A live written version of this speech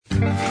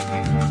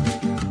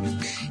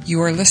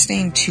You are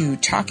listening to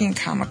Talking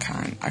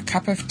Comic-Con, a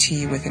cup of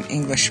tea with an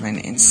Englishman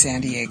in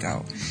San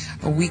Diego,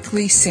 a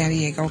weekly San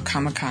Diego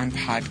Comic-Con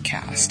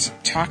podcast,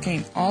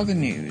 talking all the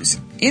news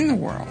in the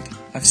world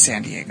of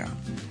San Diego.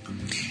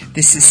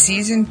 This is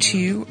Season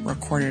 2,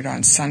 recorded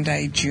on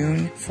Sunday,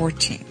 June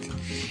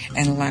 14th,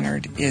 and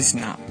Leonard is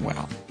not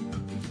well.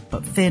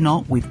 But fear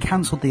not, we've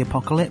cancelled the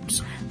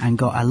apocalypse and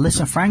got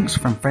Alyssa Franks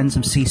from Friends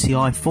of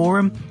CCI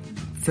Forum,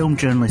 film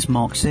journalist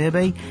Mark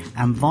Serby,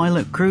 and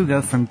Violet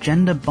Kruger from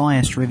Gender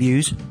Biased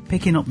Reviews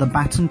picking up the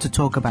baton to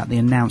talk about the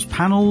announced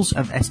panels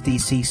of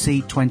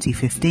SDCC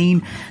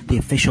 2015, the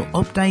official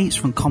updates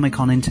from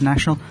Comic-Con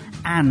International,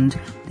 and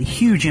the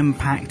huge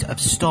impact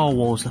of Star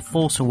Wars The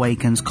Force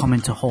Awakens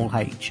coming to Hall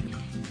H.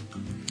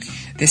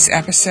 This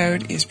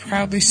episode is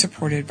proudly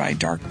supported by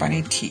Dark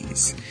Bunny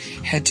Tees.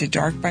 Head to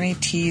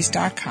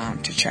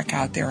darkbunnytees.com to check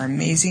out their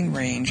amazing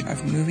range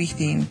of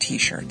movie-themed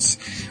t-shirts,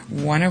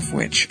 one of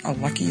which a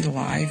lucky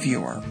live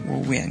viewer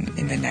will win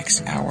in the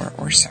next hour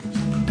or so.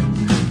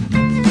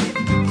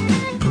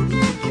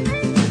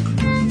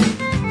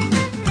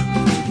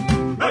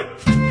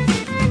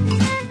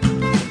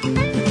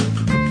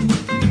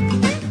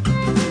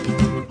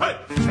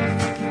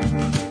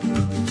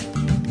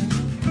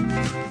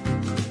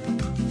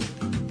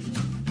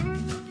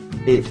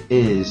 It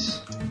is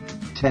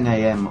 10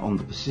 a.m. on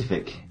the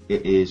Pacific,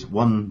 it is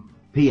 1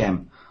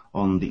 p.m.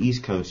 on the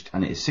East Coast,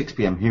 and it is 6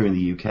 p.m. here in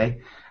the UK,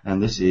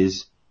 and this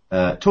is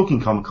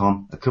Talking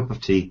Comic-Con, a cup of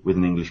tea with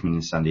an Englishman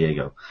in San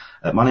Diego.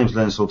 My name is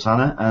Leonard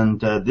Sultana,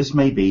 and this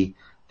may be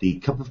the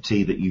cup of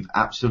tea that you've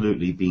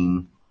absolutely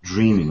been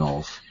dreaming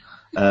of,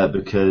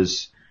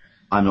 because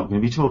I'm not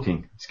going to be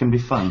talking. It's going to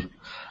be fun.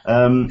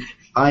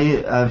 I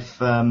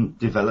have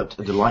developed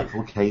a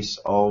delightful case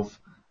of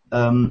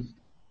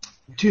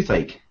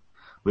toothache,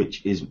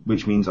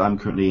 which means I'm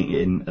currently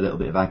in a little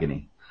bit of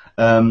agony.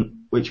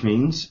 Which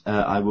means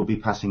I will be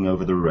passing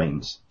over the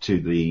reins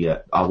to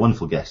our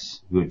wonderful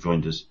guests who have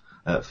joined us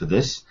for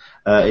this.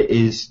 It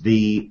is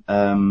the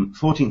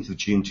 14th of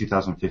June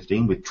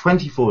 2015, with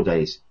 24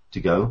 days to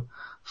go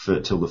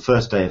till the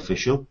first day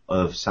official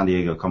of San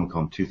Diego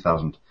Comic-Con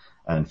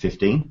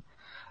 2015.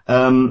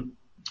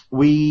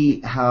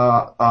 We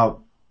are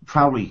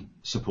proudly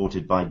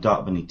supported by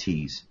Dark Bunny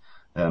Tees,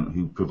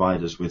 who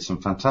provide us with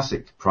some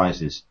fantastic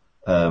prizes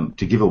to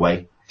give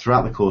away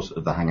throughout the course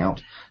of the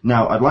Hangout.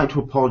 Now, I'd like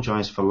to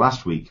apologise for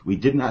last week. We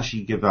didn't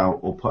actually give out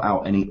or put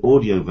out any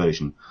audio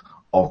version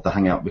of the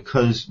Hangout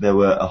because there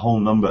were a whole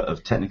number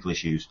of technical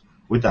issues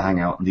with the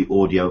Hangout, and the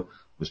audio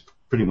was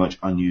pretty much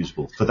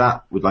unusable. For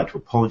that, we'd like to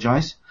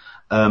apologise.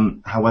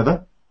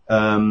 However,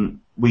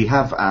 we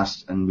have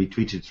asked, and we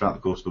tweeted throughout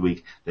the course of the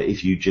week, that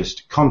if you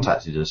just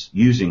contacted us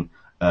using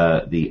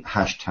the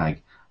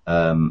hashtag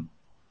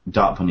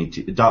Dark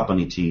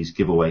Bunny Tees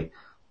giveaway,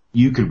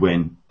 you could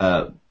win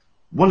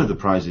one of the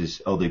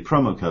prizes, or the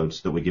promo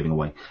codes that we're giving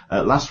away.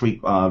 Last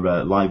week,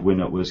 our live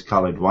winner was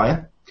Carlo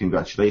Dwyer.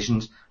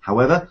 Congratulations.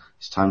 However,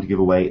 it's time to give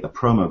away a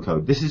promo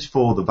code. This is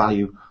for the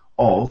value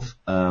of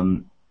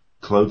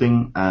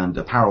clothing and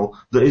apparel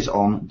that is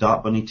on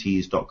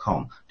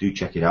darkbunnytees.com. Do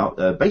check it out.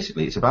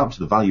 Basically, it's about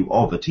to the value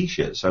of a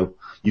t-shirt. So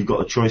you've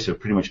got a choice of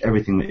pretty much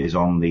everything that is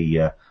on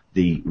the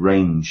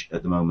range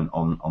at the moment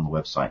on the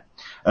website.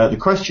 The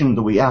question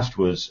that we asked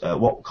was,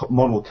 what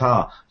model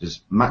car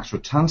does Max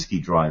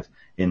Ratansky drive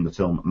in the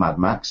film Mad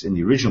Max, in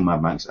the original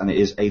Mad Max? And it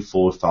is a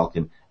Ford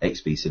Falcon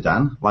XB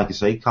sedan. Like I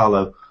say,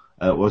 Carlo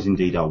was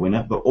indeed our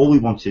winner, but all we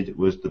wanted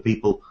was the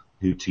people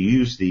who to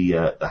use the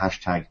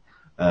hashtag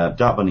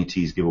Dark Bunny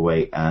Tees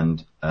giveaway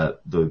and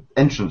the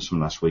entrance from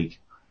last week,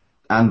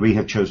 and we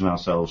have chosen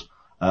ourselves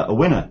a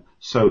winner.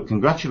 So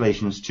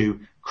congratulations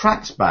to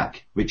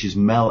Cracksback, which is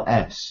Mel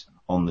S.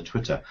 on the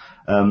Twitter.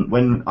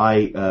 When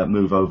I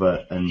move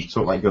over and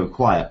sort of like go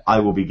quiet, I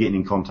will be getting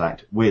in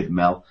contact with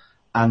Mel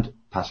and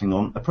passing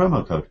on a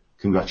promo code.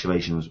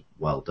 Congratulations,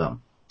 well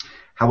done.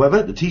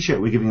 However, the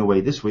t-shirt we're giving away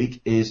this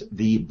week is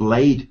the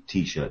Blade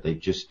t-shirt. They've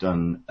just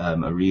done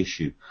a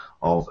reissue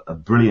of a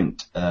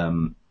brilliant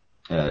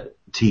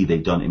tee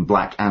they've done in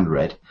black and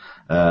red,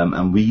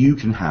 and you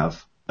can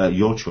have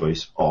your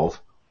choice of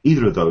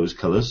either of those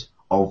colours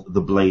of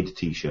the Blade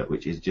t-shirt,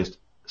 which is just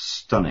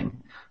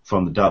stunning,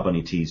 from the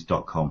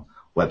darkbunnytees.com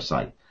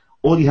website.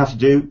 All you have to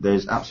do,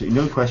 there's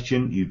absolutely no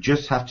question, you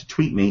just have to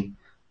tweet me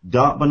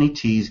Dark Bunny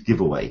Tees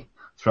giveaway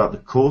throughout the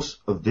course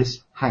of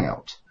this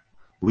Hangout.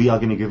 We are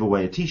going to give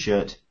away a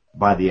t-shirt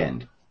by the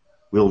end.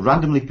 We'll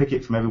randomly pick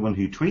it from everyone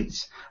who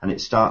tweets, and it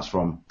starts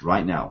from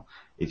right now.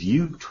 If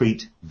you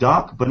tweet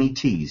Dark Bunny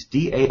Tees,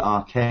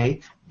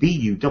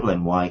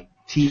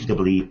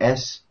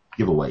 DARKBUNNYTEES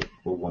giveaway,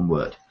 all one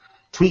word.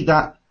 Tweet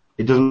that.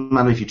 It doesn't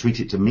matter if you tweet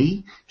it to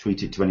me,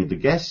 tweet it to any of the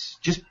guests,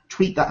 just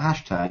tweet that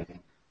hashtag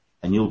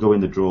and you'll go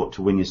in the draw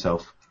to win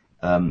yourself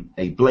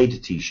a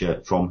Blade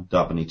t-shirt from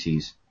Dark Bunny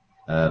Tees.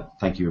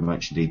 Thank you very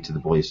much indeed to the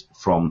boys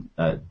from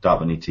Dark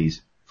Bunny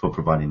Tees for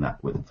providing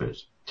that with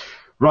us.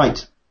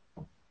 Right.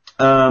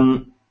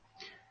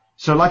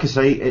 So like I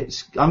say,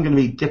 I'm going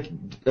to be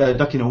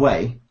ducking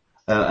away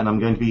and I'm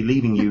going to be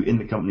leaving you in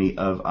the company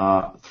of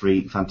our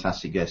three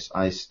fantastic guests.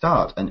 I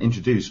start and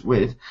introduce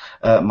with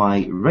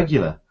my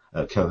regular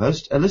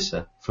co-host,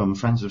 Alyssa, from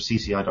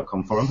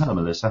friendsofcci.com forum. Hello,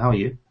 Melissa. How are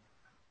you?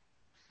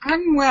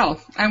 I'm well.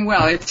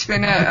 It's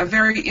been a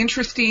very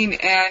interesting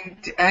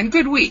and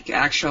good week,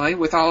 actually,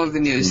 with all of the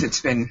news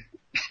that's been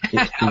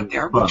out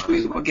there, which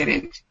we will get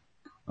into.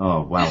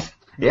 Oh, wow.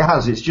 It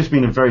has. It's just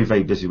been a very,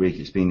 very busy week.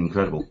 It's been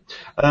incredible.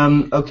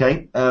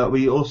 Okay.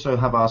 We also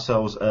have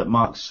ourselves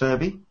Mark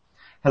Serby.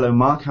 Hello,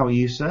 Mark. How are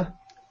you, sir?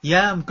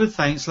 Yeah, I'm good,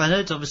 thanks,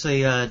 Leonard.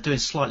 Obviously, doing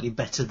slightly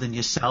better than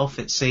yourself,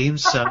 it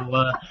seems. So,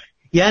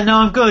 yeah, no,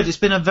 I'm good. It's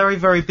been a very,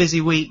 very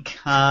busy week.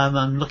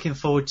 I'm looking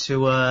forward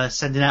to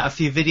sending out a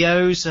few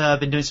videos. I've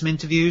been doing some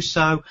interviews,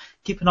 so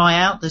keep an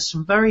eye out. There's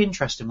some very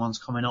interesting ones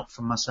coming up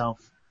from myself.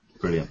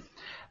 Brilliant.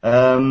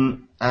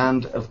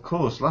 And, of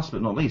course, last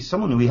but not least,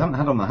 someone who we haven't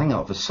had on the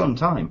Hangout for some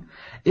time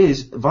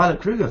is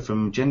Violet Kruger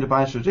from Gender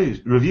Bias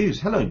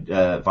Reviews. Hello,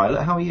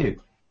 Violet. How are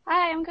you?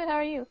 Hi, I'm good. How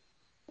are you?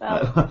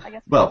 Well, I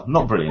guess. Well,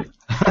 not brilliant.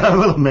 I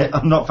will admit,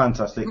 I'm not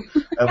fantastic.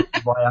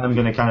 Why I'm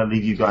going to kind of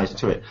leave you guys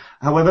to it.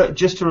 However,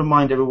 just to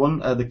remind everyone,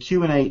 the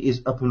Q&A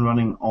is up and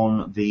running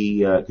on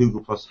the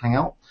Google Plus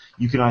Hangout.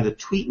 You can either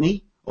tweet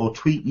me or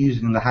tweet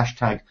using the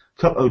hashtag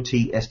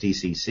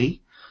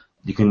CupOTSDCC.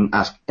 You can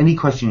ask any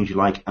questions you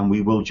like, and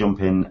we will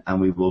jump in and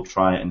we will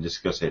try and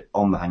discuss it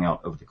on the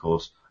Hangout over the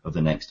course of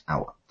the next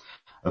hour.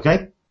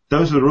 Okay?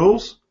 Those are the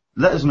rules.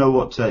 Let us know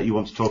what you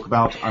want to talk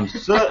about. I'm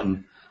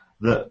certain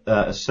that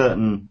a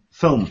certain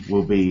film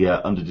will be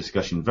under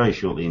discussion very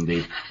shortly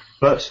indeed.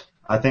 But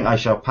I think I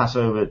shall pass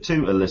over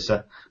to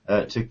Alyssa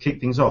to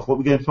kick things off. What are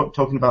we going to be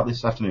talking about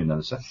this afternoon,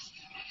 Alyssa?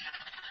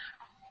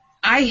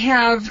 I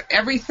have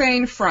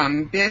everything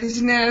from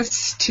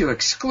business to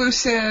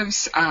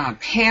exclusives,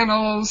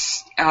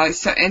 panels,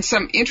 and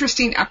some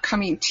interesting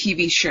upcoming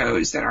TV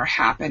shows that are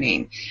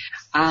happening.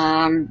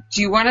 Do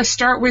you want to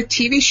start with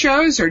TV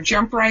shows or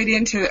jump right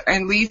into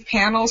and leave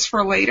panels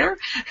for later?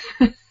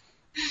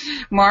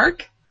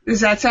 Mark,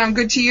 does that sound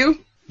good to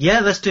you? Yeah,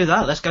 let's do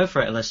that. Let's go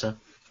for it, Alyssa.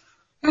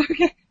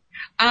 Okay.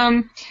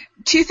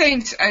 Two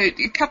things.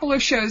 A couple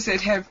of shows that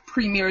have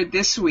premiered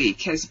this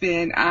week has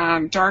been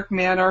Dark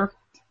Matter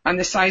on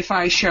the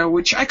Sci-Fi show,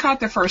 which I caught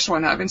the first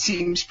one of and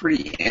seems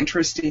pretty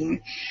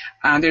interesting.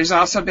 There's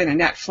also been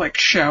a Netflix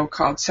show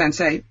called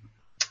Sense8,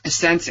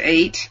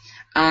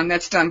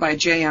 that's done by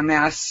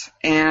JMS,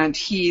 and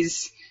he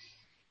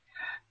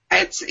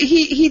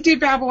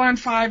did Babylon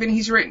 5 and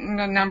he's written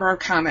a number of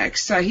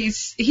comics. So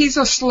he's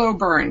a slow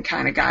burn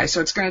kind of guy, so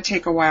it's going to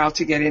take a while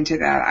to get into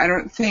that. I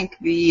don't think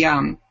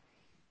you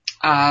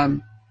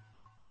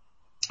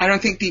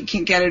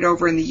can get it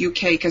over in the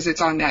UK because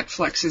it's on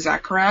Netflix. Is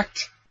that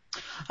correct?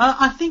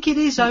 I think it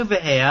is over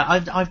here.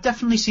 I've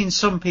definitely seen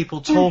some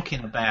people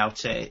talking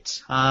about it.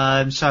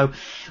 So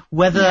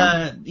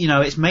whether,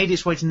 it's made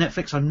its way to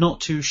Netflix, I'm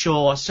not too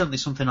sure. It's certainly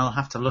something I'll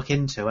have to look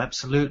into,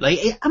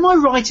 absolutely. Am I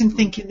right in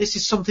thinking this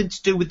is something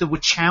to do with the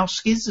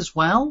Wachowskis as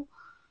well?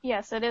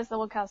 Yes, it is the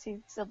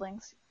Wachowski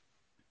siblings.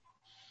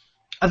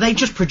 Are they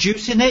just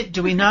producing it,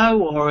 do we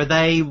know, or are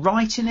they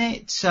writing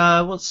it?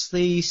 What's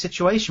the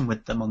situation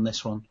with them on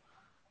this one?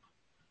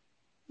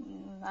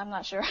 I'm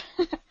not sure.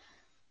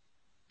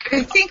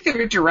 I think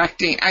they're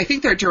directing it,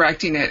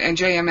 and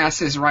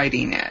JMS is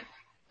writing it.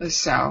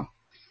 So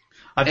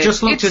I've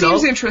just looked it up. It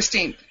seems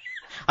interesting.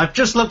 I've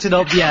just looked it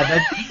up.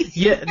 Yeah,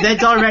 they're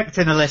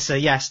directing,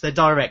 Alyssa. Yes, they're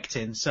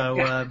directing.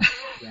 So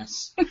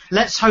yes,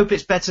 let's hope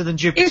it's better than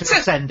Jupiter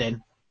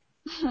Ascending.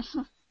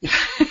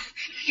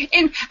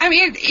 And I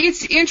mean,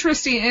 it's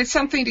interesting. It's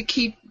something to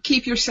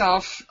keep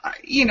yourself,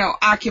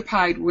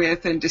 occupied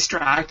with and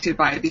distracted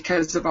by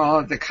because of all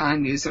of the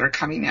con news that are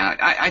coming out.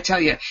 I tell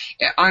you,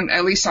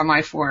 at least on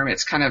my forum,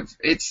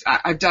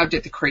 I've dubbed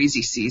it the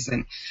crazy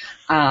season.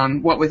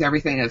 What with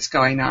everything that's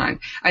going on.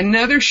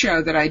 Another show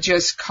that I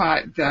just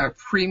caught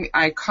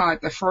I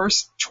caught the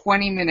first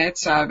 20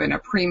 minutes of in a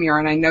premiere,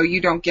 and I know you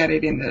don't get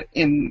it in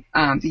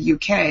the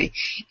UK,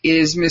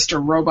 is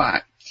Mr.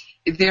 Robot.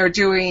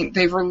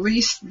 They've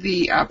released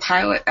the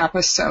pilot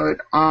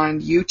episode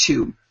on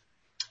YouTube,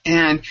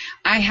 and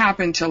I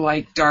happen to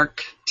like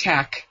dark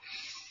tech,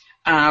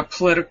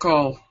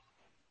 political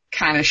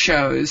kind of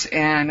shows,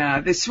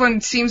 and this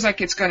one seems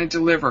like it's going to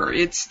deliver.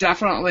 It's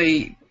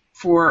definitely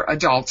for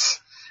adults,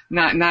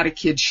 not a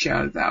kid's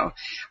show though.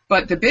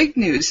 But the big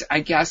news, I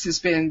guess, has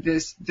been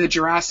the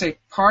Jurassic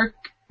Park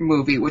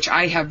movie, which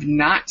I have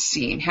not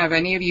seen. Have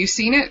any of you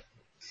seen it?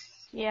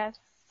 Yes,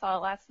 saw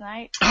it last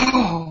night.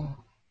 Oh.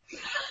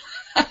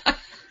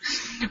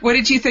 What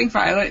did you think,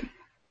 Violet?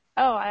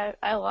 Oh,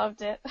 I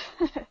loved it.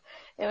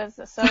 It was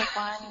so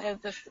fun. It was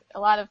just a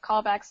lot of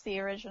callbacks to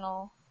the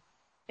original.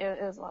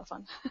 It was a lot of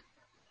fun.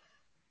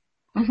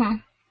 Mm-hmm.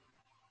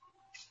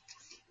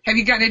 Have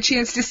you gotten a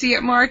chance to see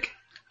it, Mark?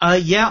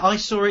 Yeah, I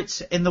saw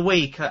it in the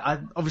week.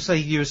 Obviously,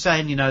 you were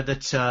saying,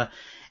 that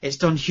it's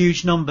done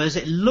huge numbers.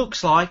 It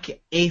looks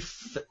like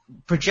if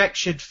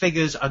projection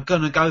figures are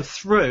going to go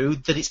through,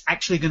 that it's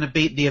actually going to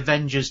beat the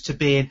Avengers to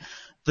being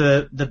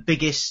the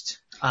biggest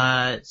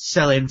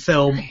selling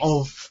film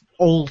of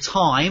all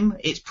time.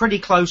 It's pretty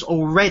close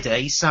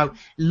already, so it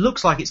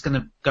looks like it's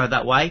going to go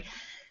that way.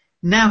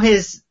 Now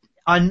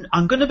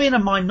I'm going to be in a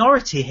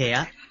minority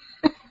here,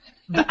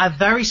 a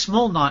very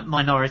small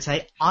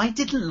minority. I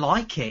didn't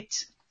like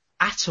it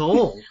at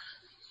all.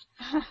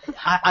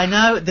 I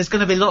know there's going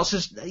to be lots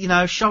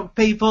of, shocked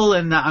people,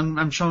 and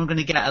I'm sure I'm going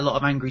to get a lot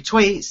of angry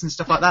tweets and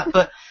stuff like that,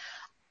 but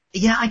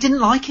yeah, I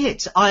didn't like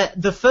it.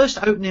 The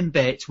first opening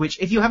bit, which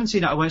if you haven't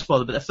seen it, I won't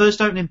spoil it, but the first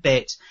opening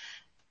bit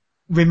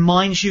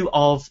reminds you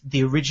of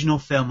the original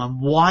film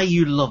and why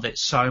you love it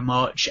so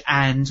much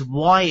and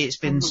why it's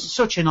been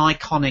such an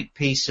iconic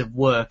piece of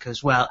work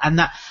as well. And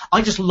that,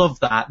 I just love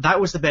that.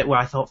 That was the bit where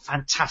I thought,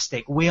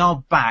 fantastic, we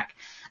are back.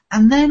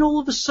 And then all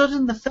of a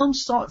sudden the film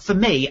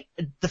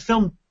the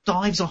film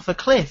dives off a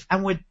cliff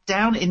and we're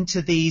down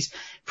into these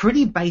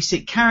pretty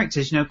basic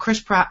characters.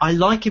 Chris Pratt, I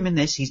like him in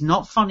this. He's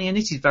not funny in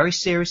it. He's very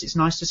serious. It's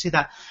nice to see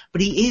that.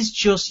 But he is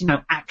just,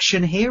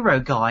 action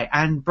hero guy.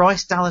 And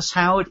Bryce Dallas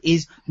Howard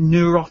is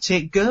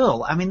neurotic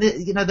girl. I mean,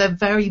 they're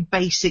very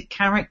basic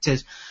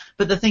characters.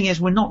 But the thing is,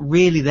 we're not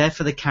really there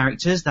for the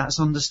characters. That's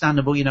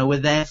understandable. We're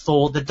there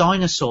for the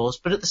dinosaurs.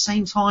 But at the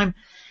same time,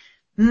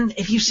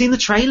 if you've seen the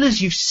trailers,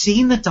 you've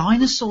seen the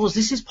dinosaurs.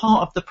 This is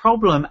part of the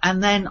problem.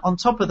 And then on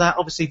top of that,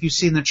 obviously, if you've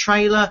seen the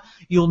trailer,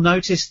 you'll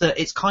notice that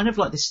it's kind of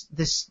like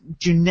this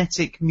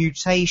genetic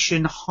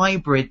mutation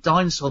hybrid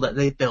dinosaur that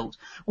they built.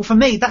 Well, for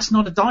me, that's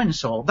not a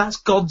dinosaur.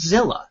 That's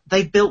Godzilla.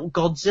 They built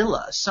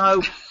Godzilla.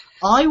 So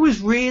I was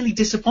really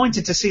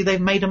disappointed to see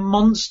they've made a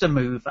monster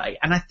movie,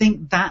 and I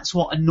think that's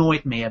what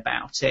annoyed me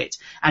about it,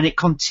 and it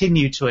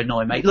continued to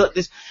annoy me. Look,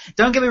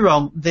 don't get me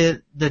wrong,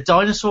 the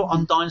dinosaur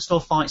on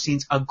dinosaur fight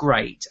scenes are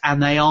great,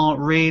 and they are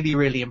really,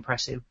 really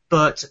impressive,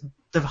 but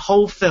the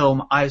whole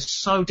film I was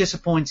so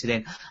disappointed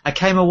in. I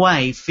came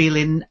away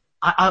feeling,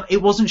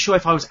 it wasn't sure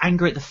if I was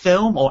angry at the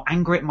film or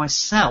angry at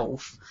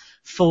myself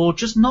for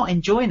just not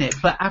enjoying it,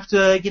 but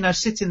after,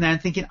 sitting there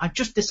and thinking, I'm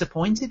just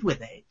disappointed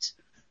with it.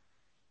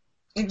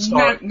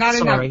 Not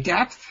enough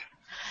depth?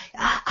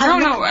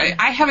 No,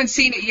 I haven't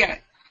seen it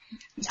yet.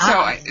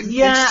 So,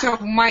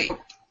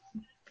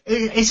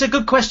 It's a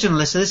good question,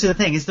 Alyssa. This is the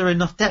thing. Is there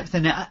enough depth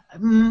in it?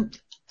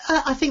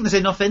 I think there's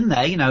enough in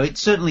there. It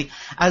certainly,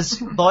 as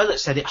Violet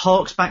said, it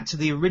harks back to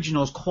the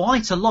originals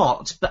quite a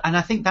lot. And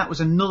I think that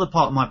was another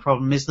part of my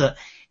problem, is that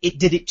it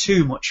did it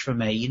too much for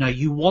me.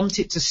 You want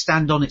it to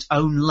stand on its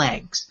own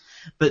legs.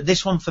 But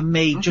this one, for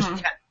me, just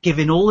kept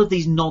giving all of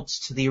these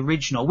nods to the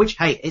original, which,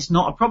 hey, it's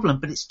not a problem,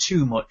 but it's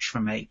too much for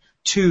me.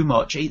 Too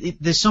much.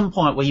 There's some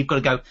point where you've got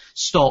to go,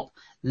 stop,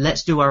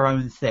 let's do our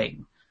own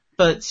thing.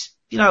 But,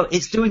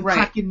 it's doing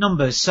cracking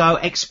numbers, so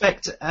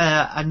expect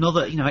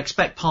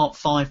expect part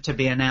 5 to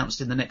be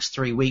announced in the next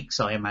 3 weeks,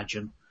 I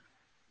imagine.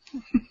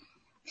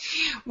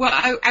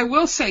 Well, I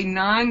will say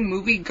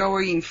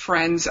non-movie-going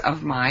friends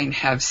of mine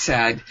have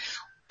said,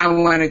 I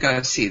want to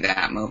go see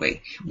that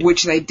movie,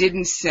 which they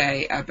didn't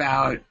say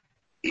about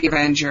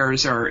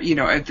Avengers or,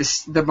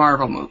 the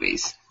Marvel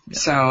movies. Yeah.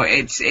 So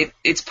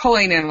it's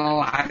pulling in a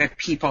lot of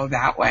people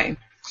that way.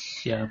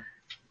 Yeah.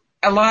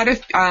 A lot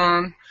of,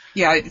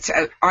 it's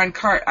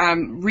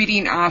on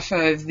reading off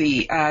of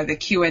the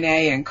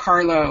Q&A, and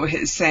Carlo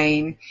is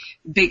saying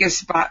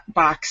biggest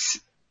box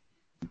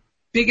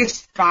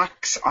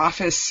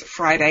office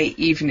Friday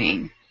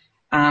evening.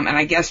 And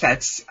I guess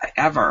that's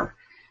ever.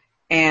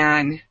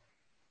 And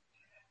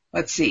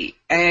let's see.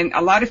 And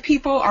a lot of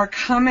people are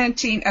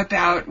commenting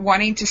about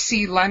wanting to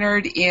see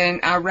Leonard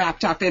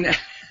wrapped up in a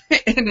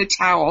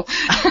towel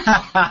with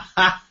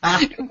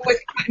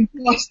cotton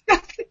ball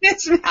stuff in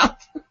his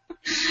mouth.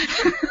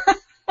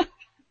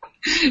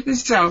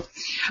 So,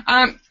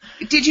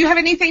 did you have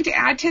anything to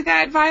add to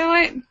that,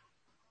 Violet?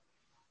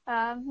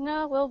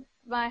 No.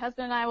 My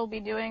husband and I will be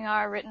doing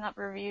our written up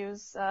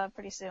reviews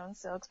pretty soon,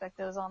 so expect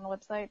those on the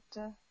website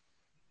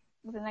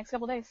within the next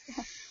couple of days.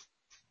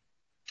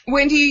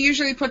 When do you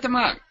usually put them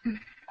up?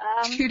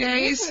 2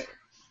 days?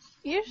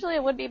 Usually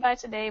it would be by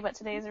today, but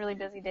today is a really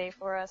busy day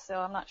for us, so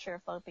I'm not sure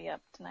if they'll be up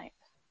tonight.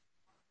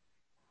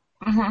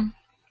 I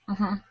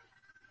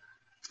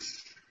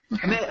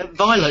mean,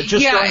 Violet,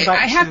 just going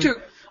back I have to...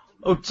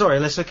 Oh, sorry,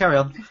 Alyssa, carry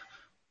on.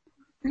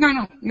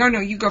 No,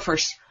 you go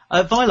first.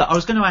 Violet, I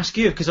was going to ask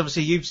you, because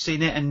obviously you've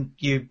seen it and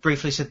you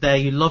briefly said there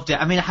you loved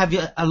it. I mean, have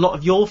a lot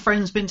of your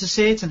friends been to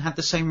see it and had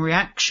the same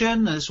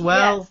reaction as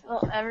well? Yes,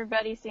 well,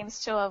 everybody seems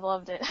to have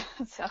loved it.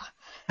 So.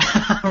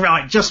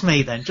 Right, just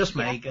me then, just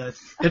me. Yeah.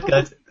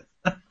 Good.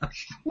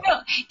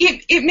 Well,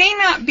 it may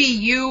not be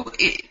you.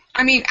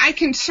 I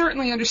can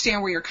certainly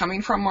understand where you're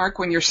coming from, Mark,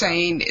 when you're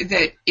saying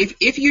that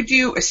if you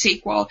do a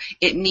sequel,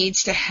 it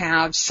needs to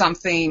have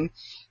something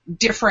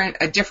different,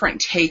 a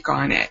different take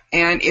on it.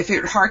 And if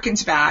it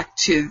harkens back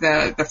to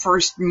the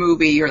first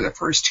movie or the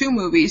first two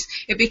movies,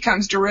 it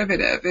becomes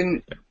derivative.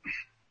 And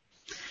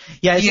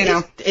yeah,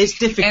 it's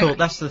difficult.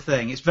 That's the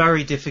thing. It's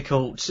very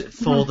difficult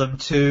for them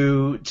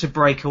to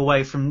break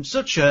away from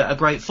such a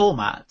great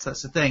format.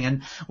 That's the thing.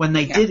 And when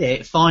they did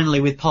it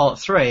finally with part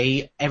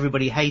 3,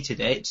 everybody hated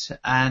it.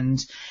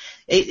 And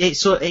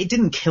it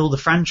didn't kill the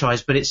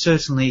franchise, but it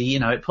certainly,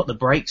 it put the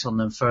brakes on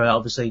them for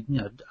obviously,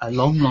 a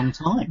long, long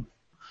time.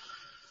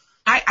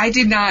 I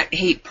did not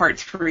hate part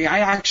 3. I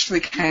actually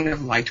kind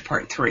of liked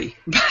part 3,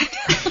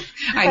 but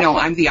I know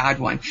I'm the odd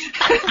one.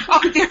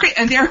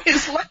 There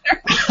is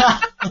Leonard.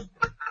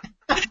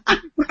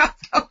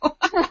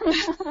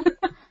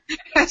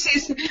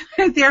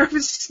 They're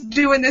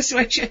doing the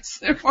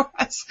switches for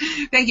us.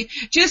 Thank you.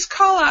 Just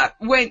call up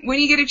when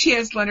you get a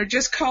chance, Leonard.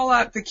 Just call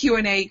up the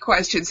Q&A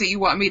questions that you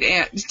want me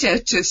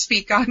to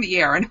speak on the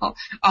air, and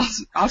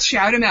I'll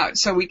shout them out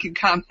so we can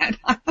comment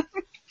on them.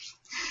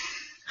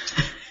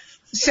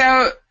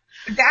 So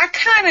that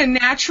kind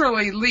of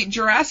naturally,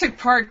 Jurassic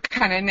Park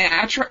kind of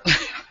naturally,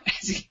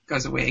 as he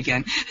goes away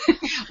again,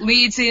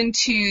 leads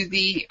into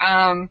the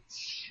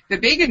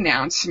big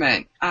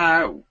announcement,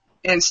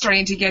 and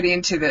starting to get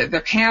into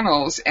the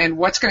panels and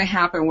what's going to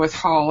happen with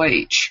Hall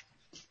H.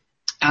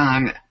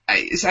 I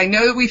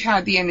know that we've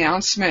had the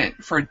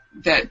announcement for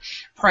that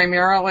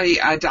primarily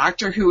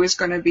Doctor Who is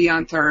going to be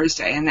on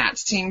Thursday, and that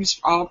seems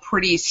all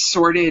pretty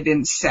sorted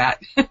and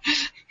set.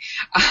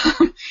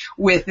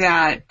 With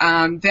that,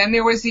 then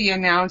there was the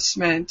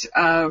announcement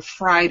of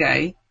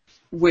Friday,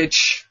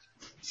 which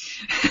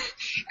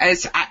I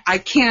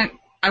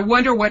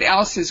wonder what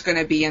else is going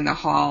to be in the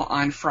hall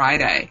on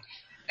Friday.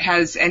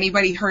 Has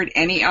anybody heard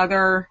any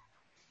other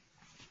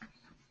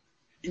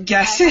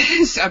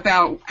guesses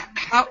about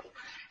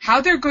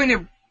how they're going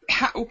to,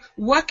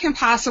 what can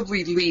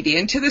possibly lead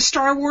into the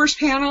Star Wars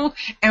panel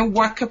and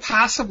what could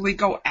possibly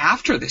go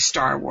after the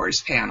Star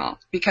Wars panel?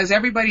 Because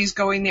everybody's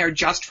going there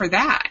just for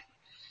that.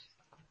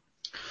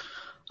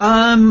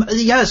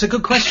 Yeah, it's a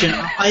good question.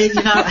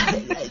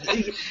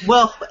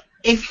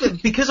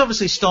 Because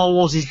obviously Star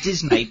Wars is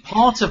Disney,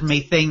 part of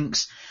me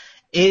thinks,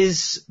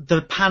 is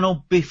the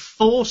panel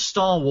before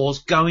Star Wars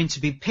going to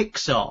be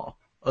Pixar?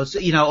 Or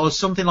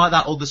something like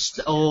that,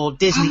 or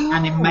Disney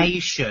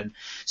animation.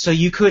 So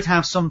you could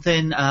have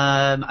something,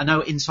 I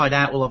know Inside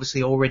Out will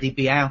obviously already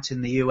be out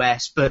in the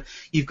US, but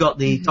you've got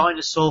the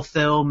dinosaur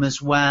film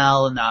as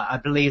well, and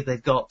I believe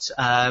they've got,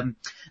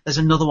 there's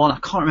another one, I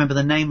can't remember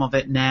the name of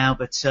it now,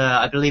 but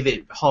I believe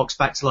it harks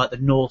back to like the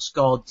Norse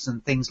gods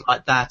and things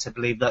like that. I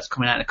believe that's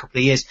coming out in a couple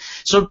of years.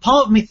 So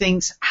part of me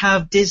thinks,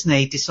 have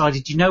Disney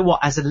decided,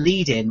 as a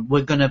lead-in,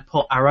 we're going to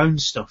put our own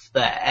stuff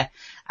there,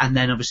 and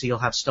then obviously you'll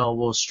have Star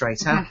Wars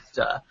straight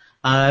after.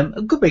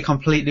 It could be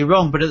completely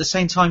wrong, but at the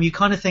same time you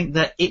kind of think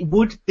that it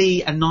would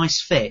be a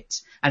nice fit,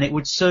 and it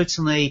would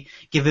certainly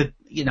give a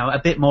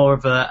bit more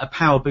of a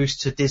power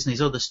boost to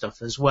Disney's other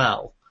stuff as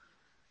well.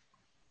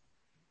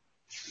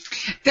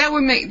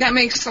 That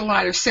makes a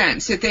lot of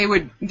sense, that they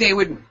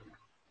would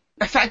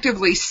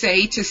effectively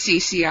say to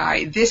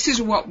CCI, this is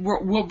what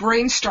we'll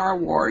bring Star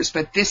Wars,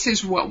 but this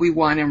is what we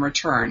want in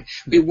return.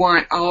 We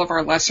want all of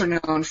our lesser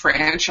known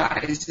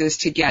franchises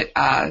to get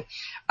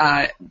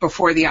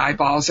before the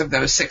eyeballs of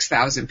those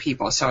 6,000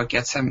 people, so it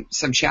gets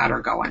some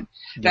chatter going.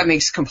 Yeah. That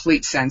makes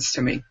complete sense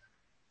to me.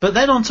 But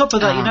then on top of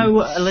that,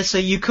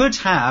 Alyssa, you could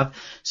have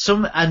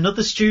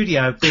another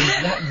studio being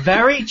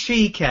very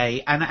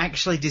cheeky and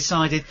actually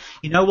decided,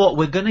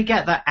 we're going to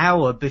get that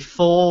hour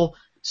before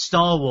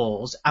Star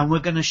Wars, and we're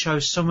going to show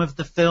some of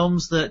the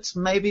films that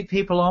maybe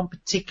people aren't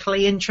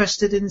particularly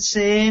interested in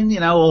seeing,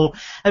 or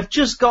have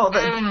just got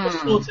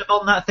sort of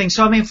on that thing.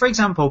 So, for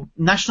example,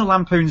 National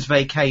Lampoon's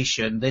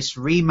Vacation, this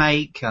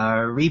remake,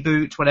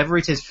 reboot, whatever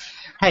it is,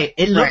 hey,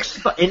 it looks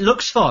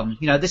fun.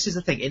 This is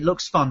the thing, it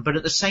looks fun, but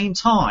at the same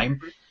time,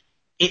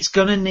 it's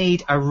going to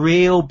need a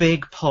real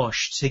big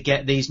push to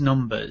get these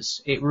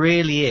numbers. It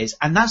really is.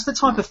 And that's the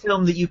type of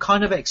film that you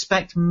kind of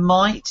expect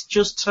might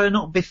just turn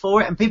up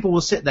before it. And people will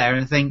sit there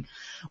and think,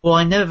 well,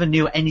 I never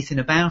knew anything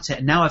about it,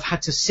 and now I've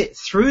had to sit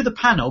through the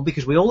panel,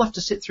 because we all have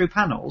to sit through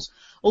panels.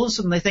 All of a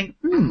sudden they think,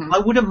 I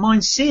wouldn't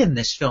mind seeing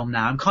this film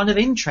now. I'm kind of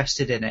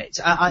interested in it.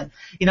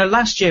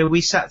 Last year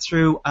we sat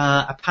through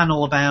a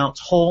panel about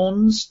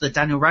Horns, the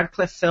Daniel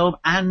Radcliffe film,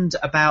 and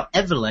about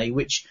Everly,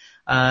 which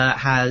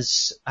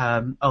has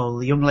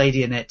the young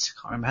lady in it,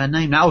 I can't remember her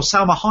name now,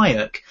 Salma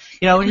Hayek,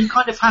 and you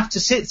kind of have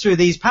to sit through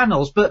these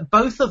panels, but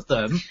both of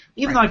them,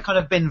 even though I've kind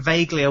of been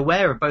vaguely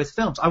aware of both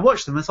films, I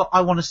watched them and thought,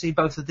 I want to see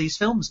both of these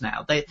films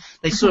now. They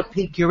sort of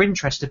pique your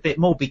interest a bit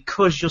more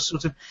because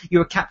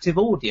you're a captive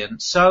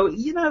audience. So,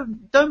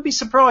 don't be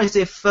surprised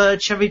if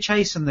Chevy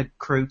Chase and the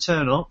crew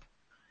turn up.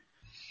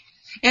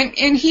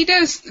 And he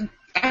does,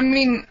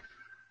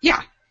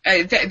 yeah.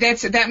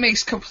 That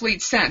makes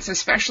complete sense,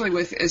 especially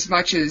with as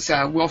much as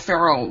Will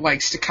Ferrell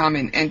likes to come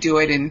and do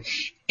it,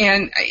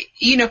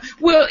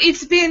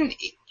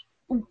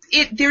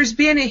 there's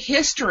been a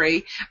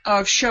history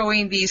of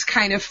showing these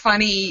kind of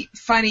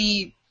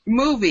funny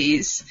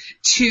movies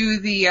to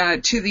the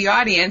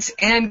audience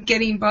and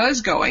getting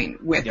buzz going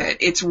with it.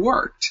 It's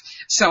worked.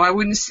 So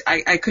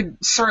I could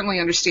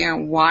certainly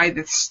understand why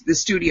the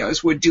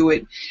studios would do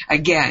it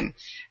again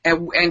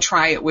and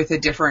try it with a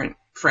different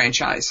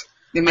franchise.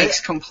 It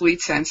makes complete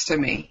sense to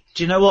me.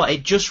 Do you know what?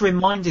 It just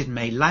reminded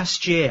me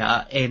last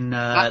year in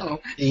the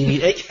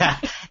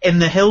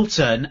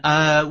Hilton,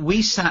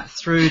 we sat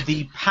through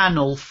the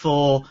panel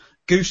for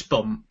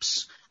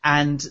Goosebumps,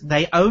 and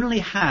they only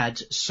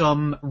had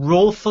some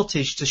raw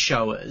footage to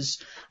show us.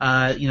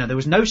 There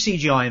was no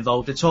CGI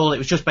involved at all. It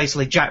was just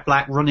basically Jack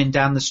Black running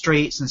down the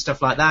streets and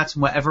stuff like that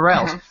and whatever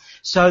else.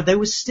 So they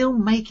were still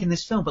making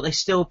this film, but they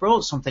still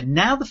brought something.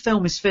 Now the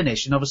film is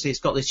finished, and obviously it's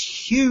got this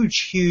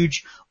huge,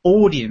 huge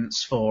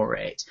audience for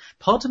it.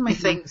 Part of me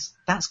thinks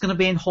that's going to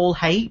be in Hall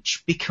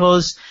H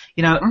because,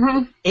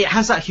 it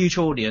has that huge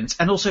audience.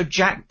 And also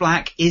Jack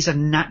Black is a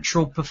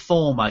natural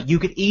performer. You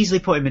could easily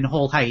put him in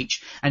Hall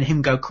H and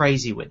him go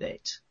crazy with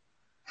it.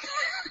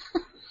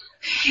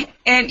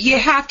 And you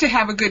have to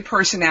have a good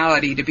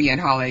personality to be in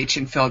Hall H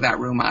and fill that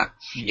room up.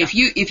 Yeah.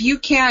 If you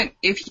can't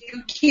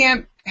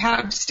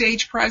have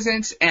stage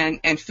presence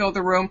and fill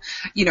the room,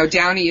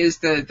 Downey is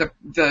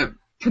the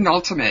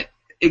penultimate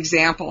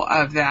example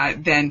of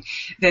that, then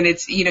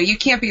it's, you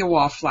can't be a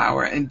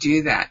wallflower and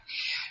do that.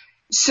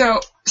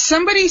 So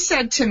somebody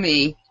said to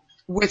me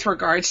with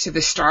regards to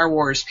the Star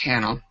Wars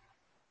panel,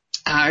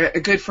 a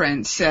good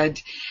friend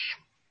said,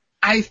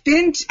 I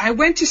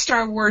went to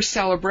Star Wars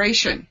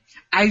Celebration.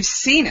 I've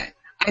seen it.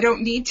 I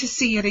don't need to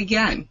see it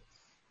again.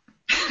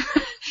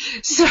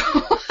 So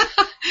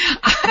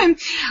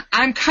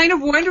I'm kind of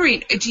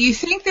wondering, do you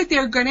think that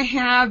they're going to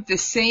have the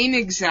same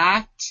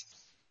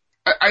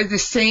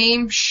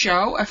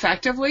show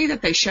effectively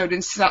that they showed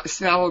in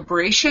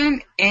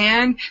Celebration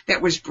and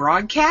that was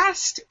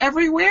broadcast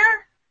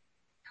everywhere?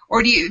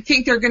 Or do you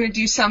think they're going to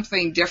do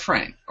something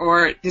different?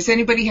 Or does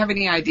anybody have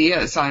any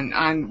ideas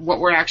on what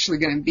we're actually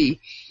going to be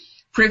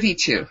privy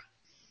to?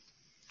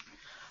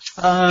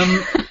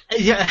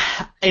 Yeah,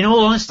 in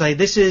all honesty,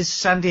 this is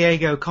San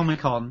Diego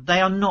Comic-Con.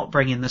 They are not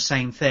bringing the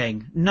same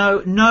thing.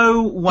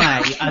 No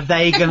way are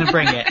they going to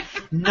bring it.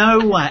 No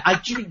way.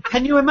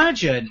 Can you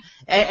imagine?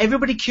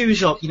 Everybody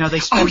queues up, they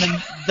spend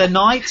the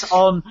night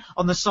on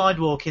the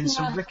sidewalk in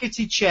some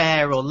rickety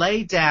chair or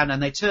laid down,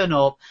 and they turn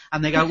up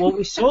and they go, well,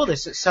 we saw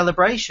this at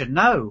Celebration.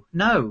 No.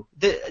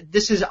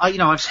 This is,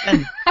 I've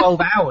spent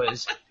 12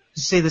 hours to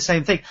see the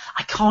same thing.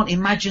 I can't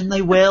imagine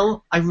they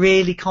will. I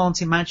really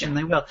can't imagine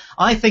they will.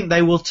 I think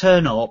they will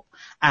turn up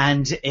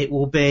and it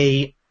will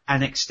be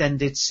an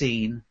extended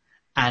scene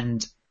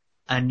and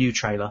a new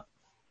trailer.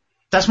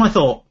 That's my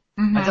thought.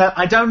 Mm-hmm.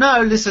 I don't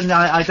know. Listen,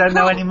 I don't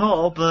know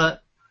anymore,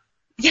 but...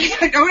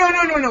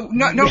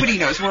 No, nobody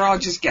knows. We're all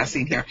just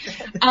guessing here.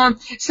 But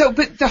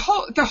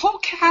the whole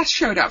cast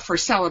showed up for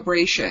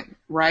Celebration,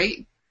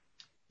 right?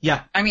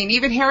 Yeah. I mean,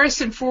 even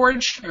Harrison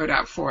Ford showed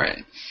up for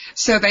it.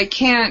 So they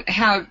can't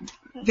have,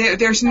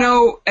 there's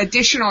no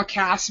additional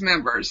cast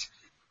members.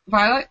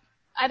 Violet?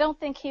 I don't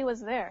think he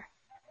was there.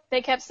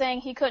 They kept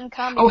saying he couldn't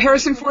come. Oh,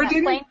 Harrison Ford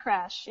didn't? Plane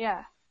crash,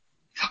 yeah.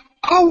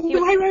 Oh,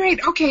 right.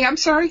 Okay, I'm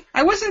sorry.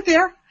 I wasn't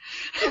there.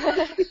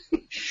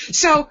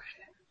 So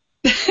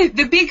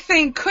the big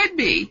thing could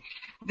be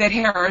that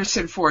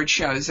Harrison Ford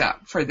shows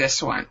up for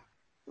this one.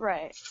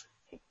 Right.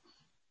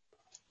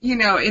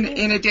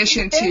 In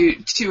addition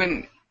to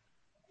an...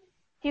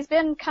 He's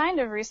been kind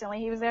of recently.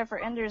 He was there for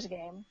Ender's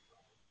Game,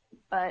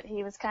 but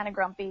he was kind of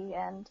grumpy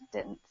and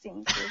didn't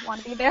seem to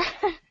want to be there.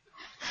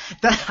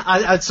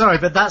 I'm sorry,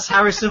 but that's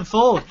Harrison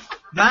Ford.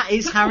 That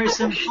is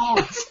Harrison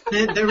Ford.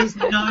 There is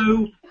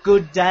no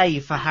good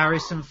day for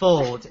Harrison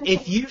Ford.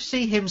 If you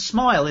see him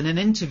smile in an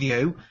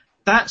interview,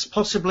 that's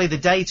possibly the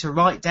day to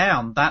write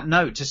down that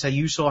note to say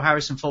you saw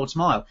Harrison Ford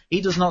smile. He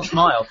does not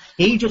smile.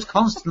 He just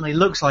constantly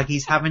looks like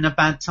he's having a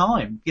bad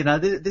time.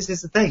 This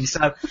is the thing.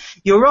 So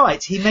you're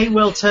right. He may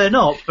well turn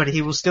up, but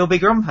he will still be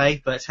grumpy.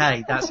 But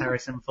hey, that's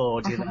Harrison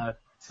Ford,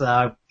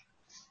 So,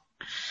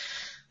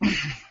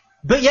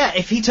 but yeah,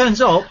 if he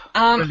turns up,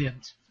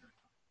 brilliant.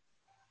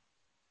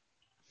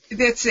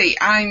 Let's see.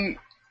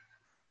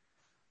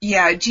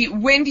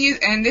 When do you,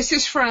 and this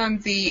is from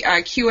the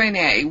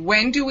Q&A,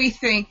 when do we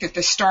think that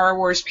the Star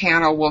Wars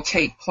panel will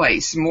take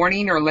place,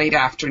 morning or late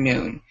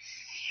afternoon?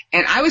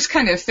 And I was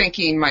kind of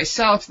thinking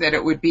myself that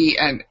it would be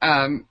a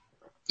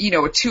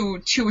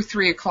 2 or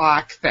 3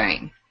 o'clock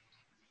thing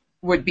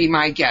would be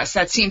my guess.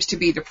 That seems to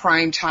be the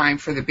prime time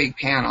for the big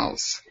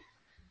panels.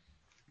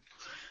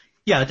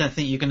 Yeah, I don't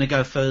think you're going to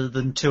go further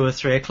than 2 or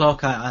 3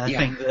 o'clock. I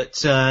think that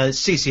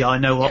CCI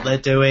know what they're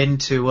doing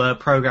to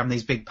program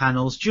these big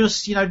panels.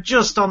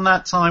 Just on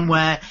that time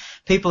where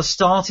people are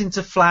starting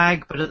to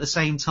flag, but at the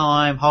same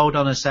time, hold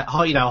on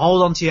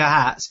to your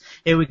hats.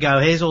 Here we go.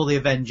 Here's all the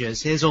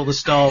Avengers. Here's all the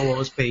Star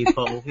Wars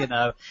people.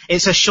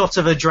 It's a shot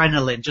of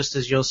adrenaline just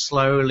as you're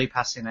slowly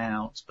passing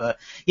out. But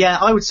yeah,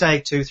 I would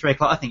say 2, 3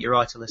 o'clock. I think you're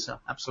right, Alyssa.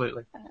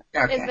 Absolutely.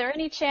 Okay. Is there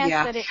any chance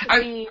that it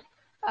could be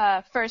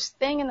first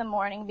thing in the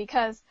morning?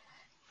 Because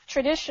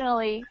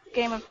traditionally,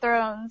 Game of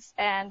Thrones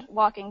and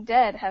Walking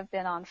Dead have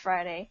been on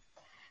Friday.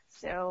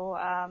 So,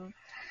 I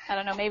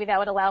don't know, maybe that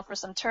would allow for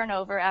some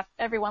turnover after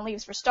everyone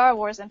leaves for Star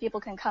Wars and people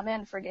can come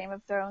in for Game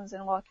of Thrones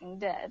and Walking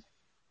Dead.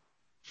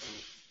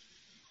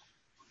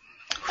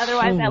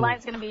 Otherwise, that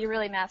line's going to be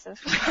really massive.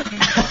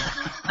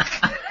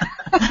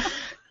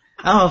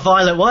 Oh,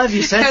 Violet, why have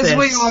you said this? Because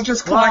we all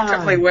just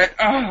collectively went,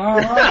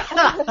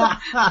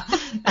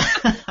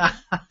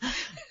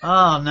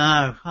 Oh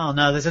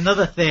no, there's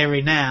another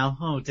theory now.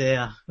 Oh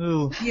dear.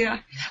 Ooh. Yeah.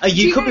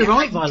 You could be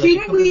right, Violet.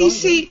 Didn't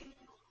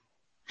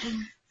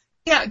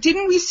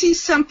we see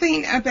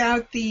something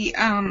about the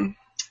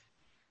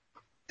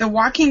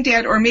Walking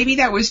Dead, or maybe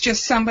that was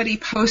just somebody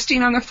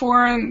posting on the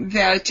forum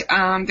that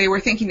they were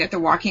thinking that The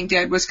Walking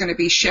Dead was going to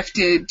be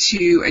shifted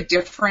to a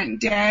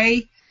different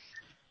day.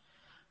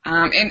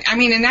 And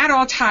that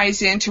all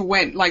ties into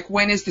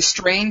when is the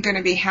strain going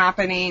to be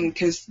happening?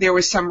 Because there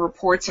was some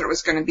reports that it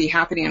was going to be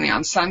happening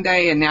on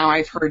Sunday, and now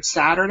I've heard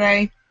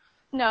Saturday.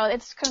 No,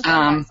 it's confirmed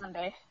on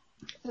Sunday.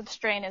 The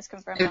strain is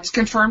confirmed. It's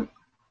confirmed.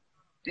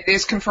 It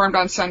is confirmed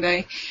on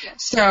Sunday.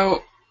 Yes.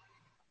 So,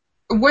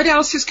 what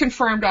else is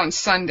confirmed on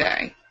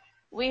Sunday?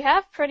 We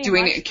have pretty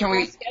much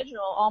full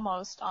schedule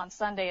almost on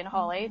Sunday in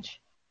Hall H.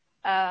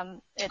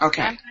 It's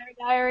Vampire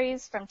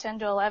Diaries from 10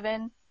 to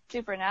 11.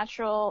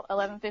 Supernatural,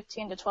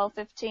 11:15 to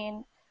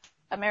 12:15,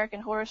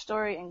 American Horror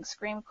Story and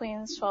Scream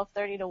Queens,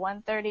 12:30 to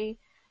 1:30,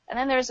 and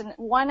then there's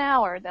 1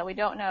 hour that we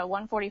don't know,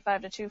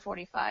 1:45 to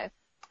 2:45.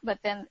 But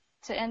then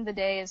to end the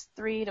day is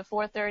 3 to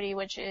 4:30,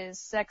 which is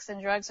Sex and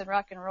Drugs and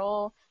Rock and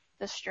Roll,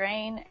 The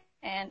Strain,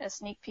 and a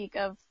sneak peek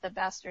of The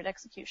Bastard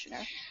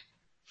Executioner.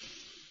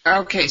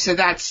 Okay, so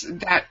that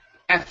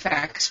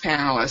FX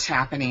panel is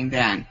happening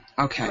then.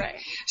 Okay,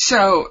 right.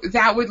 So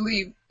that would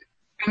leave.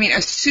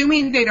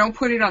 Assuming they don't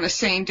put it on the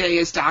same day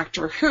as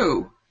Doctor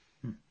Who,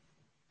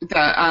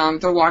 the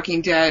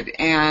Walking Dead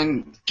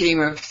and Game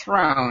of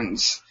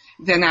Thrones,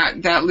 then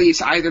that leaves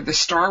either the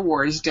Star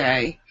Wars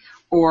day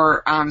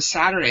or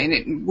Saturday, and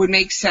it would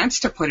make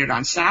sense to put it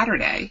on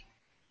Saturday.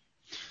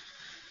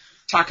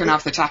 Talking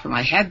off the top of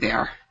my head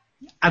there.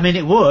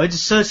 It would,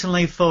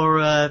 certainly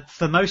for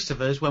most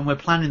of us when we're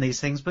planning these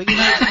things, but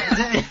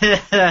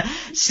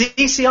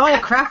CCI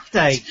are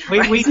crafty.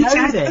 We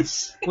know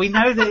this. We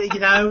know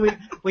that,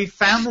 we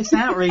found this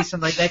out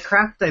recently. They're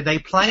crafty. They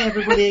play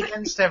everybody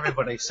against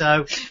everybody.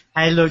 So,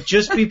 hey, look,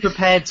 just be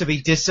prepared to be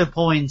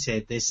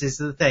disappointed. This is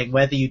the thing.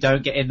 Whether you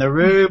don't get in the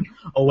room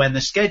or when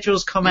the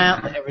schedules come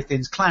out that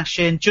everything's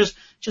clashing, just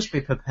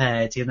be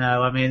prepared,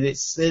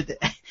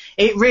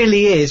 it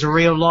really is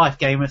real life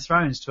Game of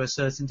Thrones to a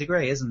certain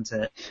degree, isn't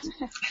it?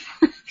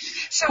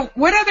 So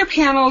what other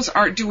panels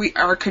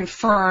are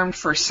confirmed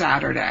for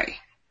Saturday?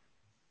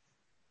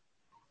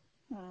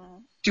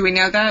 Do we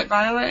know that,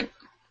 Violet?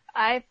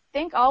 I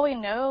think all we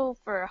know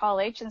for Hall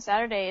H and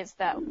Saturday is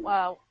that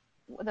the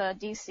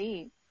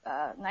DC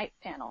night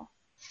panel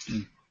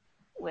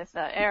with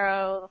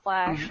Arrow, The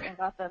Flash, and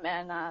Gotham,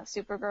 and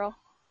Supergirl.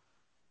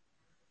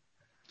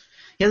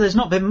 Yeah, there's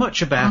not been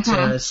much about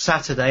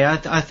Saturday.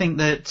 I think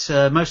that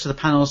most of the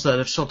panels that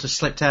have sort of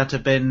slipped out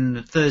have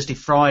been Thursday,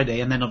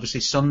 Friday, and then obviously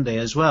Sunday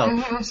as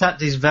well.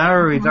 Saturday's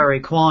very, very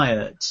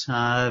quiet.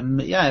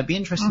 It'd be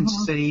interesting to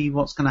see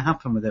what's going to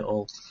happen with it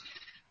all.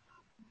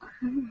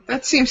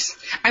 That seems,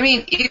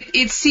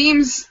 it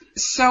seems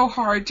so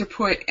hard to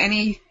put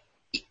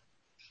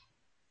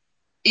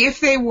if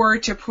they were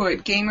to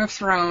put Game of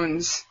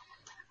Thrones,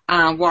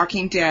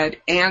 Walking Dead,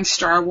 and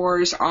Star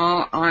Wars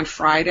all on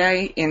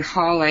Friday in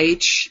Hall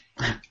H,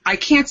 I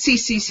can't see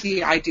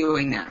CCI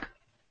doing that.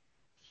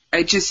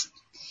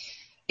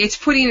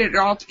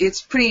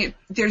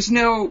 There's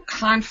no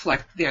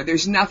conflict there.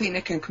 There's nothing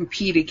that can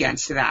compete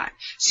against that.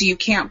 So you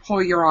can't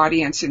pull your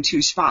audience in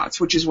two spots,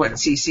 which is what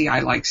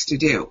CCI likes to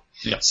do.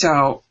 Yeah.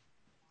 So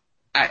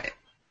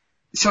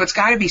it's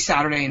got to be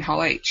Saturday in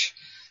Hall H.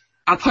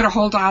 I'll put a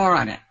whole $1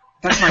 on it.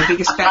 That's my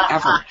biggest bet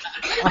ever.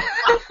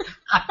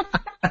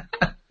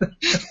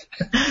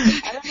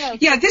 I don't know.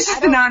 Yeah, this is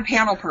the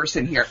non-panel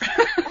person here.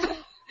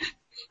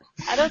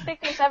 I don't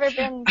think there's ever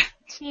been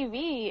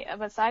TV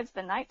besides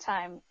the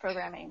nighttime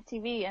programming,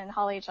 TV in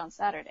Hall H on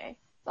Saturday.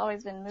 It's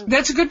always been movies.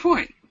 That's a good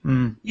point.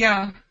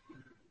 Yeah.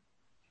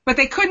 But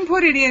they couldn't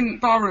put it in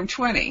Ballroom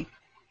 20.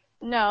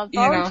 No,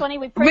 Ballroom 20,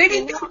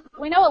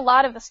 we know a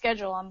lot of the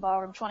schedule on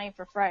Ballroom 20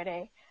 for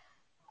Friday.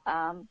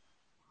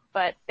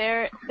 But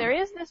there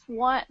is this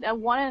 1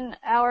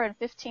 hour and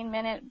 15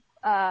 minute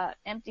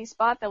empty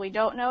spot that we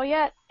don't know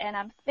yet, and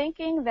I'm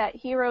thinking that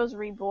Heroes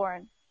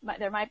Reborn,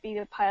 there might be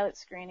a pilot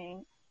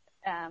screening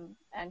and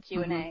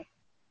Q&A,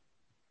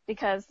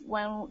 because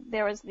when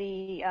there was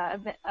the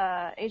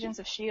Agents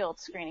of S.H.I.E.L.D.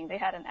 screening, they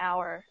had an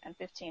hour and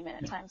 15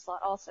 minute time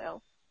slot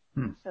also,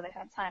 so they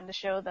had time to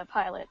show the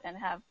pilot and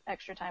have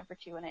extra time for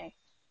Q&A.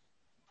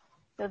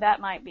 So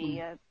that might be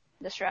a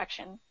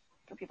distraction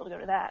for people to go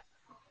to that.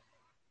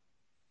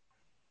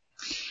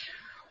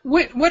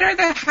 What are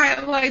the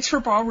highlights for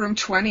Ballroom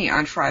 20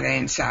 on Friday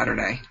and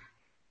Saturday?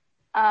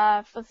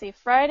 Let's see.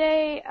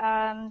 Friday,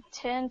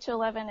 10 to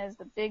 11 is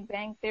the Big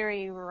Bang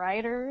Theory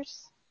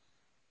writers.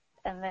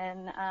 And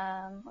then,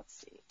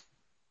 let's see.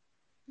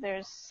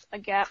 There's a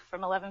gap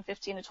from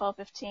 11:15 to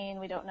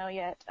 12:15. We don't know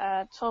yet.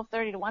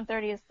 12:30 to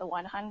 1:30 is the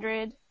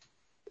 100.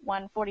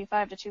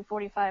 1:45 to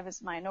 2:45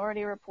 is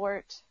Minority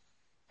Report.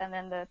 And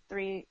then the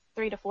 3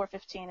 to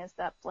 4:15 is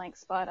that blank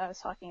spot I was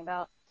talking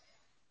about.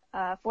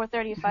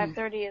 4:30 to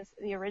 5:30 is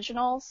The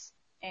Originals,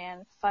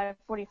 and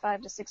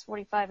 5:45 to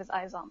 6:45 is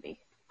iZombie.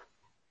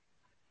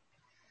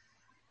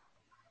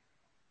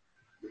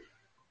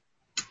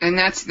 And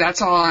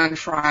that's all on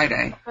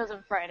Friday. As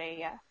of Friday,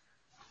 yeah.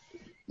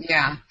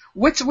 Yeah.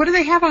 What do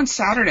they have on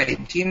Saturday?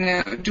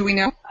 Do we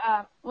know?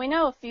 We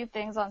know a few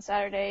things on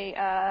Saturday.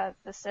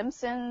 The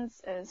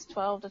Simpsons is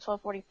 12 to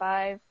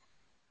 12:45,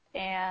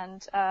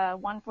 and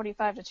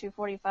 1:45 to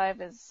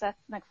 2:45 is Seth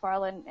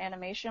MacFarlane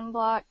animation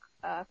block,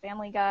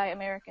 Family Guy,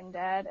 American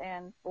Dad,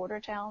 and Border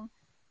Town,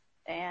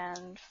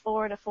 and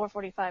 4 to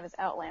 4:45 is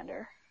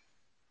Outlander.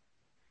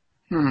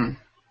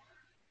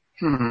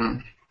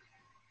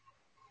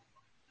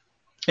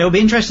 It'll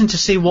be interesting to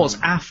see what's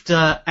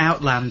after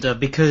Outlander,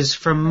 because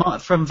from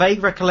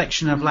vague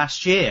recollection of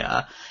last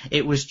year,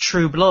 it was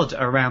True Blood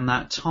around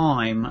that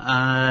time,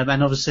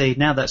 and obviously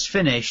now that's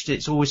finished,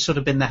 it's always sort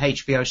of been the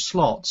HBO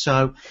slot.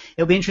 So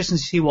it'll be interesting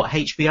to see what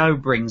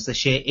HBO brings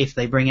this year, if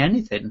they bring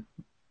anything.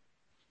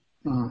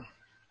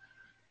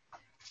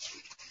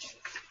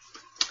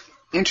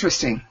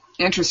 Interesting.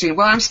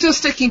 Well, I'm still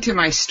sticking to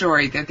my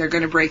story that they're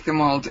going to break the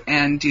mold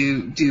and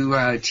do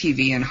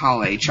TV in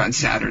Hall H on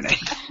Saturday.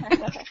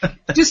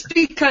 Just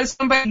because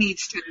somebody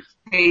needs to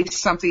say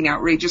something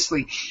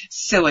outrageously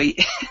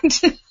silly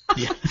and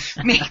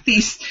make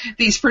these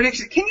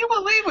predictions. Can you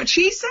believe what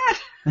she said?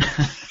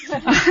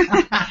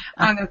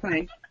 On the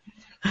thing.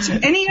 So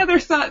any other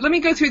thought? Let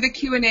me go through the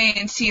Q&A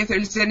and see if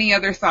there's any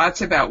other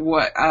thoughts about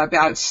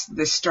about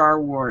the Star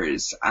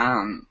Wars.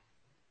 There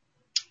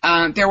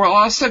will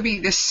also be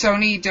the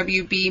Sony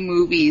WB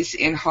movies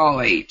in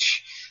Hall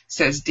H,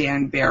 says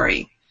Dan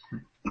Barry.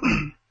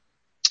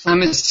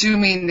 I'm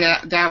assuming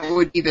that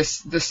would be the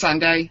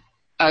Saturday,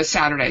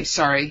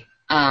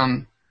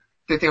 that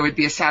there would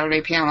be a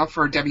Saturday panel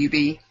for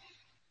WB,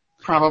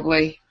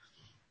 probably.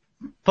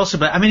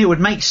 Possibly. I mean, it would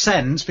make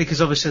sense because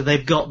obviously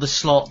they've got the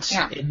slots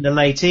in the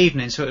late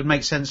evening, so it would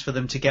make sense for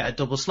them to get a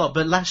double slot.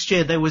 But last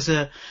year there was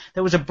a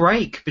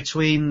break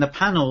between the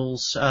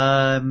panels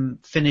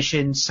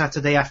finishing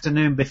Saturday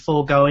afternoon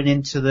before going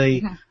into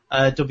the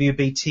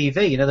WB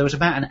TV. You know, there was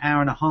about an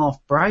hour and a half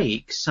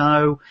break.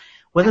 So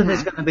whether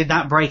there's going to be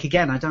that break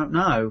again, I don't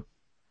know.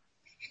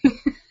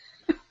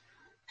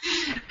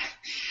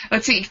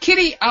 Let's see,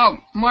 Kitty. Oh,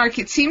 Mark,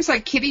 it seems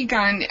like Kitty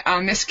Gunn,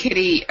 Miss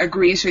Kitty,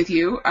 agrees with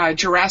you.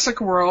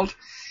 Jurassic World.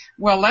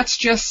 Well, let's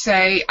just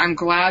say I'm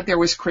glad there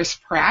was Chris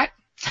Pratt.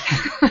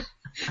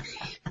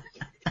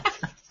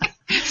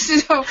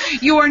 So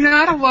you are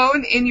not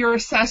alone in your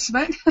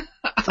assessment.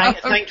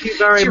 Thank you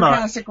very much.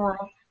 Jurassic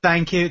World.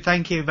 Thank you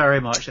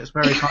very much. It's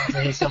very kind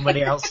to hear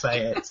somebody else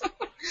say it.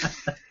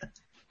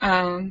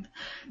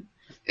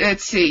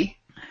 Let's see.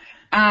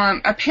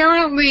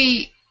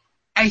 Apparently,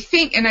 I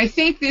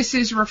think this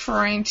is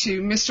referring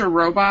to Mr.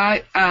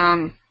 Robot,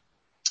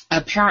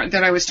 apparent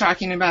that I was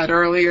talking about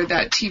earlier,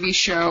 that TV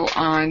show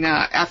on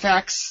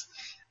FX.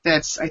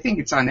 I think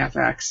it's on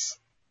FX.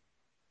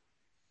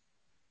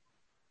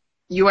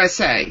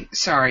 USA,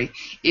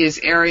 is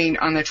airing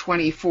on the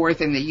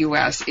 24th in the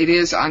US. It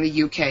is on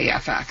the UK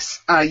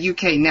FX,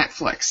 UK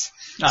Netflix.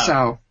 Oh.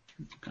 So,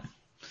 okay.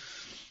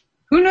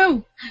 Who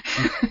knew?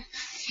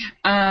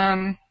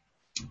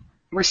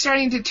 We're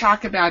starting to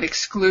talk about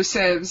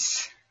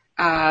exclusives.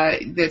 A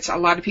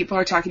lot of people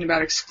are talking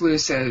about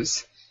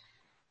exclusives.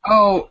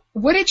 Oh,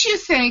 what did you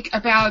think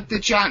about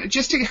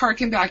just to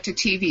harken back to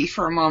TV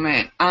for a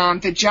moment,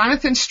 the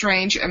Jonathan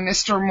Strange and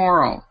Mr.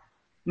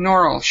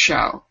 Norrell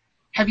show?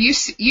 Have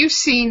you've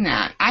seen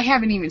that? I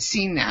haven't even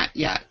seen that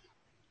yet.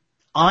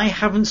 I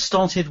haven't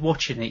started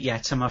watching it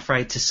yet, I'm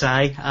afraid to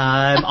say. So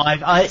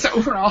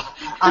we're all.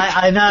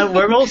 I know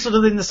we're all sort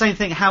of in the same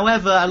thing.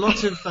 However, a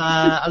lot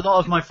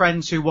of my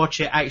friends who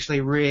watch it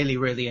actually really,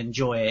 really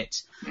enjoy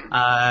it.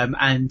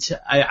 And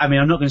I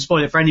mean, I'm not going to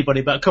spoil it for anybody,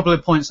 but a couple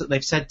of points that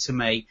they've said to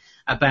me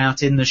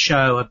about in the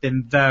show have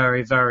been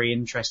very, very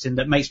interesting.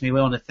 That makes me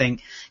want to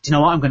think, do you know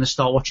what? I'm going to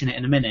start watching it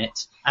in a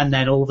minute. And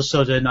then all of a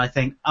sudden I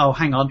think, oh,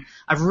 hang on,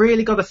 I've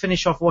really got to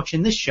finish off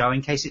watching this show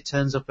in case it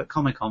turns up at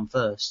Comic-Con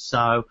first.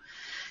 So,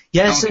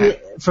 yes,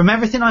 okay. From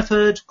everything I've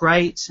heard,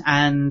 great,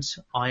 and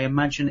I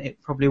imagine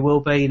it probably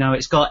will be. You know,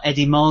 it's got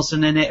Eddie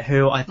Marsan in it,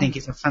 who I think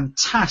is a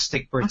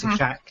fantastic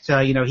British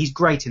actor. You know, he's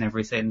great in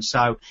everything,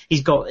 so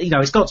it's got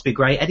to be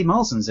great. Eddie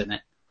Marsan's in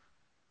it.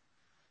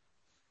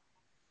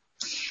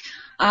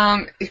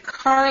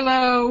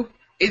 Carlo,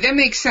 that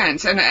makes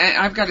sense, and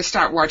I've got to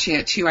start watching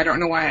it too. I don't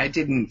know why I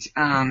didn't.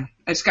 I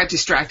just got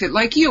distracted.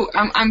 Like you,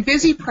 I'm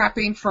busy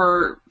prepping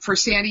for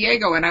San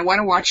Diego, and I want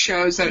to watch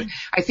shows that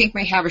I think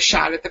may have a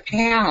shot at the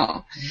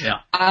panel.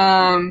 Yeah.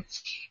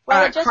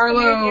 Well, just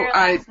Carlo, here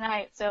last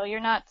night, so you're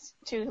not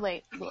too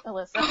late,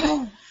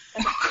 Alyssa.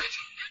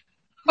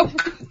 Oh,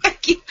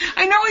 thank you.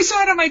 I know I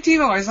saw it on my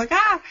TV. I was like,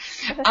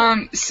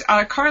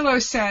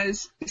 Carlos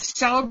says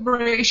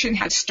Celebration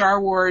had Star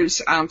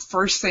Wars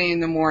first thing in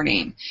the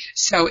morning,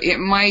 so it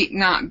might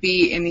not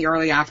be in the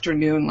early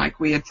afternoon like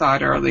we had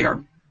thought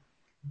earlier.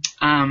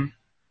 And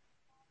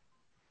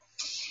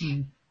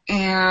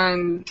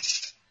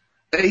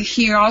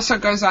he also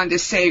goes on to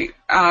say,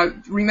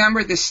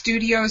 remember the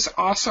studios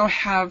also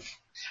have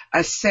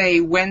a say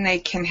when they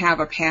can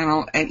have a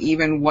panel and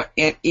even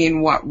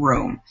in what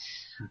room.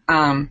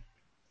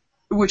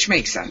 Which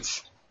makes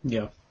sense.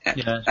 Yeah.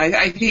 Yeah.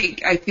 I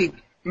think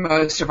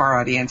most of our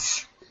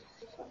audience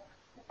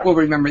will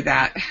remember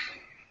that.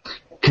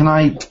 Can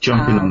I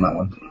jump in on that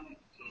one?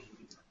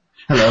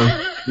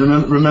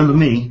 Hello, remember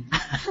me?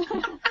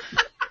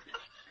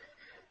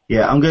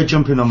 Yeah, I'm going to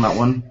jump in on that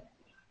one.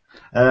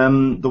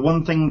 The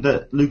one thing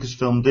that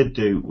Lucasfilm did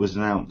do was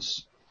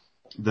announce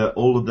that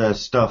all of their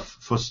stuff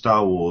for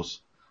Star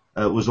Wars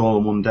was all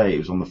on one day. It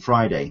was on the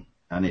Friday,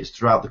 and it's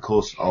throughout the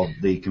course of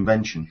the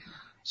convention.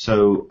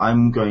 So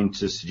I'm going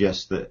to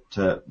suggest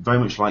that, very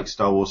much like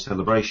Star Wars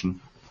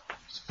Celebration,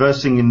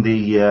 first thing in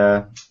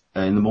the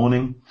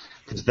morning,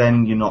 because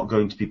then you're not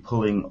going to be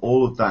pulling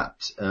all of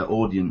that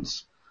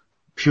audience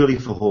purely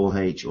for Hall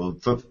H, or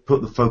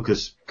put the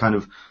focus kind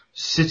of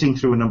sitting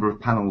through a number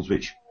of panels,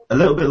 which a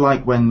little bit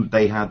like when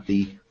they had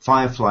the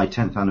Firefly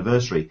 10th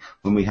anniversary,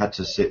 when we had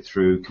to sit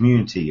through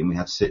Community and we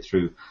had to sit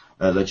through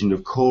Legend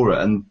of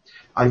Korra. And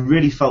I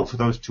really felt for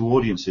those two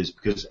audiences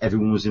because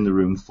everyone was in the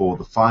room for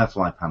the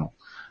Firefly panel.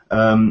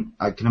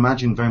 I can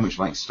imagine very much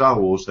like Star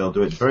Wars, they'll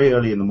do it very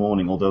early in the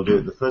morning, or they'll do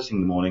it the first thing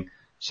in the morning,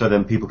 so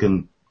then people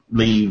can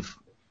leave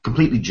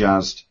completely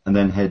jazzed and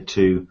then head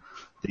to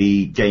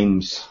the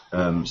games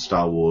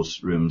Star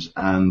Wars rooms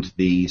and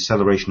the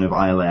celebration of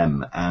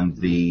ILM and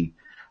the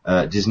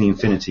Disney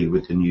Infinity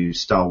with the new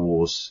Star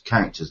Wars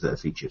characters that are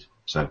featured.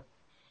 So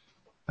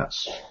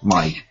that's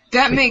my...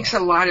 That makes a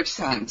lot of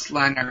sense,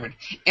 Leonard.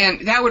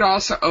 And that would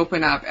also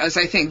open up, as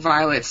I think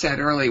Violet said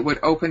earlier, would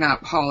open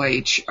up Hall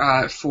H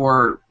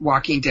for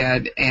Walking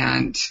Dead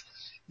and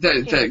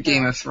the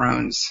Game of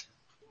Thrones.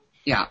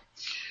 Yeah.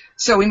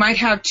 So we might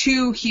have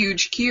two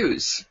huge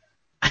queues.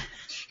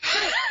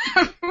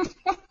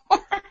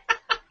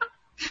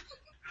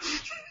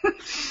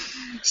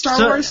 Star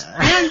Wars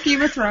and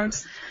Game of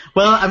Thrones.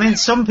 Well, I mean,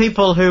 some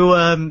people who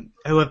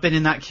have been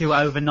in that queue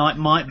overnight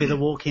might be The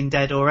Walking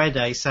Dead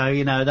already. So,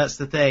 you know, that's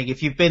the thing.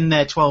 If you've been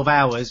there 12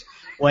 hours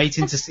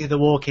waiting to see The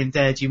Walking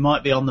Dead, you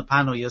might be on the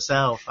panel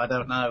yourself. I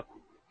don't know.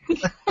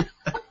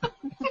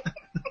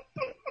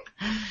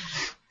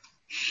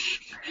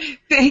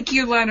 Thank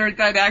you, Leonard.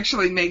 That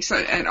actually makes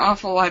an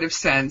awful lot of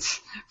sense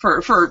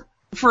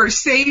for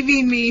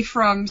saving me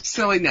from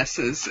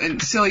sillinesses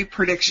and silly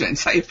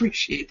predictions. I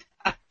appreciate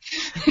that.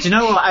 Do you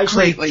know what?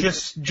 Actually,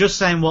 just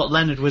saying what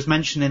Leonard was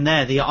mentioning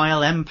there, the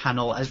ILM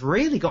panel has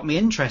really got me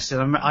interested.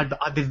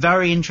 I'd be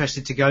very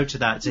interested to go to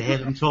that, to hear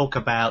them talk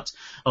about,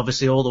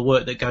 obviously, all the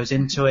work that goes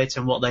into it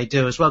and what they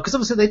do as well. Because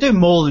obviously they do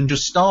more than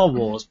just Star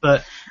Wars,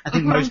 but I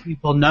think most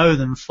people know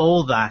them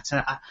for that.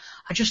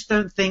 I just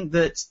don't think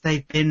that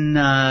they've been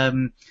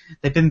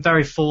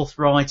very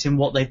forthright in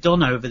what they've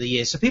done over the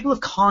years. So people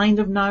have kind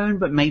of known,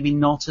 but maybe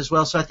not as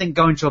well. So I think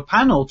going to a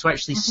panel to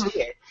actually see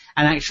it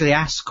and actually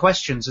ask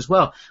questions as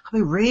well could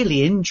be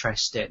really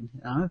interesting.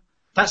 You know?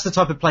 That's the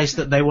type of place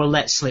that they will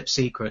let slip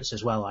secrets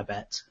as well, I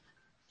bet.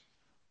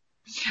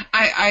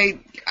 I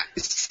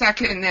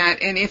second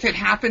that, and if it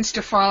happens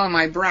to fall in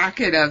my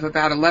bracket of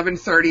about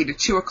 11:30 to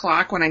 2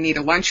 o'clock when I need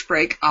a lunch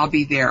break, I'll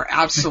be there,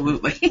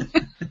 absolutely.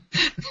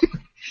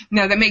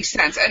 No, that makes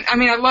sense. And I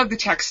mean, I love the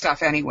tech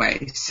stuff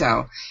anyway,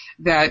 so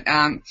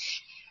that,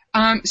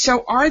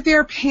 so are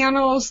there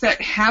panels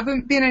that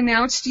haven't been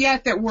announced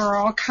yet that we're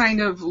all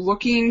kind of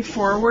looking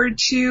forward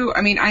to?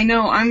 I mean, I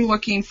know I'm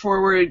looking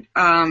forward,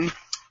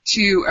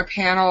 to a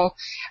panel.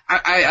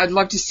 I'd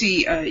love to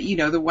see, the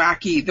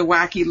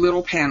wacky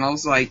little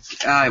panels, like,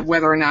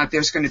 whether or not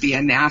there's going to be a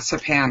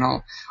NASA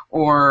panel,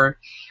 or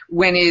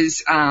when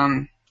is,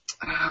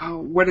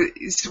 what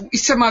is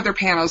some other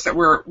panels that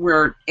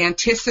we're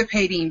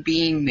anticipating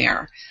being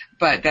there,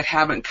 but that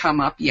haven't come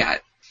up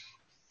yet.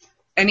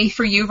 Any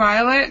for you,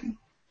 Violet?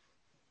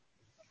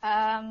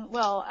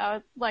 Well, I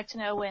would like to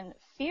know when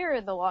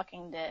Fear the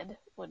Walking Dead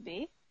would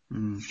be.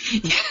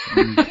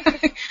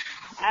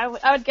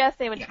 I would guess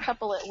they would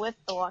couple it with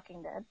The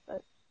Walking Dead,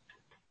 but.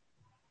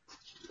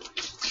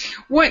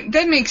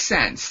 That makes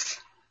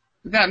sense.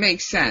 That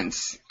makes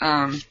sense.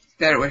 That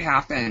it would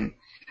happen.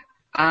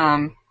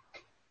 I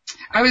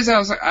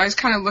was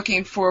kind of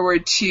looking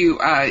forward to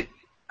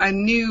a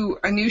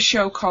new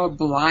show called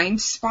Blind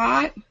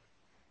Spot,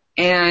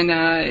 and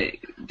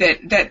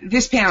that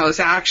this panel has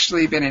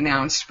actually been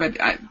announced, but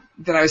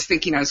that I was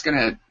thinking I was going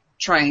to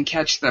try and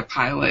catch the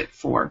pilot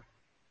for.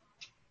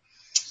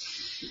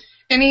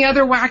 Any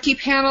other wacky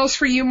panels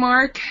for you,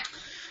 Mark?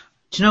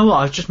 Do you know what?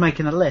 I was just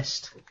making a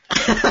list.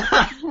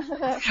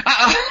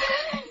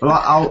 Well,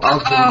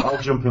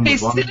 I'll jump in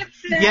with one.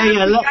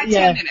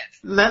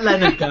 Let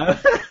Leonard go.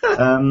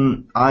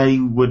 I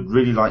would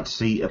really like to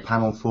see a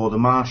panel for The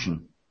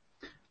Martian.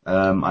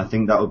 I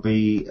think that would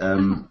be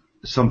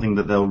something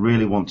that they'll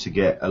really want to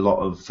get a lot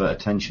of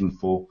attention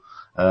for,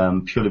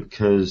 purely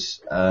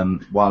because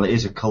while it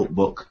is a cult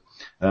book,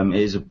 it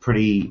is a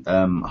pretty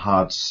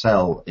hard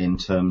sell in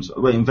terms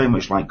of, well, very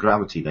much like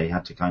Gravity, they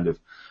had to kind of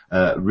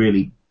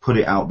really put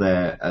it out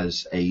there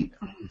as a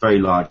very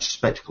large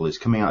spectacle. It's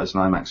coming out as an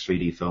IMAX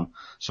 3D film,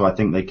 so I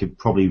think they could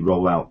probably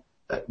roll out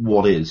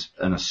what is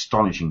an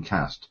astonishing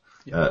cast.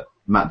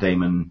 Matt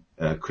Damon,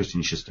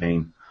 Christian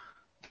Chastain,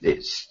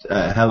 it's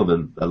a hell of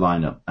a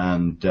lineup,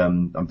 and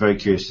I'm very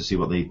curious to see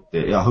what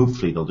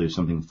hopefully they'll do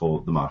something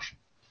for The Martian.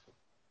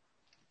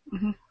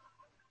 Mm-hmm.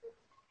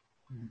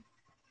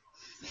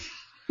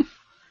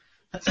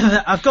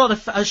 I've got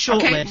a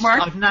short list.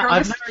 Mark, I've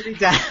narrowed it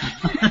down.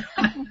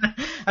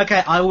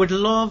 Okay, I would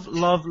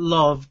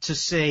love to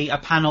see a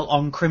panel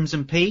on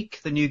Crimson Peak,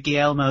 the new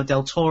Guillermo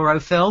del Toro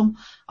film.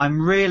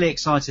 I'm really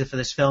excited for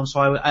this film.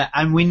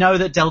 And we know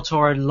that del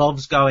Toro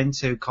loves going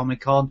to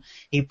Comic-Con.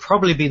 He'd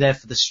probably be there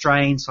for The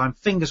Strain, so I'm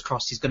fingers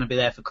crossed he's going to be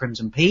there for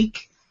Crimson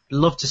Peak.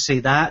 Love to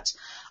see that.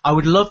 I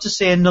would love to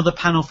see another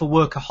panel for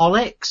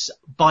Workaholics.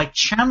 By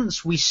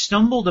chance, we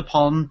stumbled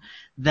upon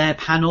their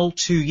panel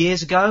 2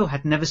 years ago.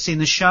 Had never seen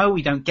the show.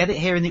 We don't get it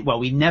here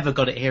we never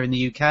got it here in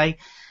the UK.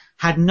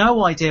 Had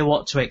no idea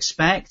what to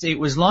expect. It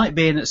was like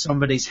being at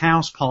somebody's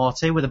house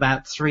party with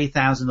about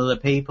 3,000 other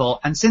people.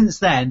 And since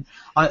then,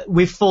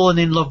 we've fallen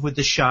in love with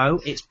the show.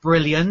 It's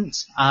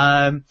brilliant.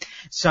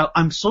 So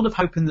I'm sort of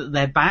hoping that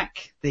they're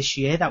back this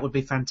year. That would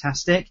be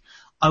fantastic.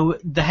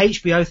 The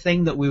HBO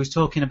thing that we was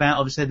talking about,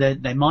 obviously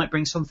they might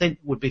bring something,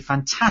 would be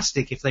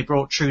fantastic if they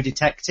brought True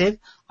Detective.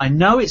 I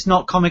know it's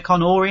not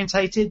Comic-Con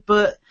orientated,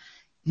 but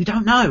you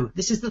don't know.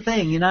 This is the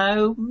thing, you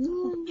know.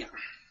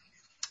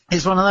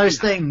 It's one of those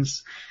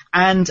things.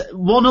 And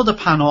one other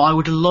panel I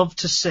would love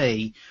to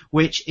see,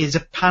 which is a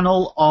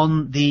panel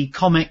on the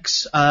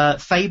comics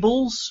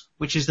Fables,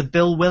 which is the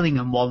Bill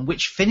Willingham one,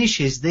 which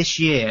finishes this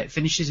year. It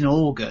finishes in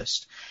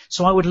August.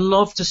 So I would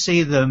love to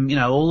see them, you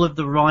know, all of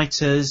the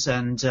writers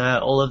and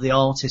all of the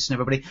artists and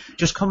everybody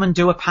just come and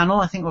do a panel.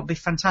 I think it would be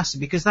fantastic,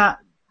 because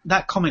that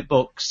comic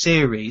book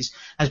series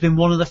has been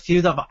one of the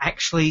few that I've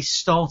actually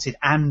started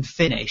and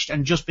finished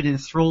and just been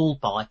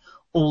enthralled by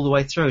all the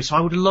way through. So I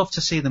would love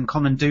to see them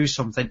come and do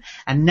something.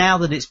 And now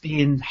that it's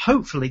being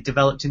hopefully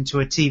developed into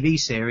a TV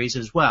series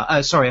as well,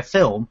 a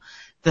film,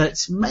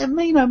 that,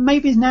 you know,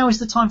 maybe now is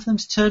the time for them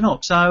to turn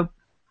up. So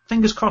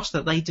fingers crossed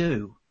that they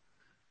do.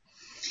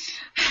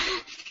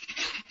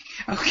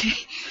 Okay.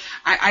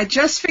 I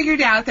just figured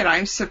out that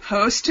I'm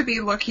supposed to be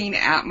looking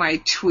at my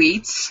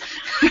tweets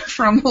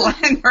from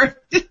Leonard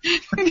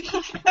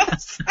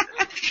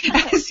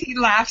as he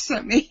laughs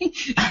at me.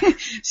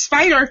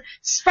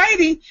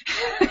 Spidey.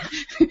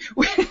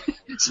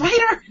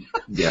 Spider.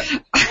 Yeah.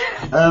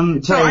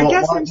 So I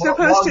guess I'm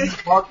supposed to.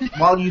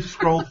 While you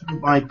scroll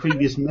through my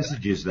previous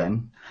messages,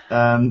 then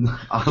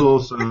I'll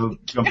also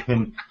jump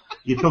in.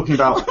 You're talking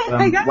about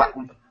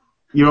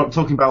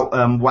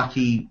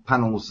wacky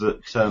panels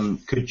that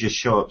could just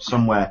show up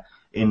somewhere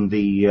in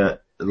the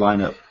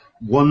lineup.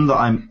 One that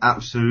I'm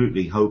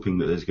absolutely hoping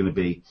that there's going to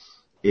be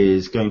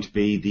is going to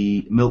be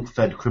the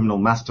Milk-Fed Criminal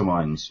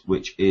Masterminds,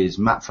 which is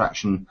Matt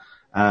Fraction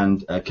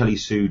and Kelly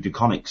Sue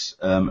DeConnick's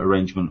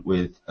arrangement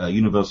with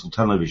Universal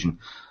Television.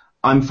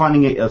 I'm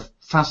finding it a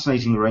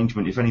fascinating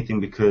arrangement, if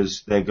anything,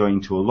 because they're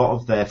going to a lot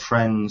of their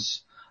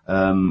friends'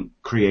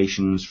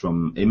 creations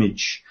from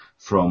Image,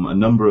 from a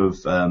number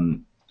of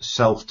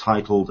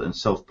self-titled and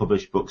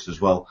self-published books as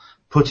well,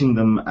 putting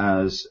them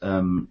as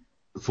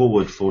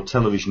forward for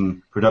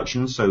television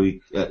productions. So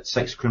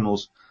Sex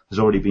Criminals has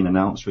already been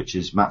announced, which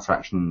is Matt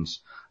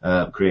Fraction's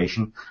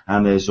creation,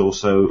 and there's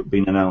also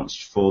been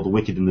announced for The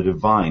Wicked and the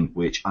Divine,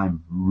 which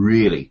I'm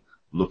really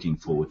looking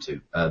forward to.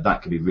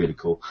 That could be really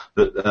cool.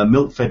 But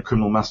Milk-Fed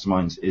Criminal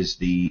Masterminds is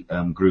the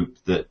group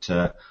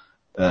that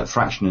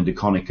Fraction and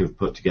DeConnick have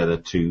put together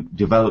to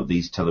develop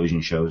these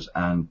television shows,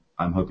 and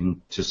I'm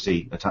hoping to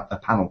see a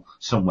panel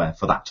somewhere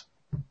for that.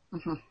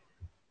 Mm-hmm.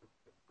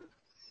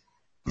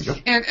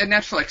 Okay. And a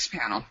Netflix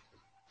panel.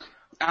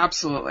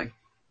 Absolutely.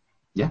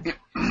 Yeah.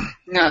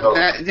 No,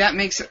 that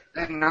makes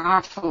an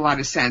awful lot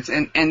of sense,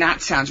 and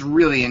that sounds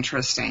really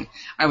interesting.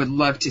 I would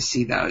love to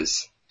see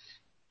those.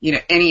 You know,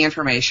 any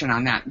information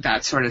on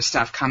that sort of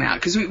stuff come out,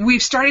 because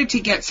we've started to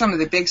get some of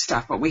the big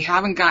stuff, but we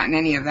haven't gotten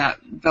any of that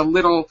the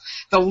little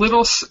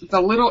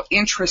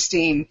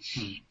interesting,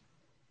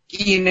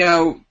 you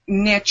know,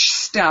 niche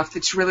stuff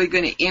that's really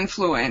going to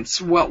influence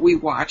what we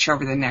watch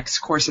over the next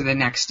course of the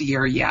next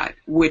year yet,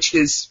 which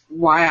is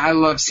why I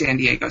love San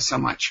Diego so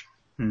much.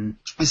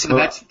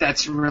 So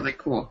that's really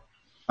cool.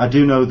 I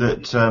do know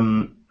that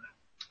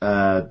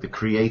the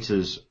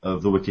creators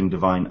of The Wicked and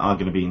Divine are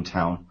going to be in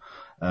town.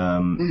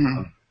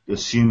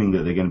 Assuming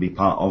that they're going to be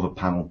part of a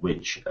panel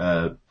which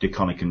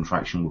DeConnick and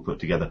Fraction will put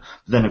together.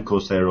 But then, of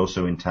course, they're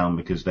also in town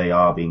because they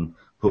are being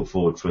put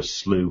forward for a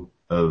slew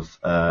of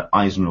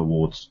Eisner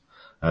Awards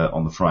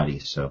on the Friday.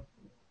 So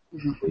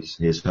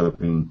here's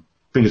hoping,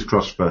 fingers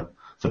crossed for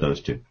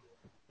those two.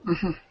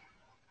 Mm-hmm.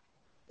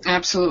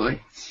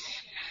 Absolutely.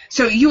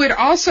 So you had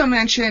also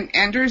mentioned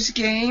Ender's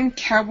Game,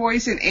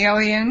 Cowboys and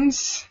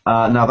Aliens.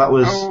 No, that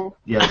was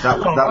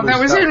that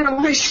was in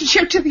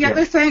relationship to the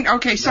other thing.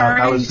 Okay,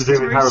 sorry. That was to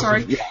do with Harrison.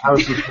 Sorry. Yeah,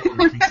 Harrison.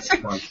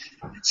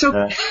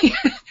 So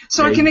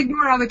I can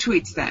ignore all the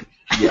tweets then.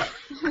 Yeah,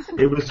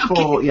 it was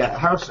for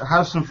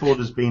Harrison Ford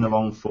has been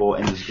along for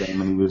Ender's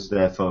Game, and he was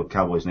there for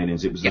Cowboys and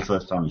Aliens. It was the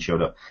first time he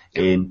showed up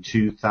in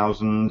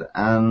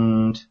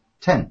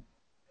 2010.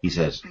 He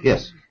says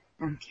yes.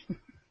 Okay.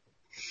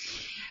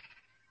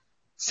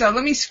 So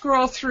let me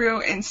scroll through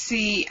and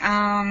see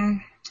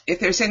if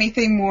there's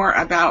anything more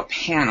about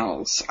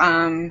panels.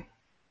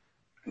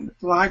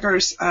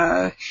 Bloggers,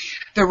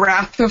 the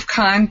Wrath of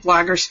Khan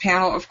Bloggers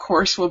panel, of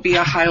course, will be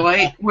a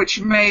highlight,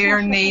 which may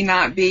or may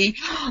not be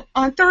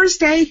on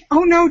Thursday.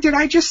 Oh no, did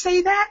I just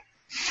say that?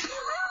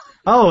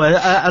 Oh,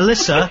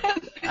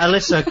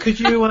 Alyssa, could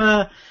you,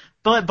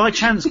 by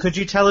chance, could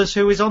you tell us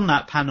who is on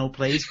that panel,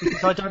 please?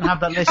 Because I don't have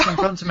that list in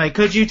front of me.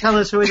 Could you tell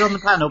us who is on the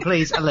panel,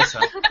 please,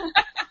 Alyssa?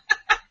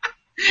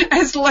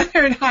 As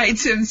Leonard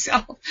hides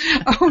himself.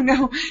 Oh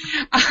no.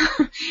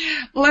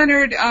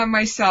 Leonard,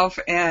 myself,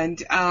 and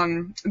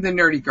the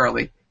Nerdy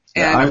Girly.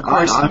 And of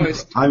course,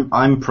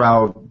 I'm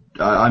proud.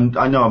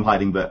 I know I'm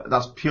hiding, but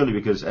that's purely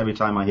because every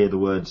time I hear the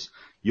words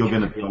 "you're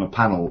going to be on a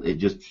panel," it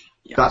just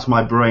that's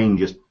my brain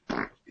just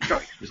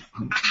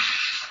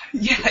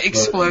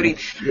exploding.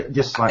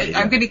 Just slightly.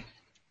 I'm gonna.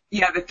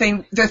 Yeah,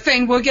 the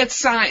thing will get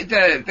signed.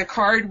 The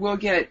card will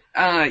get.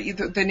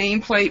 The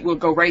nameplate will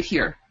go right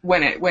here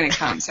when it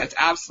comes. That's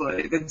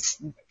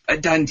a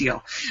done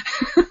deal.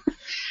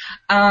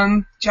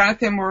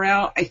 Jonathan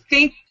Morrell, I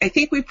think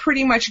we've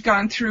pretty much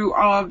gone through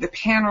all of the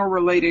panel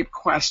related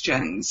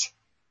questions.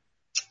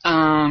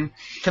 Can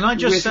I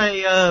just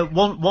say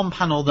one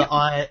panel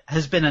that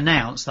has been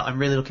announced that I'm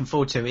really looking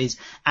forward to is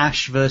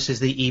Ash versus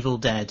the Evil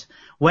Dead.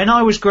 When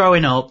I was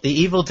growing up, The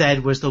Evil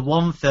Dead was the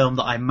one film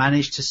that I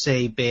managed to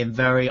see being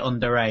very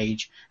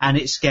underage, and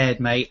it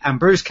scared me. And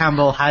Bruce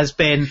Campbell has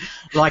been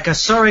like a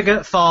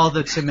surrogate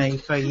father to me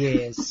for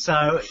years.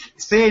 So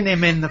seeing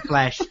him in the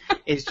flesh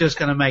is just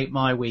going to make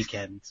my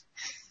weekend.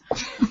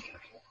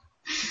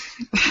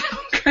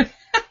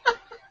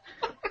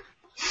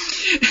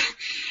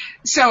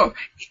 So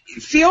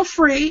feel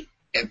free,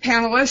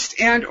 panelists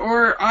and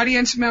or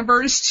audience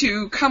members,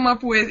 to come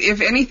up with,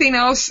 if anything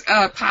else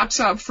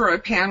pops up for a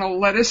panel,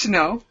 let us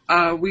know.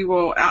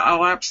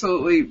 I'll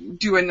absolutely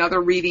do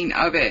another reading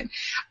of it.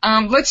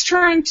 Let's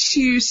turn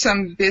to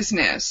some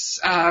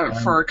business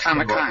for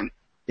Comic-Con.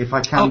 If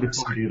I can,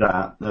 before we do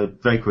that,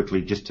 very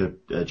quickly, just to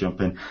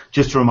jump in,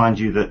 just to remind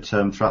you that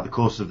throughout the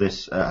course of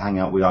this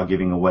hangout, we are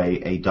giving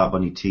away a Dark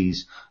Bunny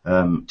Tees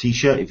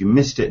T-shirt. If you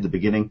missed it at the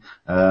beginning,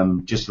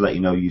 just to let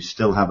you know, you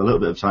still have a little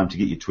bit of time to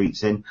get your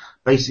tweets in.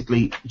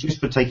 Basically, just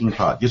for taking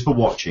part, just for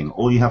watching,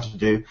 all you have to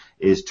do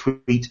is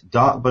tweet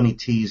Dark Bunny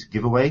Tees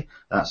giveaway.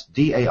 That's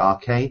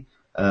DARK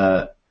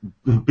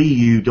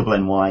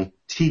BUNNY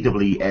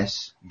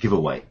TEES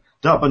giveaway.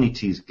 Dark Bunny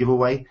Tees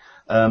giveaway.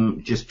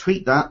 Just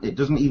tweet that. It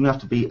doesn't even have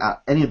to be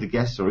at any of the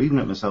guests or even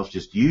at myself.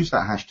 Just use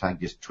that hashtag.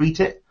 Just tweet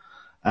it,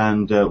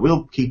 and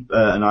we'll keep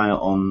an eye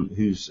on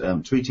who's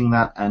tweeting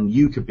that. And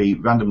you could be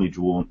randomly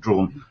drawn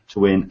to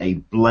win a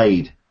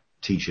Blade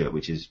T-shirt,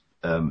 which is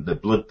the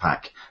Blood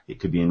Pack.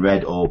 It could be in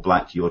red or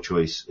black, your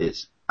choice.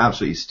 It's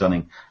absolutely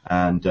stunning,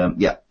 and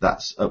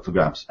that's up for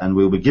grabs. And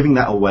we'll be giving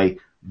that away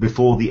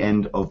before the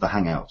end of the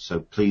hangout. So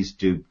please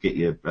do get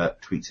your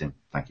tweets in.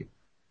 Thank you.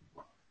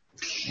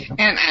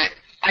 And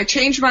I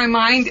changed my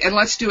mind, and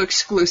let's do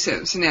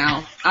exclusives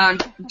now. I'm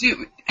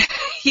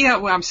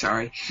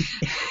sorry.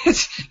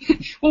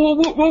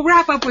 We'll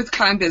wrap up with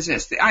con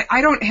business. I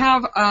don't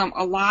have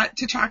a lot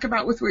to talk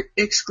about with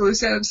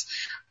exclusives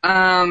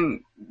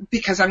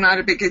because I'm not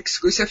a big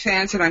exclusive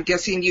fan, and I'm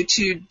guessing you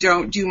two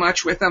don't do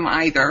much with them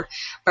either.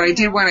 But I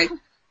did want to,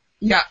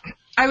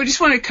 I would just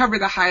want to cover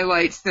the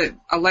highlights that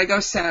a Lego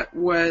set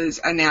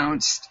was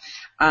announced.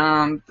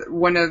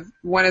 One of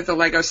the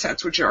Lego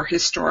sets which are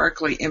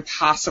historically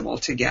impossible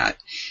to get.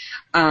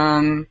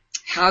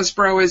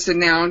 Hasbro has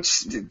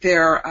announced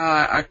their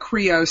a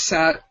Creo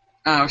set,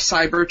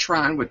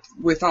 Cybertron,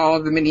 with all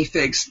of the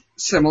minifigs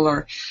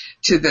similar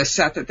to the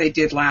set that they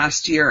did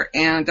last year,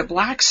 and the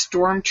Black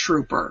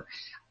Stormtrooper,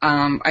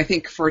 I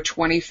think for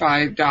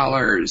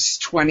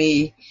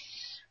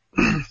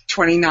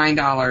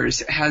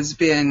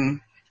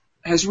 $29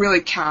 has really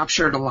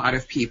captured a lot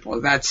of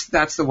people.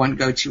 That's the one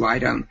go-to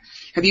item.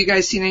 Have you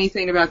guys seen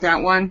anything about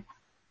that one?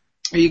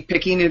 Are you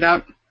picking it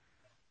up?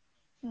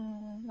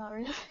 Not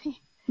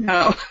really.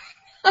 No.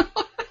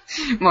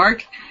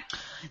 Mark?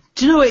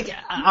 Do you know,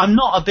 I'm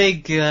not a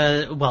big,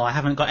 I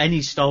haven't got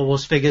any Star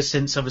Wars figures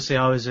since obviously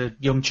I was a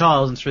young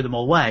child and threw them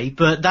all away,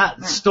 but that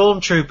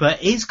Stormtrooper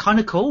is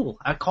kind of cool.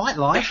 I quite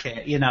like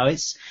it. You know,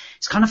 it's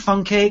kind of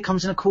funky. It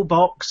comes in a cool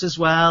box as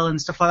well and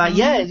stuff like that.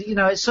 Yeah, you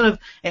know, it's it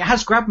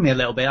has grabbed me a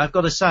little bit, I've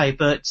got to say,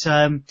 but,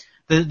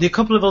 the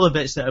couple of other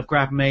bits that have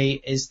grabbed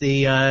me is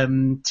the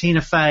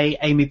Tina Fey,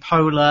 Amy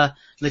Poehler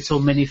little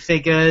mini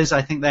figures.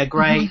 I think they're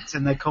great,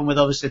 and they come with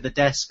obviously the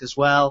desk as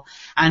well,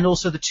 and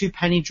also the two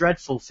Penny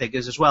Dreadful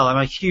figures as well. I'm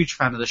a huge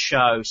fan of the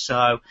show,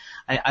 so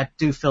I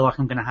do feel like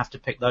I'm going to have to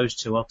pick those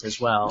two up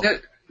as well.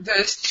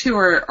 Those two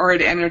are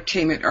at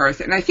Entertainment Earth,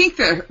 and I think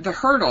the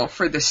hurdle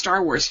for the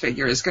Star Wars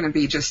figure is going to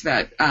be just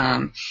that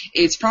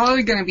it's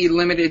probably going to be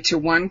limited to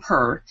one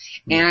per,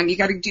 and you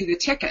got to do the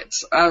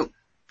tickets.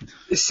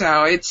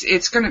 So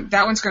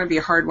that one's gonna be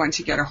a hard one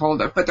to get a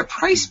hold of, but the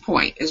price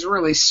point is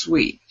really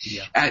sweet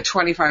at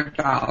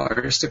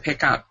 $25 to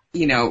pick up,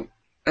 you know,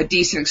 a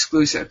decent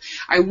exclusive.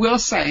 I will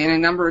say, and a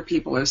number of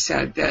people have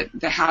said, that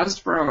the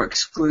Hasbro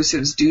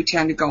exclusives do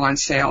tend to go on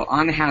sale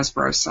on the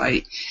Hasbro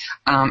site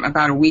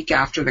about a week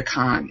after the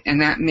con,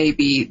 and that may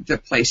be the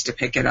place to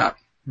pick it up.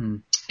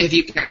 If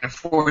you can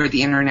afford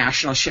the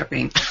international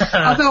shipping.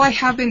 Although I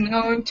have been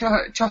known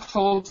to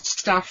hold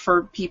stuff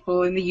for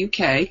people in the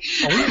UK.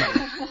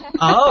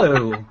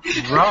 Oh,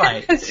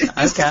 right.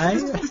 Okay.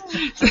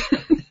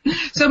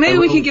 So maybe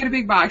we can get a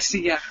big box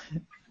together.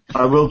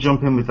 I will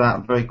jump in with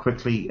that very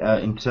quickly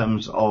in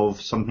terms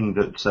of something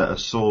that a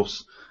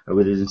source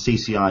within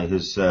CCI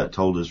has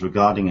told us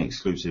regarding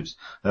exclusives.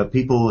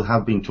 People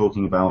have been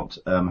talking about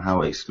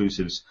how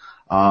exclusives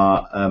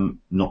are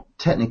not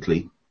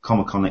technically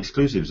Comic-Con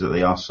exclusives, that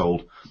they are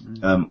sold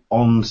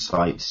on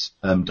sites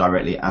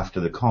directly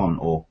after the con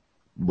or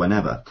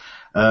whenever.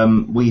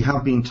 We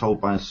have been told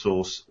by a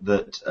source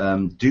that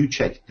do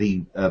check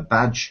the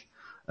badge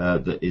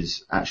that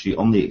is actually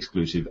on the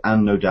exclusive,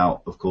 and no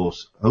doubt, of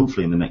course,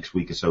 hopefully in the next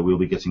week or so, we'll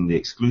be getting the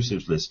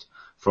exclusives list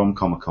from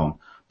Comic-Con,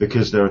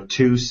 because there are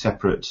two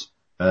separate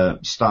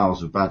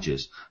styles of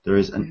badges. There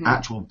is an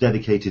actual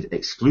dedicated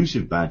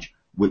exclusive badge,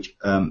 which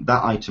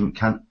that item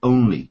can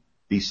only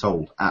be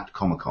sold at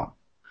Comic-Con.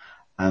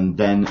 And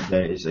then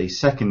there is a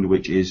second,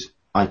 which is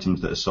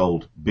items that are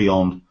sold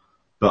beyond,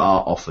 but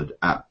are offered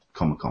at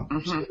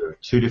Comic-Con. So there are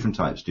two different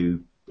types.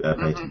 Do pay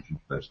attention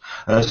to those.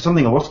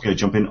 Something I was going to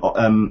jump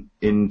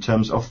in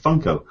terms of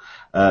Funko,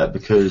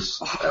 because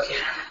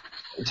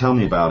tell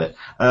me about it.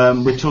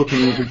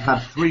 We've had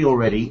 3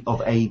 already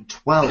of a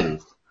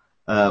 12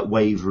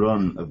 wave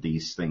run of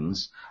these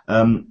things.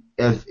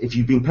 If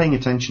you've been paying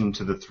attention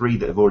to the 3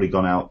 that have already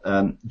gone out,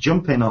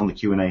 jump in on the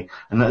Q&A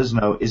and let us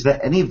know, is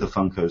there any of the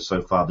Funkos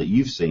so far that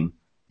you've seen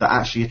that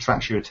actually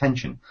attracts your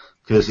attention?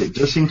 Because it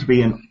does seem to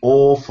be an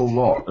awful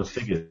lot of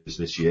figures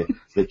this year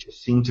that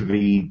just seem to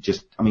be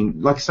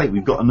like I say,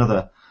 we've got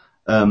another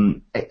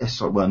 9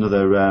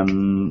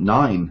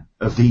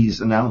 of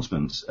these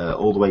announcements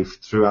all the way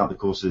throughout the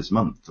course of this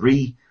month,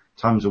 3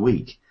 times a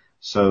week.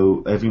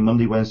 So every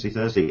Monday, Wednesday,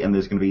 Thursday, and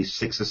there's going to be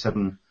 6 or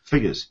 7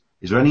 figures.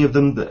 Is there any of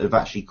them that have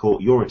actually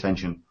caught your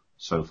attention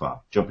so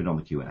far? Jump in on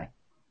the Q&A.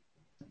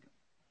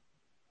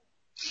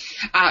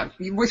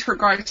 With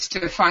regards to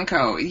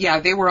Funko, yeah,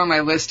 they were on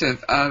my list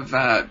of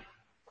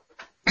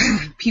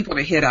people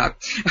to hit up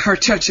or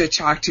to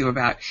talk to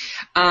about.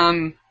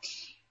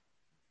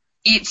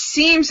 It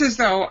seems as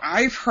though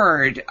I've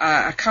heard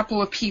a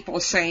couple of people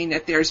saying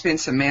that there's been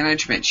some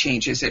management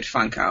changes at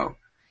Funko.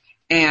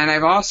 And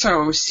I've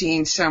also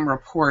seen some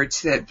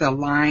reports that the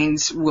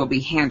lines will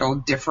be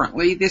handled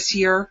differently this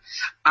year.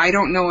 I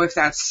don't know if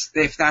that's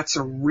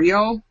a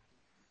real,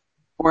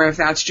 or if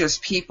that's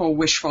just people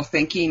wishful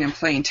thinking and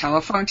playing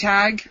telephone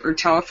tag or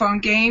telephone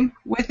game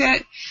with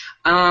it.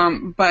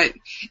 But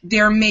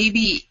there may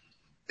be,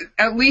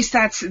 at least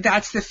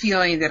that's the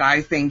feeling that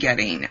I've been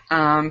getting.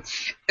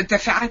 The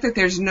fact that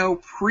there's no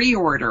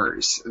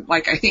pre-orders,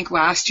 like I think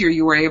last year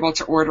you were able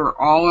to order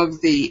all of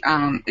the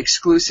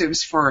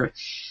exclusives for,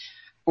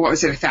 what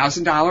was it,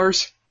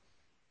 $1,000,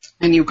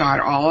 and you got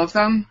all of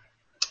them.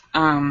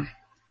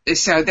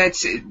 So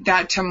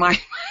that to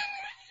my,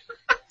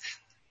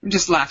 I'm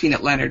just laughing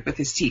at Leonard with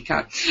his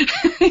teacup.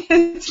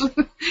 Yes.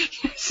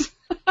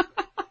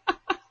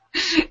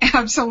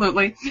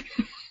 Absolutely.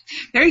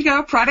 There you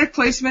go. Product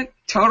placement.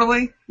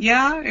 Totally.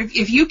 Yeah.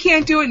 If you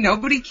can't do it,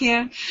 nobody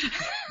can.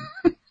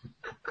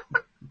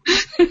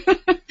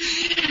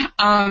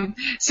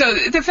 So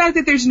the fact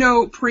that there's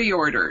no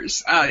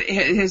pre-orders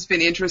has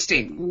been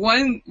interesting.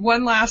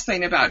 One last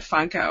thing about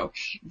Funko.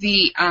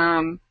 The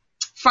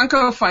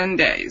Funko Fun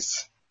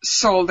Days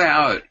sold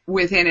out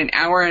within an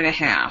hour and a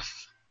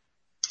half.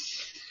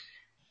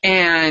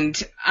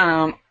 And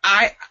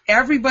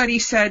everybody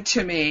said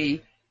to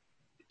me,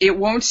 it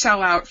won't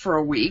sell out for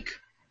a week.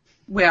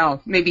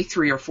 Well, maybe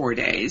 3 or 4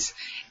 days.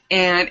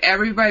 And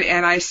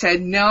I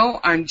said, no,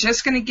 I'm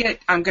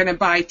going to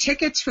buy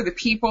tickets for the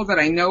people that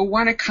I know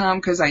want to come,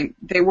 because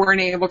they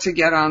weren't able to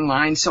get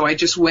online. So I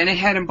just went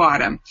ahead and bought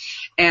them.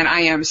 And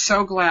I am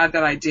so glad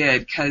that I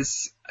did,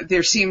 because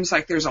there seems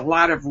like there's a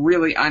lot of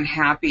really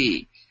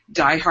unhappy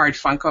diehard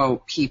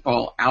Funko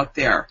people out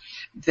there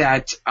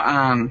that,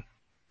 are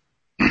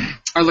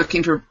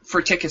looking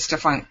for tickets to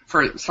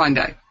for Fun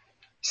Day.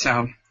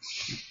 So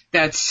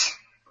that's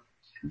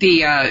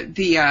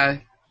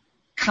the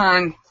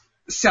con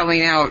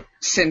selling out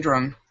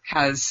syndrome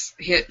has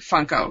hit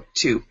Funko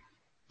too.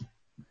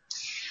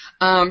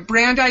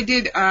 Brandi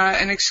did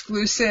an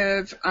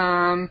exclusive.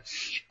 A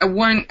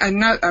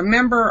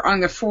member on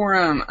the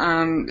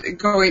forum,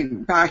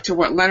 going back to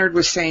what Leonard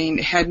was saying,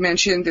 had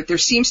mentioned that there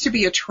seems to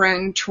be a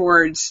trend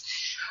towards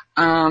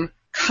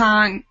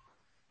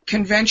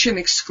convention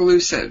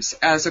exclusives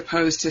as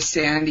opposed to a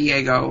San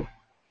Diego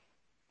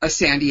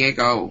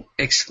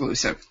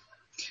exclusive.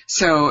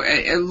 So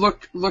it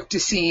look to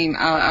seeing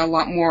a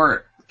lot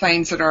more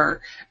things that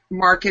are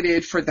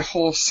marketed for the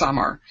whole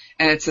summer,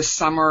 and it's a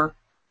summer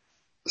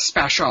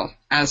special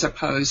as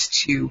opposed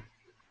to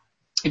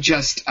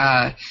just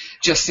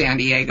San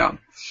Diego.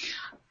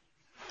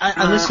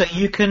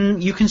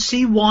 Alyssa, you can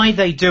see why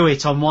they do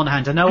it on one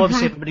hand. I know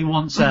obviously everybody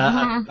wants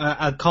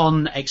a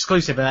con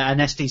exclusive, an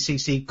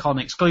SDCC con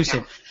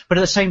exclusive, but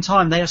at the same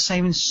time they are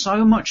saving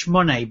so much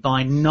money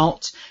by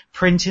not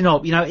printing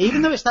up,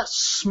 even though it's that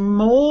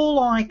small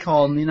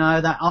icon,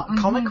 that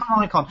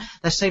Comic-Con icon,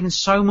 they're saving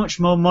so much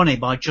more money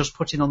by just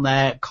putting on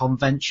their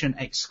convention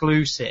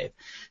exclusive.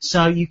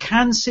 So you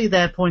can see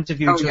their point of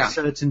view to a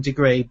certain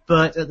degree,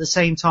 but at the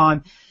same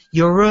time,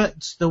 you're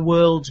at the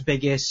world's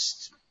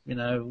biggest,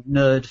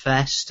 nerd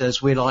fest,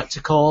 as we like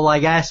to call, I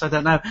guess. I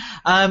don't know.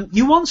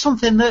 You want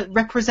something that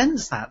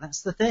represents that.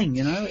 That's the thing,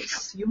 you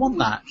want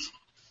that.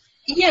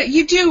 Yeah,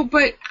 you do,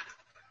 but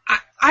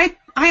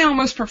I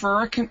almost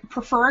prefer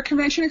a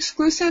convention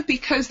exclusive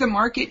because the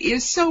market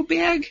is so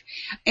big,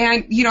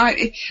 and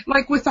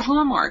like with the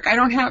Hallmark, I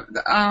don't have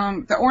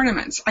the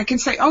ornaments. I can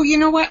say, oh, you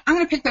know what? I'm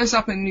going to pick those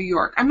up in New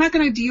York. I'm not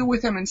going to deal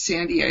with them in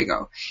San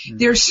Diego.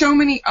 There's so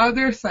many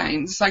other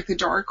things like the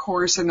Dark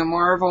Horse and the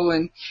Marvel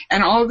and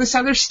all of this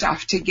other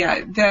stuff to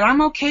get that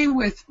I'm okay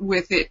with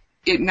it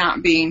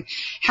not being.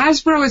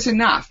 Hasbro is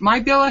enough.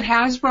 My bill at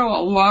Hasbro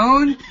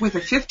alone with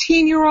a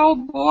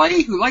 15-year-old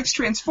boy who likes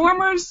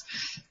Transformers.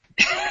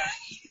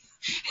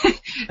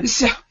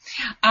 So,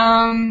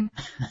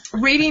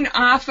 reading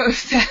off of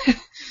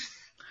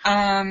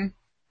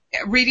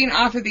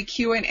the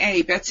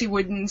Q&A, Betsy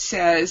Wooden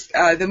says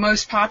the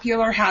most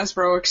popular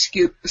Hasbro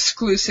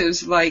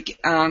exclusives like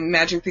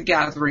Magic the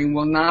Gathering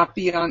will not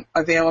be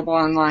available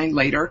online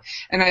later,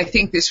 and I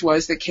think this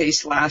was the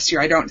case last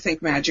year. I don't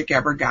think Magic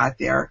ever got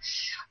there.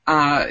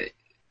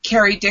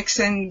 Carrie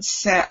Dixon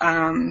said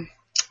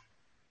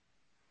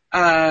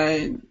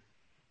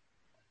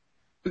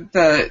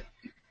the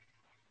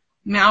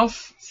Mock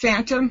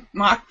Phantom,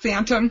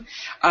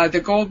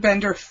 the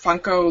Goldbender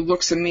Funko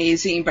looks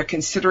amazing, but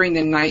considering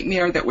the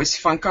nightmare that was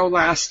Funko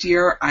last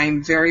year,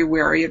 I'm very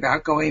wary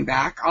about going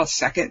back. I'll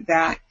second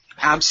that,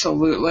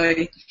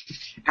 absolutely.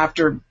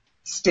 After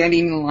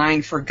standing in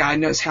line for God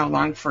knows how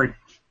long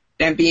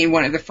and being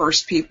one of the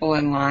first people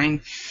in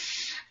line.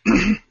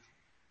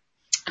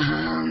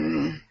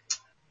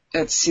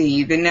 Let's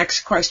see, the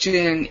next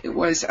question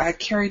was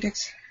Carrie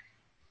Dixon.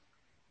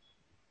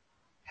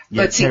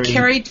 Yeah, let's see,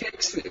 Carrie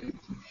Dixon.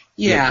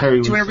 Yeah, do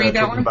you want to read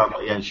that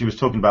one? She was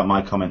talking about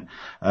my comment,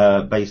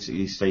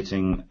 basically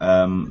stating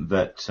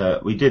that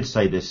we did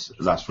say this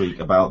last week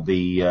about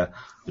the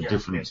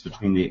difference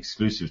between the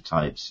exclusive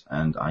types,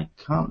 and I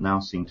can't now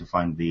seem to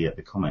find the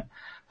comment.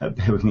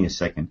 Bear with me a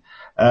second.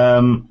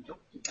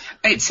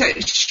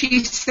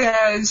 She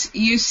says,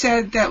 you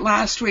said that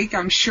last week,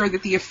 I'm sure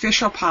that the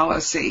official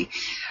policy,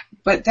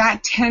 but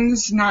that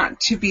tends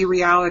not to be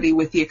reality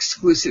with the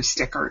exclusive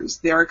stickers.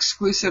 Their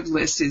exclusive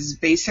list is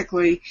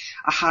basically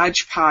a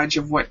hodgepodge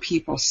of what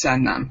people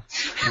send them.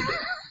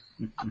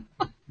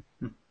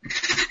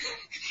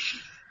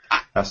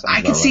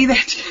 I can see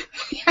that.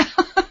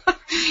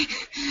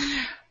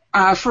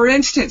 For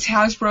instance,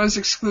 Hasbro's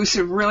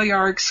exclusive really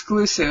are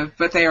exclusive,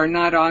 but they are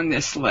not on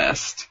this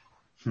list.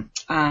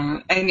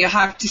 And you'll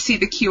have to see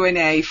the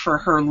Q&A for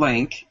her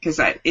link because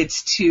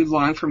it's too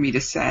long for me to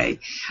say.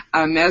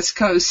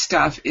 Mezco's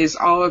stuff is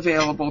all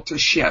available to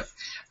ship,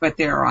 but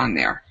they're on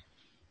there.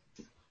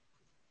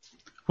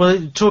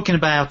 Well, talking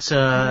about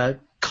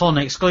con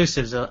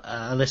exclusives,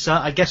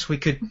 Alyssa, I guess we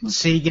could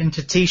see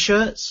into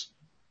T-shirts.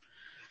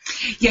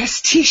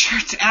 Yes,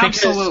 T-shirts,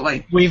 absolutely.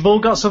 Because we've all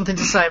got something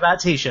to say about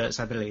T-shirts,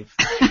 I believe.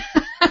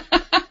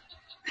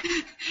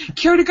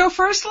 Care to go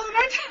first,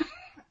 Leonard?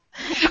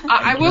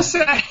 I will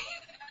say.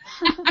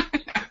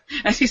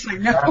 As he's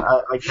like, no.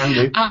 I can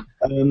do.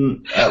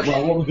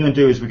 Well, what we're going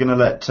to do is we're going to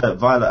let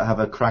Violet have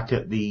a crack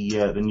at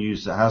the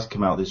news that has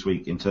come out this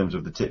week in terms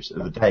of the tips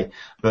of the day.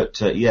 But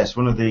yes,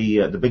 one of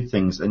the big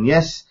things, and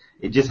yes,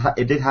 it did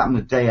happen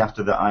the day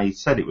after that I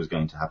said it was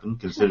going to happen,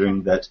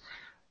 considering that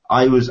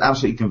I was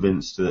absolutely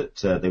convinced that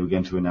they were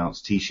going to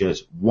announce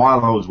T-shirts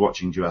while I was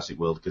watching Jurassic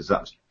World, because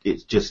that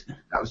was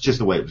just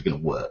the way it was going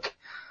to work.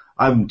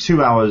 I'm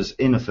 2 hours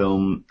in a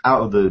film,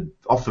 off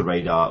the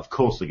radar. Of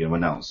course they're going to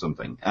announce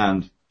something.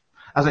 And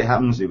as it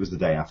happens, it was the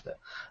day after.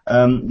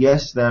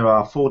 Yes, there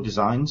are 4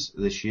 designs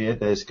this year.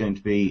 There's going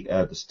to be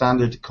the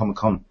standard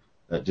Comic-Con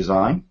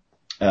design,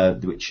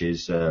 which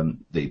is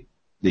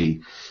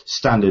the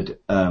standard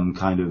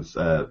kind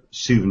of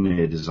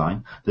souvenir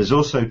design. There's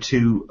also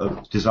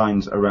 2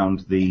 designs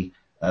around the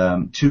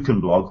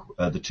Toucan blog,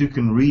 the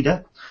Toucan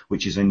Reader,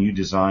 which is a new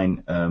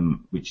design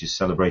which is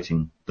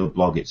celebrating the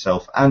blog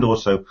itself, and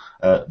also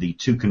the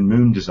Toucan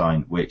Moon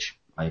design, which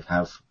I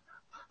have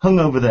hung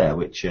over there,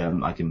 which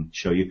I can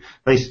show you.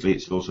 Basically,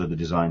 it's also the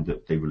design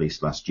that they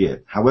released last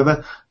year.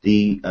 However,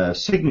 the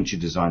signature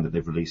design that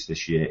they've released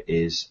this year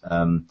is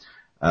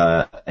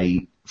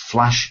a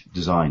Flash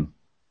design.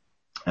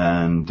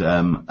 And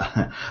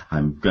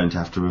I'm going to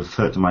have to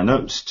refer to my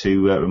notes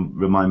to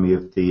remind me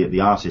of the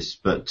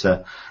artist, but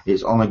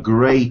it's on a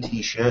grey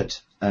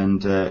T-shirt,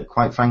 and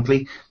quite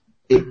frankly,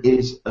 it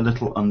is a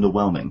little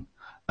underwhelming.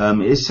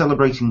 It is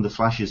celebrating the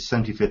Flash's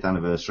 75th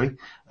anniversary.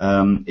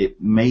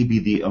 It may be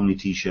the only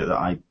T-shirt that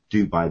I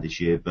do buy this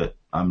year, but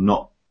I'm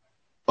not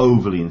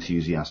overly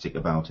enthusiastic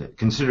about it,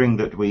 considering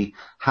that we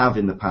have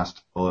in the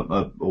past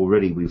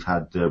already we've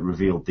had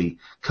revealed the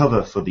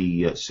cover for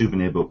the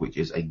souvenir book, which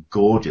is a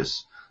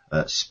gorgeous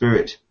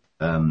spirit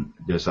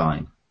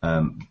design,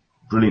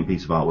 brilliant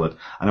piece of artwork,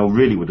 and I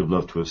really would have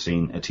loved to have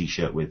seen a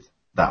T-shirt with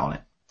that on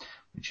it,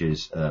 which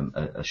is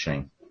a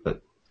shame,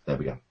 but there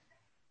we go.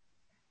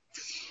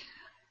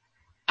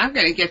 I'm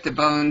going to get the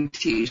Bone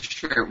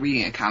T-shirt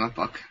reading a comic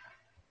book.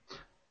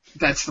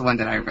 That's the one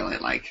that I really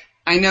like.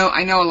 I know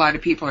a lot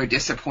of people are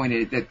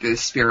disappointed that the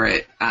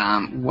spirit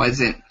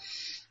wasn't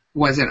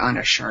on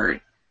a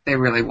shirt. They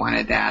really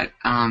wanted that.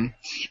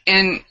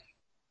 And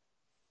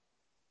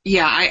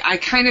yeah, I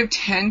kind of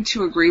tend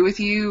to agree with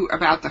you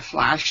about the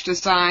Flash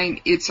design.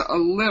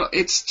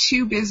 It's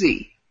too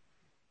busy.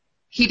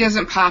 He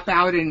doesn't pop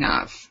out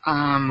enough.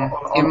 On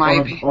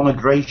a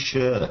grey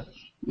shirt.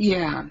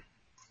 Yeah.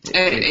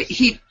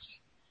 He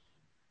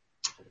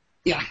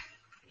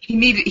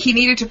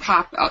needed to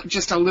pop out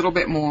just a little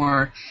bit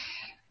more.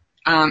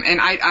 And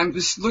I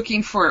was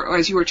looking for,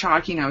 as you were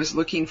talking, I was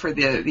looking for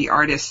the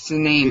artist's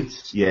name.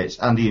 It's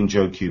Andy and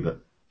Joe Kubert.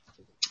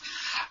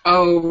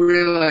 Oh,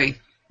 really?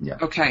 Yeah.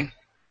 Okay.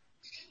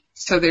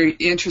 So they're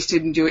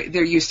interested in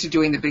they're used to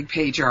doing the big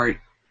page art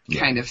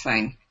kind of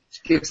thing.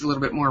 Gives a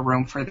little bit more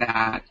room for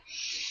that.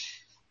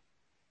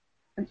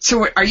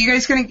 So are you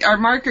guys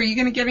Mark, are you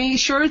going to get any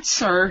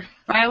shirts, or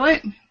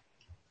Violet?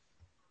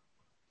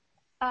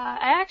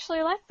 I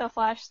actually like the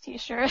Flash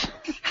t-shirt.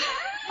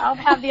 I'll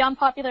have the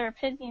unpopular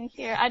opinion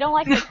here. I don't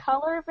like the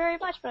color very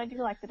much, but I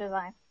do like the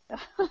design. So.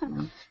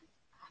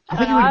 I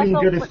think it would have been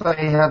good if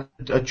they had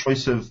a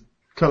choice of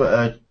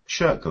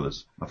shirt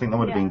colours. I think that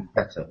would have been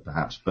better,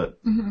 perhaps. But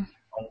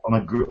on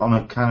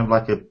a kind of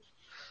like a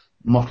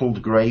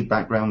mottled grey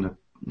background,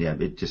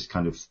 it just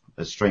kind of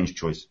a strange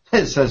choice.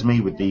 It says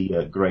me with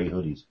the grey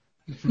hoodies.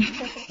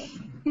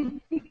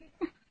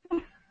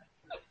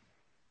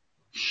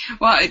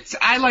 Well,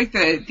 I like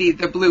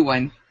the blue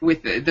one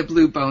with the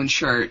blue Bone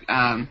shirt.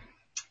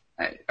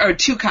 Or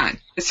Toucan.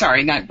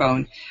 Sorry, not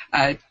Bone.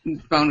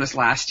 Bone was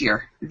last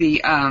year.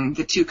 The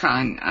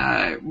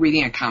Toucan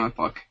reading a comic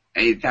book.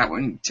 That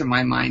one, to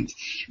my mind,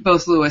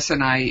 both Lewis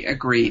and I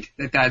agreed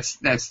that's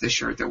the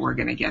shirt that we're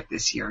going to get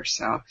this year.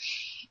 So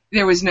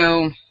there was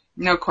no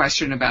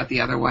question about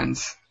the other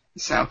ones.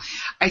 So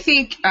I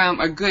think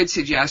a good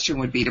suggestion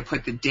would be to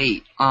put the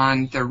date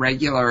on the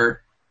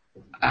regular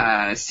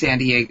San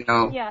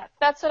Diego. Yeah,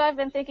 that's what I've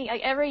been thinking.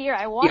 Like, every year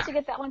I want to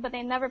get that one, but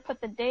they never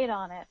put the date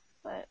on it.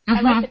 But I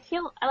like the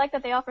teal. I like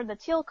that they offered the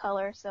teal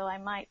color, so I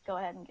might go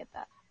ahead and get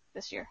that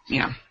this year.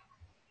 Yeah.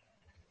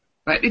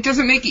 But it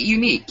doesn't make it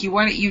unique. You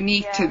want it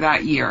unique to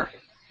that year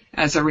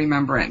as a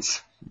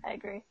remembrance. I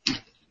agree.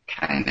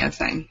 Kind of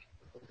thing.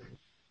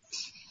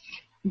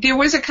 There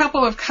was a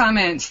couple of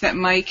comments that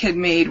Mike had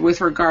made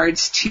with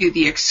regards to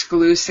the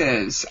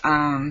exclusives.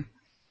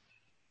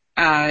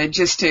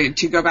 Just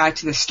to go back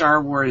to the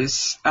Star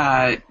Wars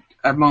a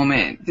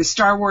moment. The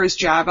Star Wars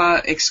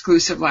Jabba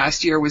exclusive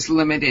last year was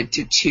limited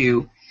to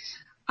 2.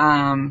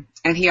 And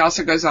he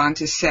also goes on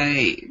to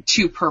say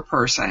 2 per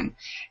person.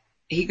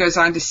 He goes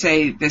on to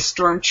say the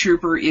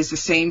Stormtrooper is the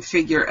same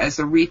figure as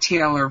the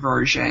retailer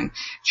version,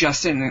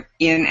 just in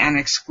an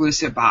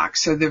exclusive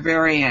box.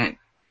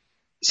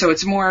 So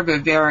it's more of a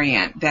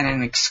variant than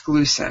an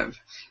exclusive.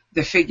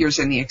 The figures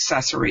and the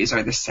accessories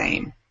are the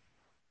same.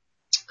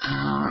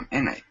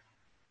 And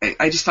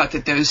I just thought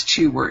that those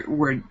 2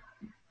 would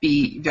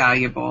be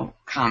valuable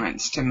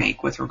comments to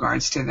make with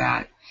regards to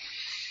that.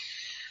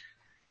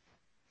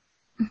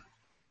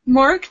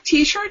 Mark,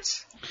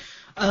 T-shirts?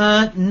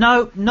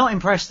 No, not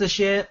impressed this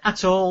year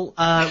at all.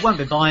 Won't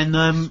be buying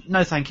them.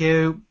 No, thank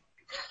you.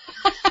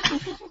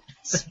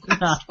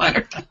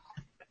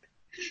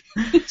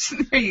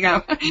 There you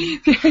go.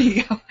 There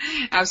you go.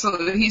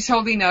 Absolutely. He's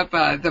holding up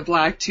the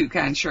black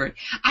Toucan shirt.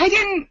 I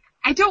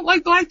don't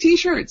like black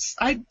T-shirts.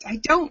 I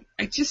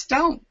just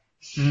don't.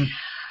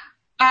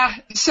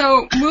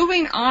 So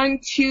moving on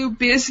to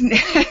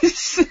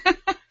business.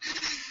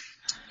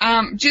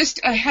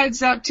 Just a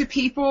heads up to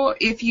people,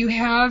 if you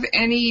have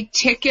any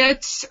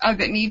tickets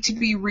that need to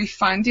be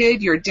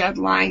refunded, your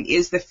deadline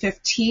is the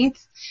 15th,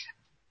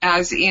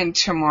 as in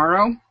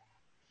tomorrow.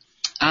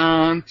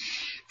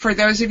 For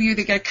those of you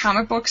that get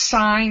comic books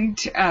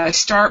signed,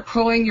 start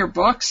pulling your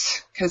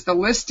books, because the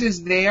list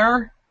is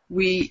there.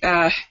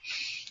 It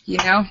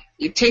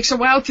takes a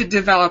while to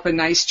develop a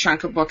nice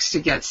chunk of books to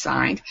get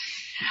signed.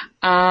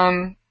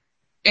 And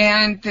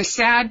the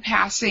sad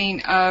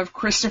passing of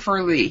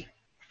Christopher Lee.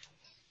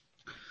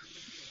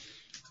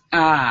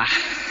 I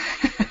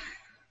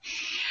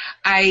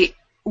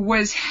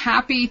was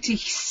happy to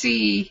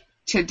see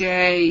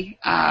today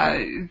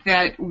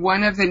that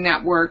one of the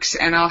networks,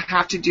 and I'll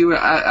have to do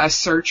a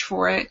search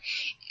for it,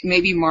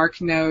 maybe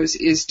Mark knows,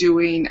 is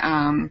doing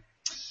a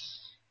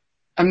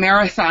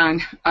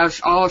marathon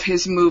of all of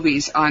his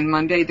movies on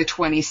Monday the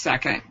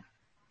 22nd,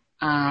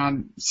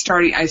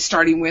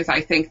 starting with,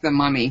 I think, The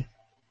Mummy.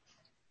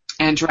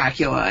 and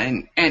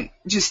Dracula, and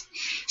just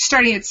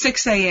starting at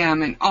 6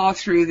 a.m. and all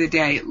through the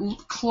day.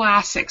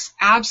 Classics,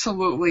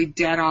 absolutely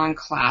dead-on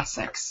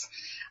classics,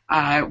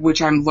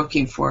 which I'm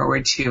looking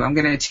forward to. I'm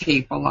going to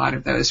tape a lot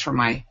of those for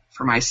my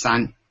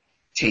son.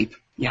 Tape,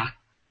 yeah.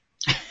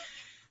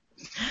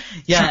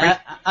 Yeah,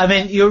 I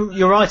mean,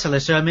 you're right,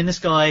 Alyssa. I mean, this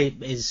guy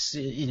is,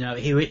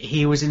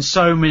 he was in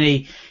so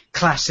many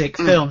classic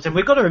films, and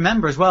we've got to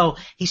remember as well,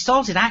 he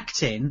started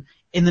acting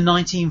in the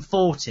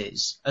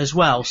 1940s as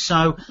well.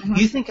 So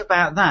you think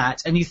about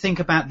that, and you think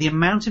about the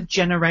amount of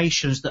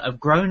generations that have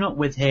grown up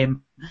with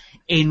him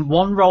in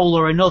one role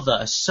or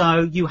another.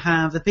 So you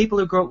have the people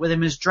who grew up with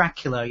him as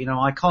Dracula,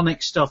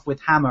 iconic stuff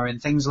with Hammer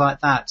and things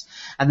like that.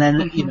 And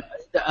then,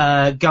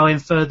 going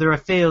further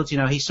afield,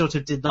 he sort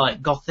of did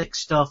like gothic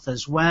stuff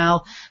as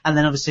well. And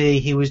then obviously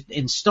he was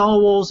in Star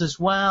Wars as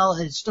well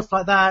and stuff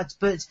like that.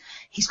 But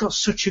he's got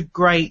such a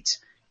great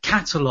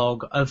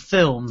catalogue of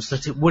films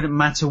that it wouldn't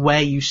matter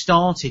where you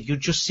started. You're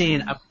just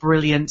seeing a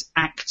brilliant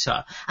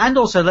actor. And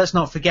also, let's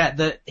not forget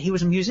that he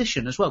was a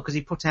musician as well, because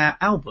he put out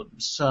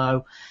albums.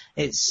 So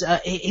it's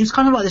he was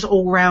kind of like this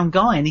all-round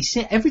guy. And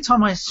every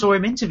time I saw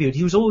him interviewed,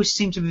 he was always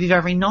seemed to be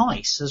very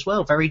nice as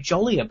well, very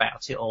jolly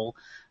about it all.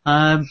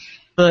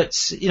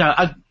 But you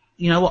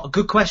know what? A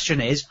good question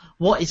is,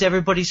 what is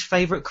everybody's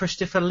favourite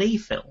Christopher Lee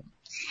film?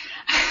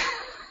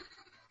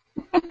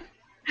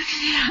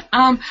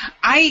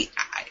 I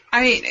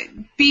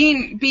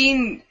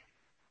being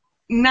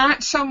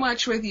not so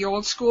much with the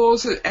old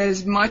schools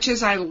as much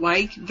as I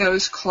like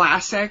those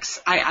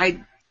classics.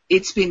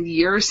 It's been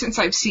years since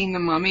I've seen The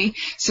Mummy,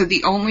 so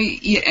the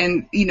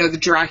the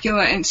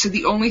Dracula, and so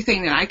the only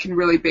thing that I can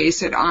really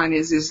base it on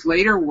is his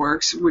later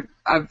works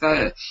of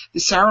the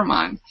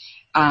Saruman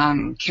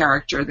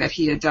character that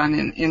he had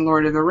done in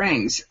Lord of the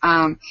Rings,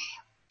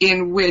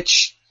 in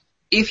which,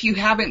 if you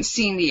haven't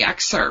seen the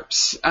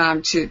excerpts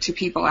to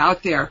people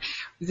out there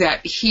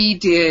that he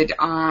did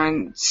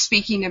on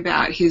speaking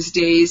about his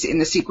days in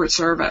the Secret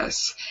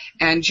Service,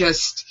 and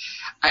just,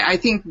 I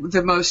think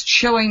the most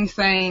chilling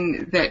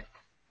thing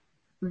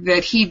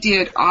that he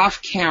did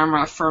off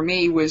camera for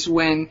me was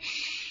when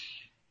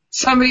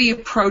somebody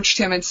approached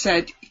him and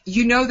said,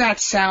 that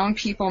sound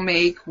people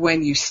make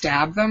when you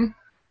stab them?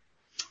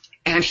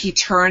 And he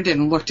turned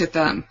and looked at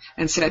them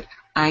and said,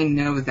 I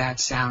know that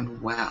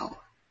sound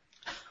well.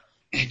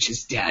 And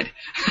just dead.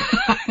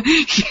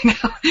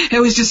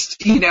 It was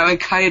just, and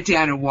cut it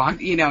down and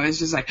walk, it was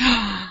just like,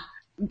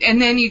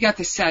 and then you got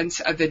the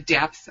sense of the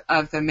depth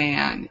of the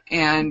man,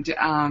 and,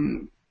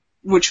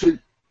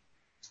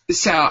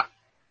 so,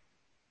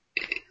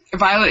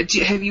 Violet,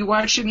 have you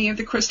watched any of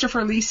the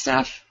Christopher Lee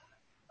stuff?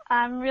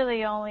 I'm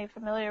really only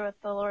familiar with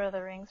the Lord of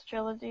the Rings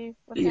trilogy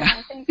with him,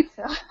 I think,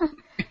 so.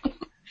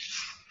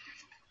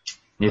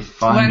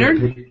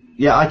 Leonard?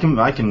 I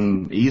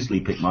can easily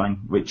pick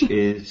mine, which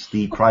is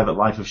The Private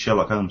Life of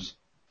Sherlock Holmes,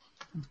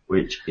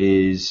 which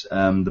is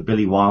the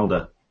Billy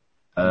Wilder,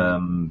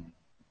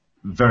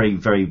 very,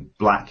 very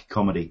black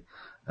comedy,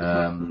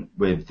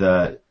 with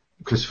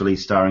Christopher Lee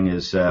starring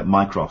as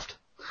Mycroft.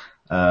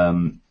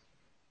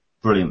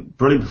 Brilliant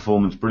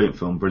performance, brilliant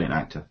film, brilliant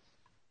actor.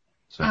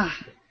 So.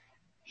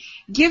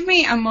 Give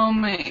me a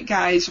moment,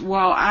 guys,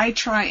 while I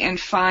try and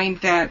find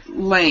that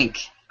link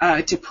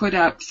to put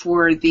up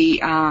for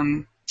the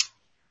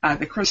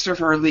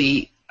Christopher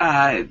Lee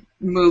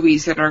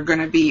movies that are going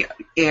to be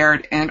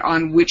aired and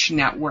on which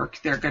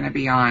network they're going to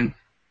be on.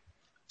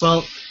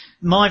 Well,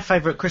 my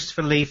favourite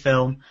Christopher Lee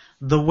film,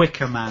 The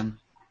Wicker Man.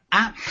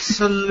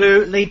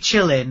 Absolutely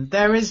chilling.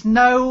 There is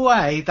no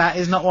way that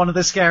is not one of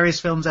the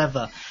scariest films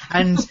ever.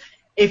 And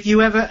if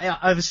you ever,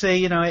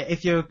 obviously,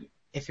 if you're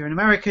an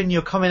American,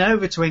 you're coming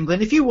over to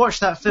England, if you watch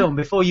that film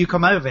before you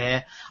come over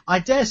here, I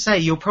dare say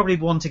you'll probably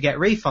want to get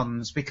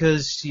refunds,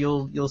 because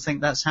you'll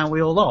think that's how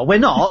we all are. We're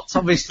not,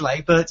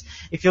 obviously, but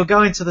if you're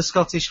going to the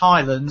Scottish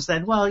Highlands,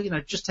 then, well,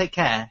 just take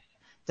care.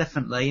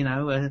 Definitely,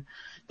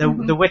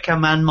 the Wicker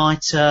Man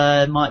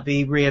might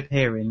be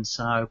reappearing.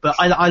 So, but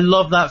I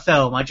love that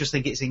film. I just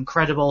think it's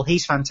incredible.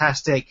 He's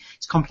fantastic.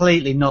 It's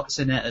completely nuts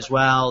in it as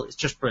well. It's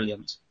just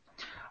brilliant.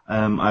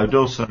 I would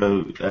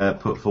also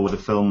put forward a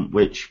film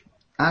which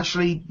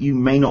actually you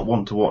may not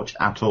want to watch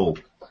at all,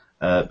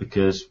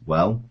 because,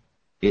 well,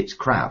 it's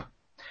crap.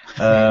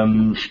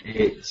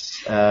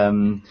 It's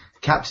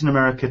Captain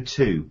America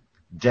 2,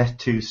 Death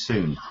Too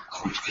Soon,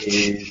 which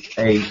is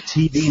a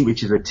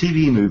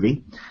TV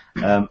movie.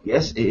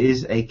 Yes, it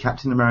is a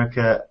Captain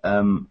America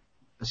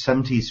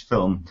 70s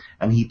film,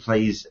 and he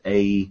plays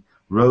a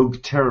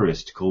rogue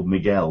terrorist called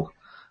Miguel,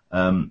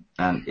 and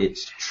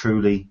it's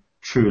truly,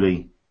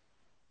 truly,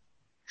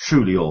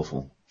 truly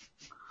awful.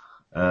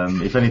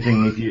 If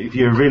anything, if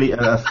you're really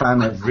a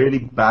fan of really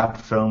bad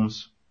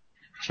films,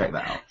 check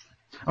that out.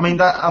 I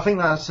mean, I think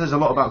that says a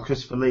lot about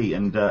Christopher Lee,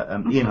 and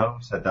Ian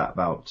Holmes said that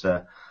about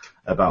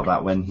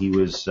that when he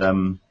was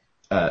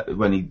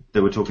when they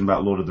were talking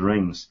about Lord of the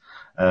Rings,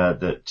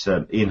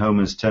 that Ian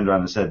Holman's turned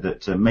around and said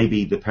that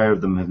maybe the pair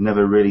of them have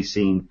never really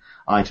seen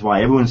eye to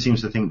eye. Everyone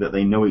seems to think that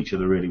they know each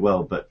other really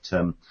well, but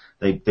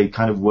they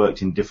kind of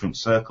worked in different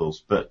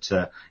circles. But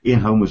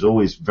Ian Holm was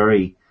always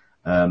very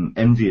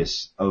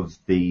envious of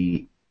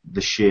the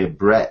sheer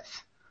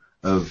breadth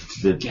of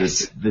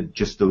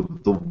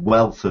the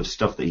wealth of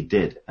stuff that he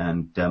did.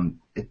 And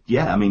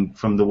I mean,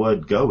 from the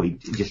word go, he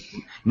just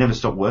never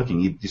stopped working.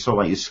 You saw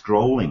like you're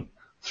scrolling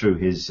through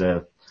his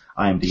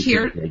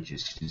IMDb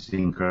pages. It's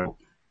incredible.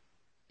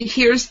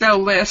 Here's the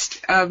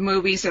list of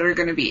movies that are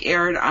going to be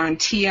aired on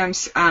Turner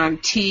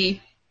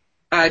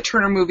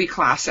Movie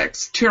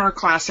Classics, Turner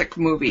Classic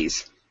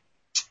Movies,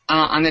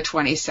 on the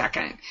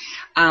 22nd.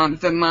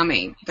 The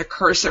Mummy, The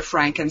Curse of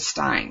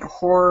Frankenstein,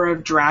 Horror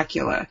of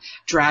Dracula,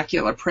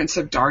 Dracula, Prince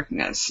of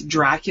Darkness,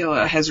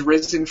 Dracula Has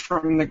Risen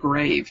from the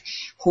Grave,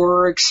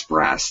 Horror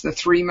Express, The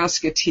Three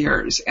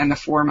Musketeers, and The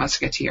Four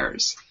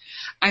Musketeers.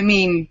 I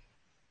mean,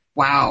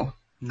 wow.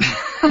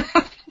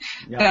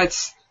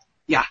 That's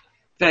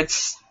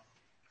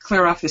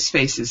clear off the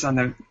spaces on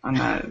the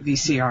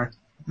VCR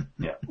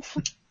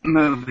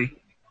movie.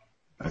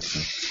 Okay.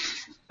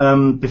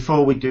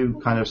 Before we do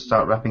kind of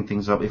start wrapping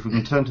things up, if we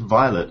can turn to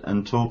Violet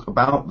and talk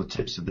about the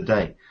tips of the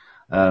day,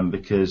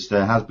 because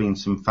there has been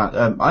some,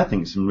 I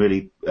think, some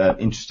really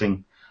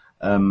interesting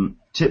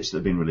tips that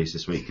have been released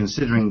this week,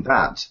 considering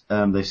that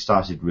they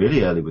started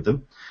really early with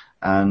them,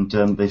 and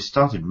they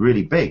started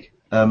really big.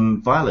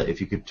 Violet,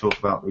 if you could talk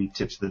about the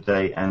tips of the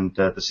day and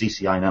the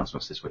CCI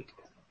announcements this week.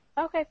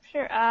 Okay,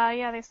 sure.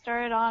 They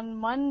started on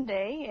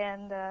Monday,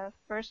 and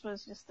first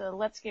was just the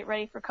let's get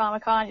ready for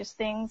Comic-Con, just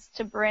things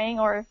to bring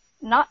or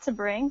not to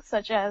bring,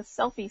 such as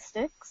selfie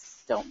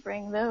sticks. Don't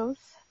bring those.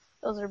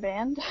 Those are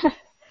banned.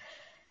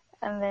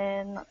 And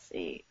then, let's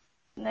see,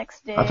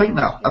 next day... I think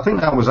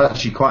that was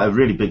actually quite a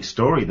really big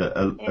story that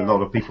a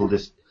lot of people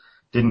just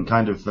didn't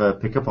kind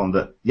of pick up on,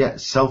 that,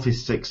 selfie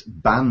sticks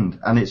banned.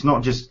 And it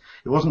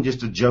wasn't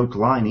just a joke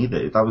line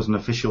either. That was an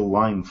official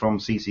line from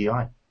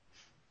CCI.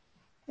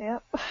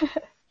 Yep.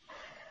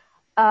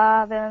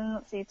 Then,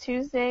 let's see,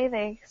 Tuesday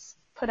they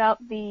put out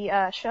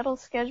the shuttle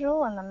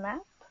schedule and the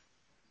map.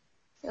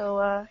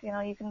 So,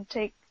 you can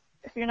take,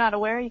 if you're not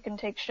aware, you can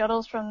take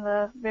shuttles from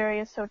the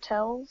various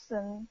hotels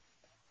and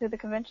to the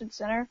convention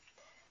center.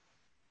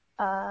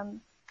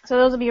 So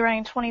those will be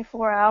running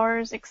 24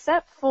 hours,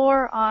 except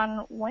for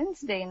on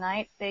Wednesday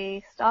night,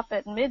 they stop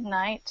at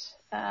midnight,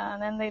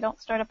 and then they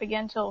don't start up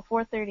again until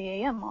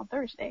 4:30 a.m. on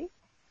Thursday.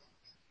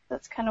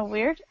 That's kind of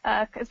weird,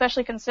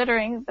 especially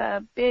considering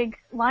the big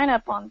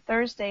lineup on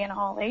Thursday in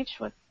Hall H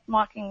with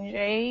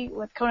Mockingjay,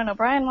 with Conan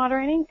O'Brien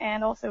moderating,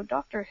 and also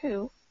Doctor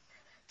Who.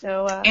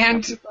 So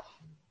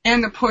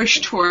and the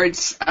push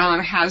towards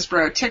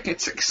Hasbro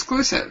tickets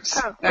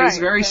exclusives. That is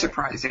very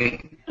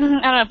surprising. I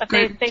don't know, but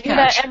they do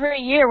that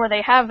every year where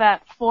they have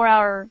that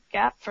 4-hour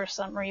gap for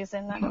some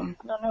reason. I don't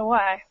know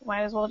why.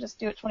 Might as well just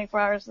do it 24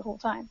 hours the whole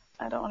time.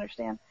 I don't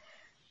understand.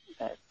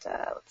 But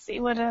let's see,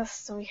 what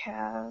else do we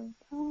have?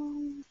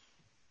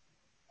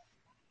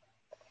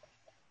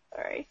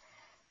 Sorry.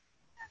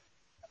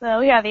 So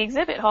the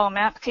exhibit hall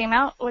map came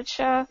out, which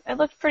it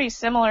looked pretty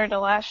similar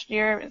to last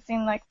year. It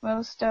seemed like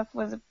most stuff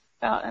was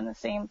about in the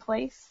same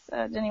place.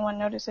 Did anyone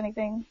notice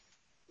anything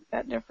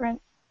that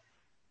different?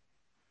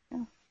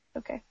 No?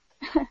 Okay.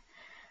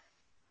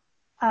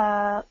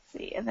 Let's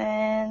see, and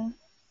then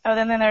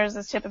there's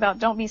this tip about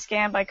don't be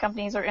scammed by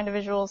companies or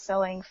individuals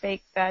selling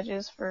fake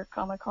badges for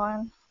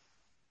Comic-Con.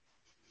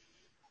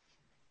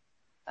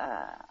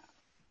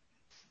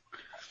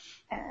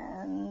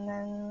 And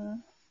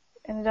then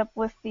ended up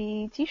with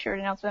the T-shirt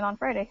announcement on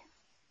Friday.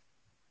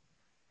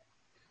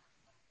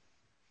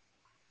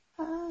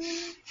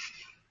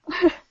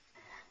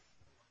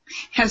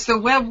 Has the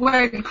web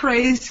went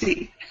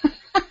crazy?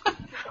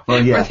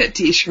 Well, yeah. With the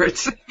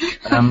T-shirts.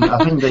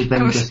 I think they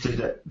then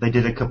they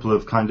did a couple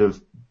of kind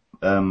of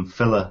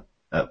filler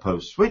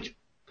posts, which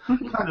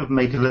kind of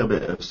make a little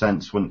bit of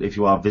sense if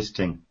you are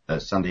visiting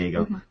San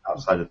Diego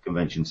outside of the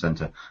convention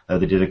center.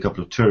 They did a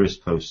couple of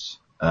tourist posts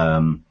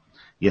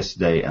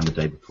yesterday and the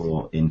day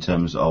before in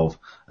terms of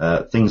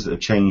things that have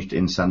changed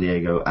in San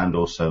Diego, and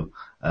also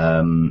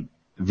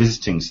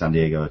visiting San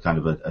Diego, kind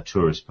of a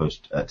tourist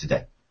post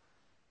today.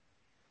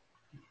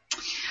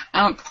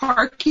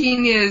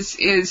 Parking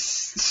is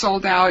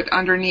sold out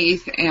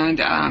underneath and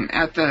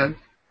at the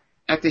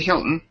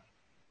Hilton,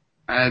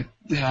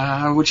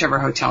 whichever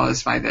hotel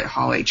is by the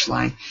Hall H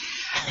line.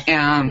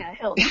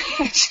 Hilton.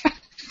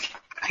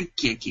 I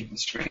can't keep them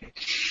straight.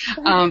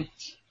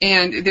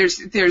 And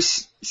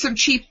there's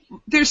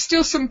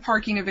still some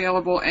parking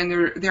available, and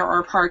there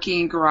are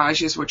parking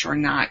garages which are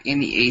not in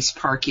the Ace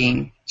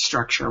parking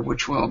structure,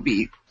 which will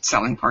be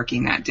selling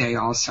parking that day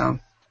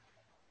also.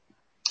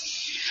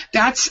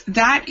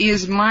 That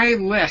is my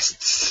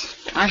lists.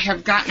 I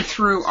have gotten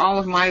through all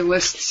of my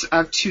lists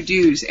of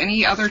to-dos.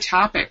 Any other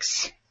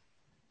topics?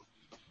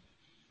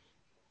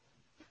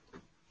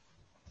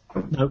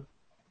 Nope.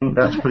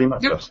 That's pretty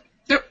much us.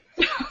 Nope.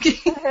 Okay.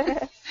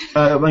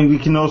 We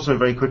can also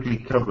very quickly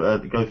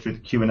go through the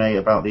Q&A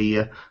about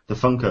the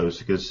Funkos,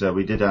 because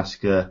we did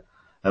ask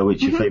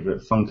which your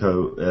favourite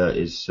Funko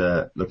is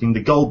looking.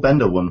 The Gold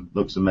Bender one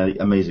looks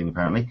amazing,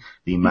 apparently.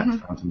 The Mac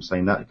Phantom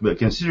saying that. But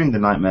considering the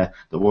nightmare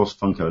that was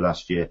Funko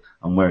last year,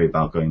 I'm worried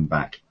about going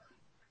back.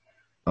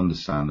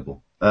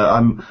 Understandable.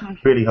 I'm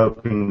really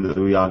hoping that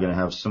we are going to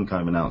have some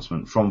kind of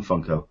announcement from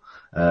Funko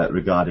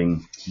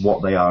regarding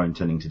what they are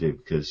intending to do,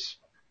 because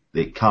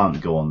it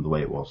can't go on the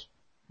way it was.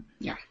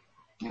 Yeah.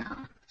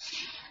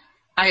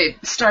 I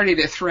started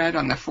a thread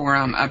on the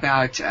forum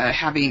about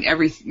having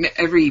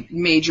every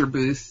major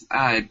booth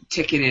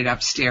ticketed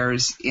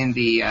upstairs in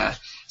the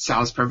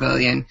Sal's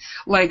Pavilion.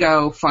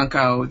 Lego,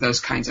 Funko, those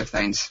kinds of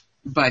things.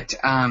 But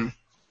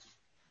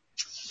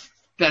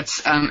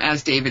that's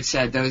as David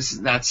said,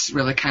 that's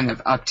really kind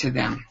of up to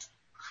them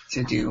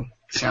to do.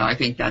 So I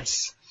think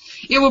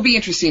it will be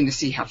interesting to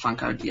see how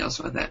Funko deals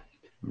with it.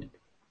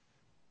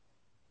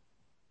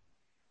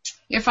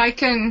 If I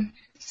can,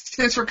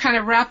 since we're kind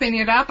of wrapping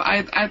it up,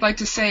 I'd like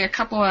to say a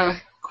couple of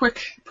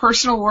quick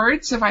personal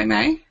words, if I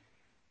may.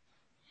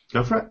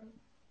 Go for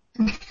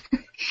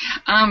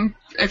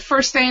it.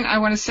 First thing I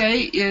want to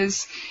say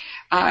is,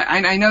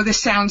 and I know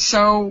this sounds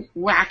so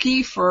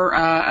wacky for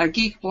a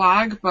geek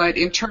blog, but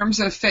in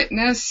terms of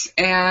fitness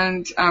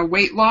and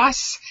weight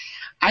loss,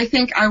 I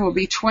think I will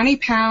be 20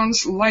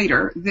 pounds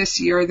lighter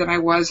this year than I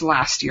was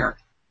last year.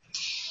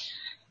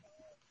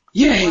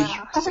 Yay!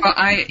 Wow. So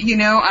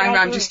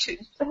I'm just,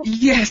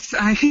 yes,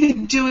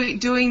 I'm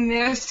doing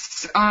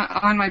this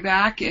on my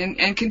back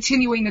and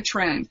continuing the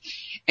trend.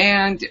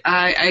 And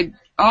I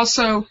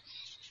also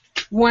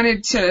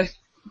wanted to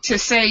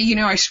say,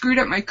 I screwed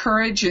up my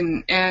courage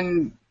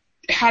and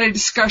had a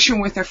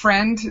discussion with a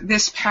friend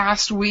this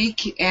past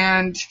week,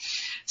 and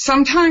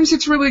sometimes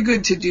it's really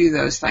good to do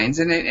those things,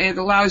 and it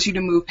allows you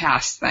to move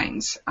past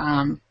things.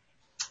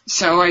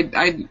 So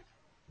I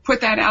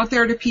put that out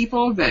there to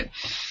people that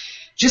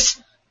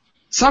just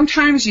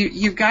sometimes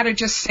you've got to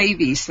just say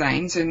these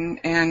things and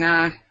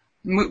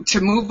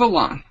move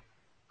along.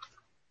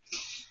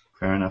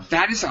 Fair enough.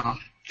 That is all.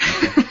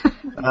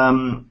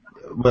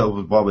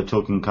 Well, while we're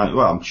talking,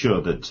 I'm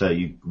sure that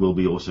you will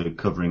be also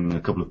covering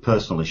a couple of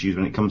personal issues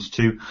when it comes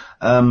to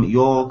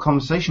your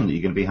conversation that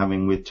you're going to be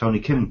having with Tony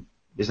Kim.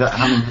 Is that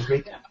happening this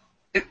week?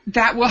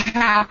 That will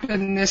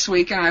happen this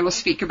week, and I will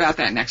speak about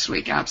that next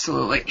week.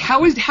 Absolutely.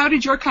 How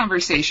did your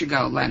conversation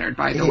go, Leonard?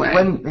 By the way,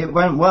 it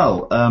went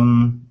well.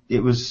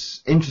 It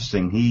was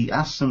interesting. He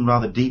asked some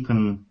rather deep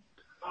and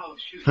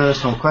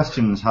personal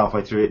questions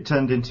halfway through. It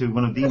turned into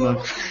one of the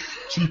most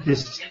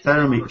cheapest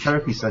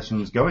therapy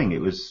sessions going. It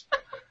was.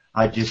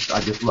 I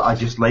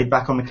just laid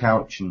back on the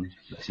couch and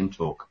let him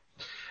talk.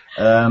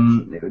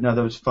 That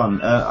was fun.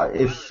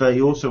 If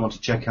you also want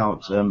to check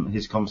out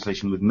his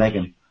conversation with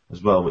Megan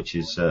as well, which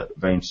is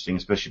very interesting,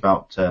 especially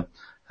about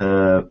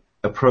her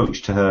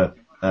approach to her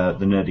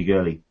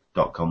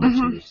thenerdygirly.com,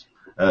 which is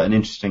an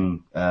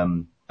interesting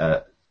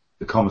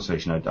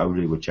conversation. I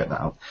really would check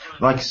that out.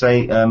 Like I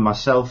say,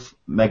 myself,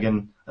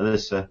 Megan,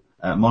 Alyssa,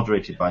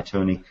 moderated by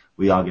Tony,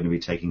 we are going to be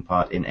taking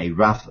part in a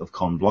Wrath of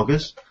Con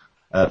Bloggers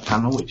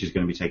panel, which is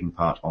going to be taking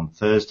part on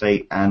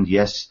Thursday, and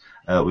yes,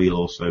 we'll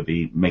also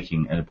be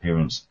making an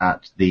appearance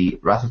at the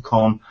Wrath of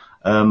Con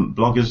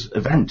Bloggers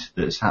event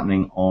that is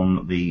happening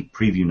on the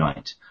preview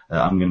night.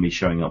 I'm going to be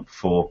showing up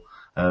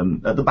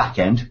at the back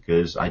end,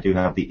 because I do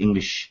have the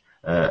English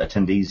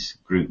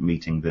attendees group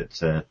meeting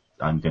that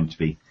I'm going to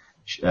be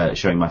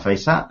showing my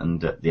face at,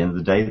 and at the end of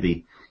the day,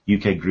 the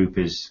UK group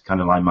is kind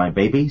of like my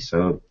baby,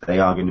 so they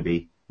are going to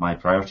be my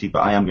priority, but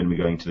I am going to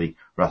be going to the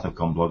Wrath of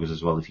Con Bloggers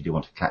as well if you do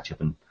want to catch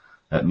up and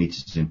meet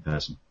us in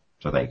person.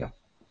 So there you go.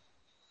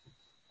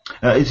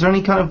 Is there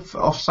any kind of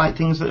off-site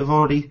things that have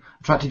already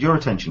attracted your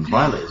attention?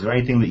 Violet, is there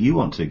anything that you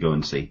want to go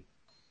and see?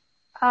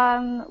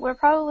 We're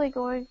probably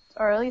going,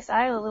 or at least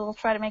I will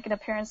try to make an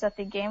appearance at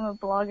the Game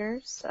of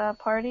Bloggers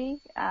party.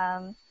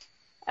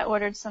 I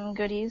ordered some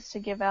goodies to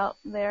give out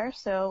there,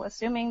 so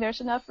assuming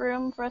there's enough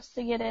room for us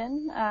to get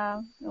in,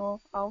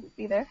 I'll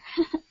be there.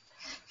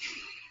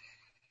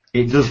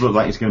 It does look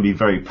like it's going to be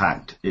very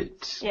packed.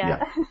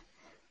 Yeah.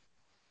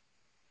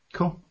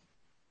 Cool.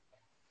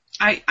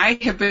 I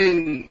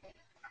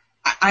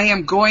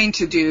am going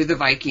to do the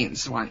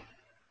Vikings one.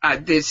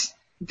 There's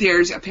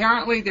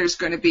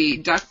going to be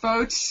duck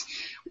boats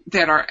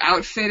that are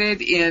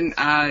outfitted in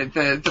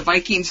the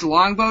Vikings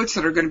longboats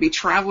that are going to be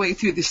traveling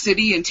through the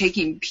city and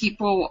taking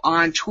people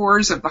on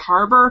tours of the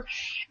harbor.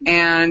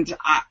 And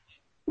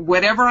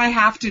whatever I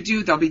have to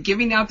do, they'll be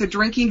giving out the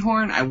drinking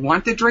horn. I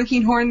want the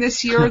drinking horn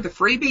this year, the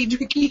freebie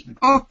drinking.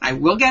 Oh, I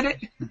will get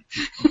it.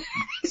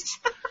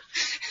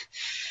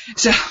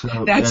 So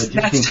that's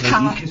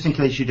just in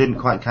case you didn't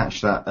quite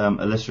catch that,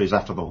 Alyssa is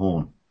after the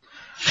horn.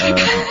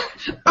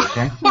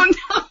 Okay. Oh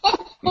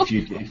no! If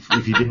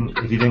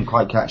you didn't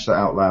quite catch that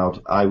out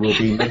loud, I will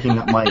be making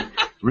up my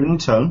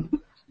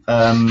ringtone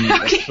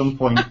at some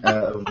point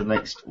over the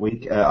next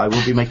week. I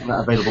will be making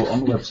that available on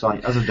the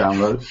website as a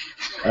download.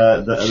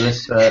 That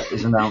Alyssa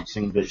is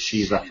announcing that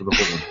she's after the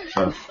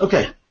horn. So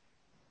okay.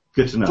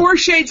 Good to know. 4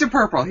 shades of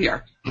purple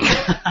here.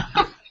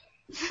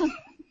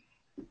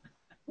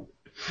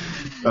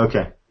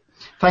 Okay.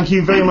 Thank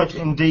you very much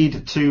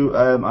indeed to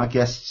our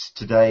guests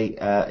today.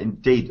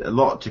 Indeed, a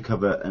lot to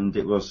cover, and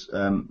it was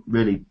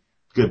really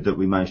good that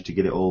we managed to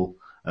get it all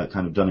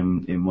kind of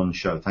done in one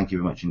show. Thank you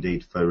very much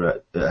indeed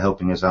for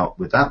helping us out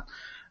with that,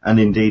 and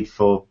indeed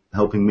for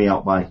helping me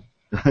out by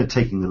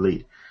taking the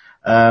lead.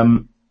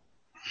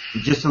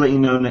 Just to let you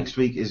know, next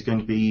week is going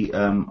to be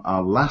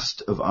our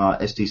last of our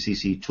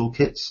SDCC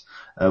toolkits,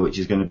 which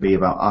is going to be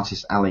about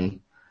Artist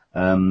Alley.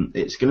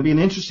 It's going to be an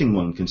interesting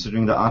one,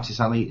 considering that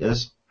Artist Alley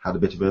has had a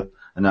bit of an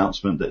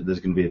announcement that there's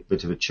going to be a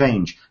bit of a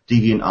change.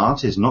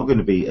 DeviantArt is not going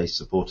to be a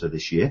supporter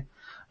this year,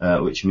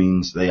 which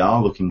means they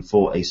are looking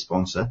for a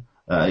sponsor.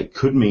 It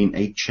could mean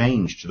a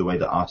change to the way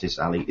that Artist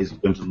Alley is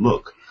going to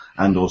look,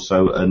 and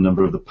also a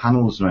number of the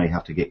panels may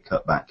have to get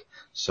cut back.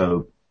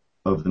 So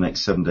over the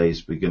next 7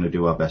 days, we're going to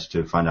do our best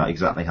to find out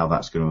exactly how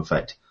that's going to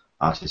affect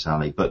Artist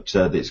Alley. But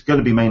it's going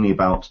to be mainly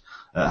about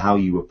how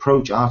you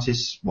approach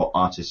artists, what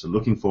artists are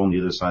looking for on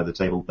the other side of the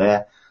table,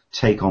 their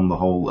take on the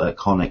whole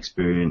con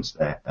experience,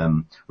 their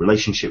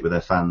relationship with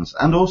their fans.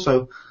 And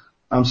also,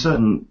 I'm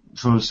certain,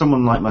 from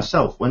someone like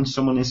myself, when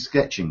someone is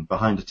sketching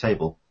behind a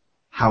table,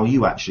 how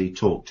you actually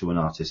talk to an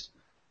artist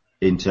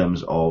in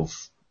terms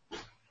of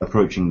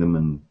approaching them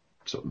and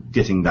sort of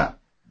getting that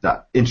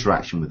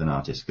interaction with an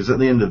artist. Because at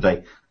the end of the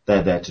day,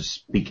 they're there to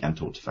speak and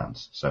talk to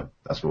fans. So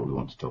that's what we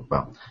want to talk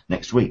about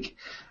next week.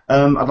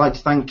 I'd like to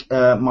thank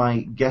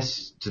my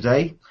guests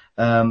today.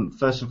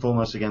 First and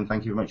foremost, again,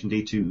 thank you very much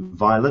indeed to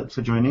Violet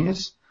for joining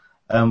us.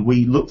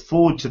 We look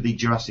forward to the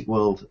Jurassic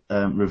World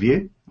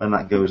review when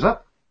that goes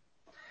up.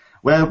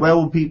 Where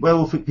will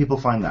people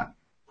find that?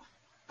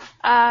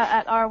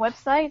 At our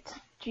website,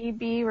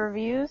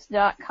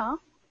 gbreviews.com.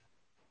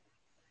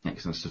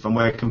 Excellent stuff. And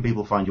where can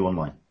people find you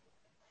online?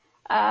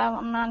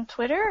 I'm on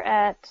Twitter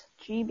at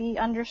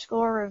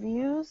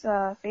GB_reviews,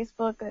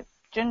 Facebook at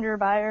Gender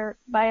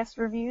Bias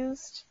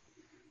Reviews,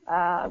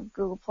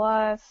 Google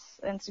Plus,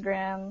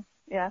 Instagram,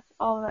 yeah,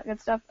 all of that good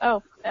stuff.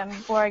 Oh, and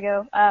before I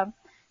go,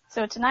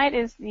 so tonight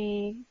is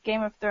the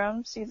Game of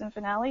Thrones season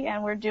finale,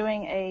 and we're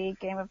doing a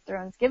Game of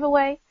Thrones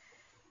giveaway,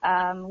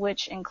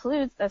 which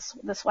includes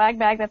the swag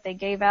bag that they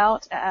gave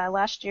out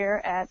last year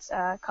at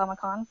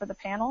Comic-Con for the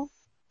panel.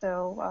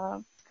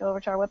 So go over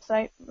to our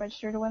website,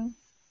 register to win.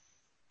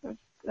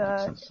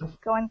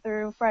 Going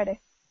through Friday.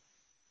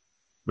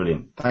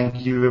 Brilliant.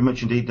 Thank you very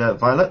much indeed,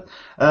 Violet.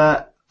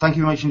 Thank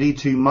you very much indeed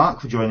to Mark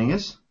for joining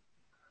us.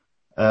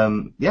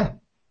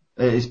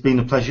 It's been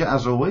a pleasure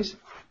as always.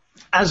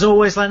 As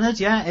always, Leonard.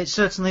 Yeah, it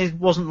certainly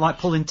wasn't like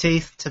pulling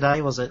teeth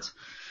today, was it?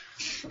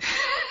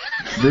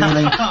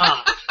 Really?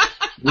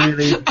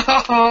 Really?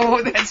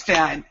 Oh, that's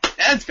bad.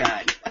 That's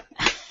bad.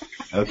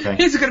 Okay.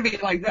 It's going to be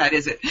like that,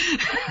 is it?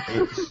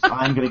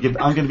 I'm going to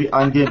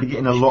be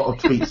getting a lot of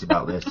tweets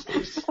about this.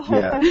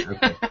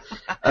 Okay.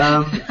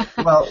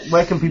 Well,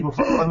 where can people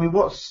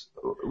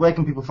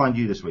find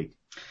you this week?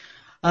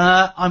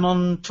 I'm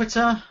on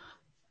Twitter,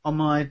 on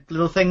my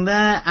little thing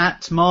there,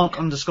 at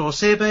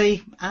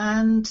Mark_Searby,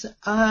 and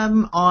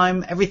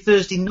I'm every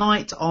Thursday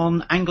night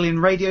on Anglian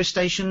radio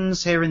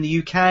stations here in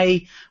the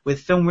UK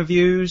with film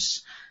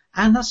reviews.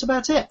 And that's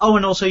about it. Oh,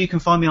 and also you can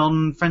find me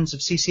on Friends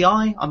of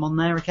CCI. I'm on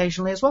there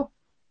occasionally as well.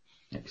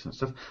 Excellent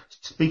stuff.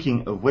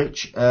 Speaking of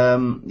which,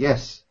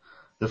 yes,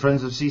 the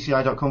Friends of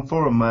CCI.com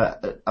forum,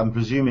 I'm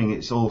presuming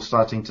it's all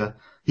starting to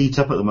heat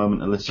up at the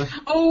moment, Alyssa.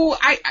 Oh,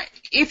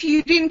 if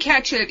you didn't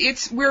catch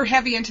it, we're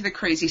heavy into the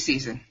crazy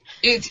season.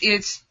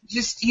 It's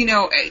just,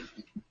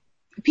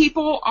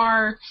 people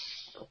are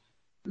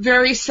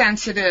very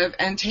sensitive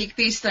and take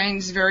these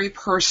things very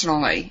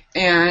personally,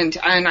 and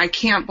I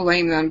can't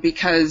blame them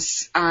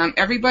because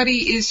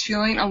everybody is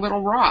feeling a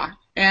little raw,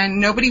 and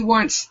nobody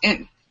wants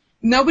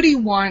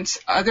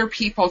other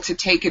people to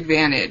take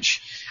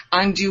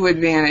undue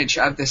advantage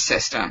of the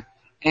system,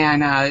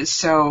 and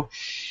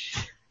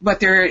but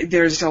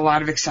there's a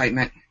lot of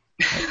excitement.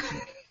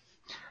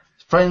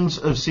 Friends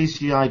of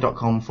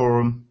CCI.com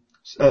forum.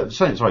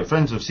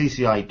 Friends of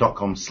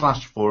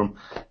CCI.com/forum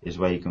is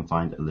where you can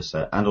find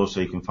Alyssa, and also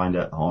you can find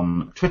her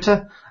on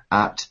Twitter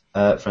at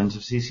Friends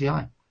of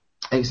CCI.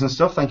 Excellent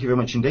stuff. Thank you very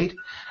much indeed.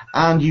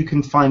 And you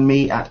can find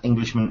me at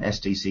Englishman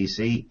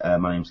SDCC.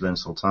 My name's Len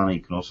Sultana. You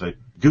can also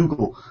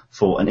Google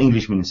for an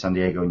Englishman in San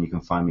Diego, and you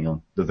can find me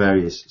on the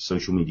various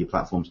social media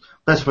platforms.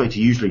 Best way to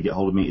usually get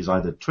hold of me is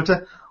either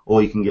Twitter,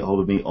 or you can get hold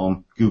of me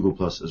on Google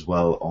Plus as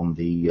well on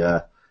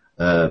the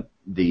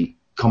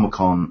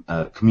Comic-Con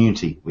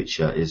community, which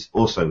is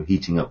also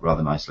heating up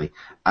rather nicely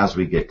as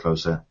we get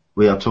closer.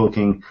 We are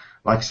talking,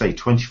 like I say,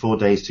 24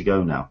 days to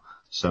go now,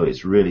 so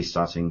it's really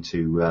starting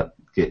to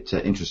get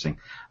interesting.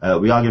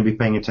 We are going to be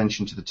paying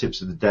attention to the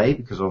tips of the day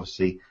because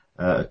obviously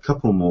a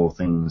couple more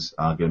things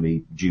are going to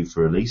be due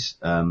for release,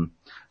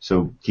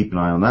 so keep an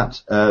eye on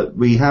that.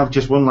 We have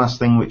just one last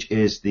thing, which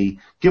is the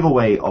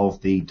giveaway of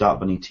the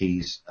Dark Bunny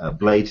Tees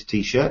Blade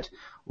t-shirt,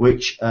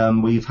 which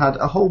we've had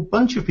a whole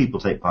bunch of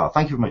people take part.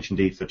 Thank you very much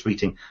indeed for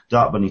tweeting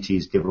Dark Bunny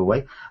Tees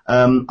giveaway.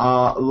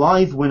 Our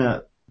live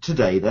winner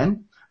today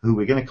then who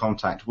we're going to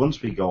contact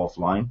once we go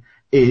offline,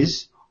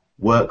 is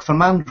Work for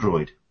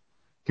Mandroid.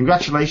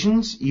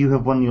 Congratulations, you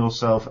have won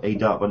yourself a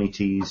Dark Bunny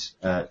Tees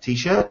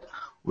t-shirt.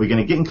 We're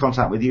going to get in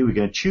contact with you. We're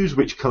going to choose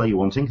which colour you're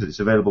wanting because it's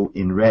available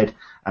in red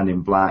and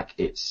in black.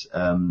 It's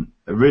a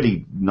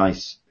really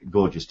nice,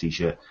 gorgeous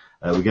t-shirt.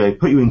 We're going to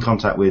put you in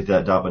contact with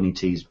Dark Bunny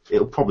Tees.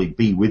 It'll probably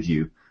be with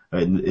you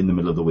in the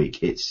middle of the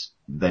week.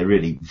 They're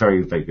really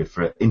very, very good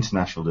for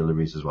international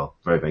deliveries as well.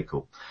 Very, very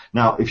cool.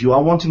 Now, if you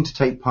are wanting to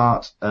take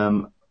part,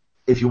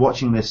 if you're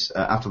watching this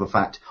after the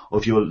fact, or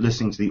if you're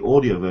listening to the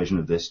audio version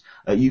of this,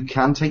 you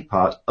can take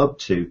part up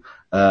to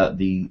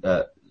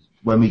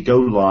when we go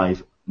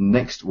live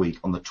next week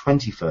on the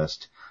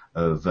 21st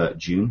of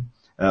June.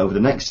 Over the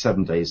next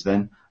 7 days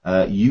then,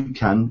 you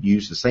can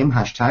use the same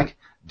hashtag,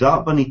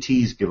 Dark Bunny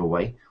Tees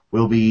giveaway.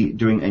 We'll be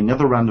doing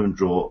another random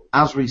draw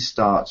as we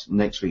start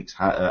next week's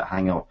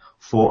hangout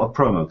for a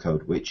promo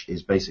code, which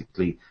is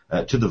basically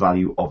to the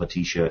value of a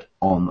t-shirt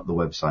on the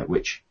website,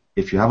 which,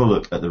 if you have a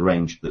look at the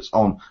range that's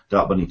on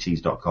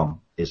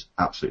darkbunnytees.com, is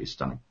absolutely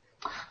stunning.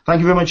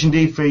 Thank you very much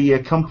indeed for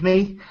your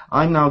company.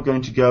 I'm now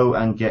going to go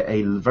and get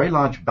a very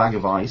large bag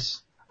of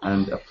ice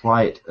and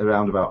apply it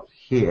around about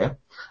here,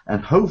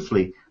 and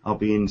hopefully I'll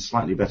be in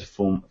slightly better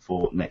form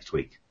for next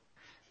week.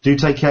 Do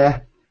take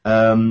care.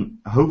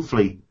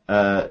 Hopefully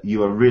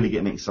you are really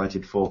getting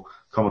excited for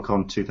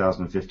Comic-Con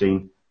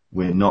 2015.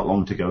 We're not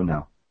long to go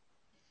now.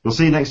 We'll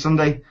see you next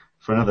Sunday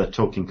for another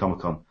Talking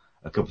Comic-Con,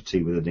 a cup of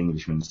tea with an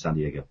Englishman in San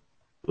Diego.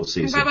 We'll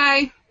see you soon.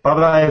 Bye-bye.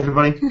 Bye-bye,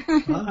 everybody.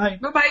 Bye.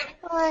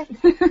 Bye-bye.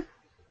 Bye.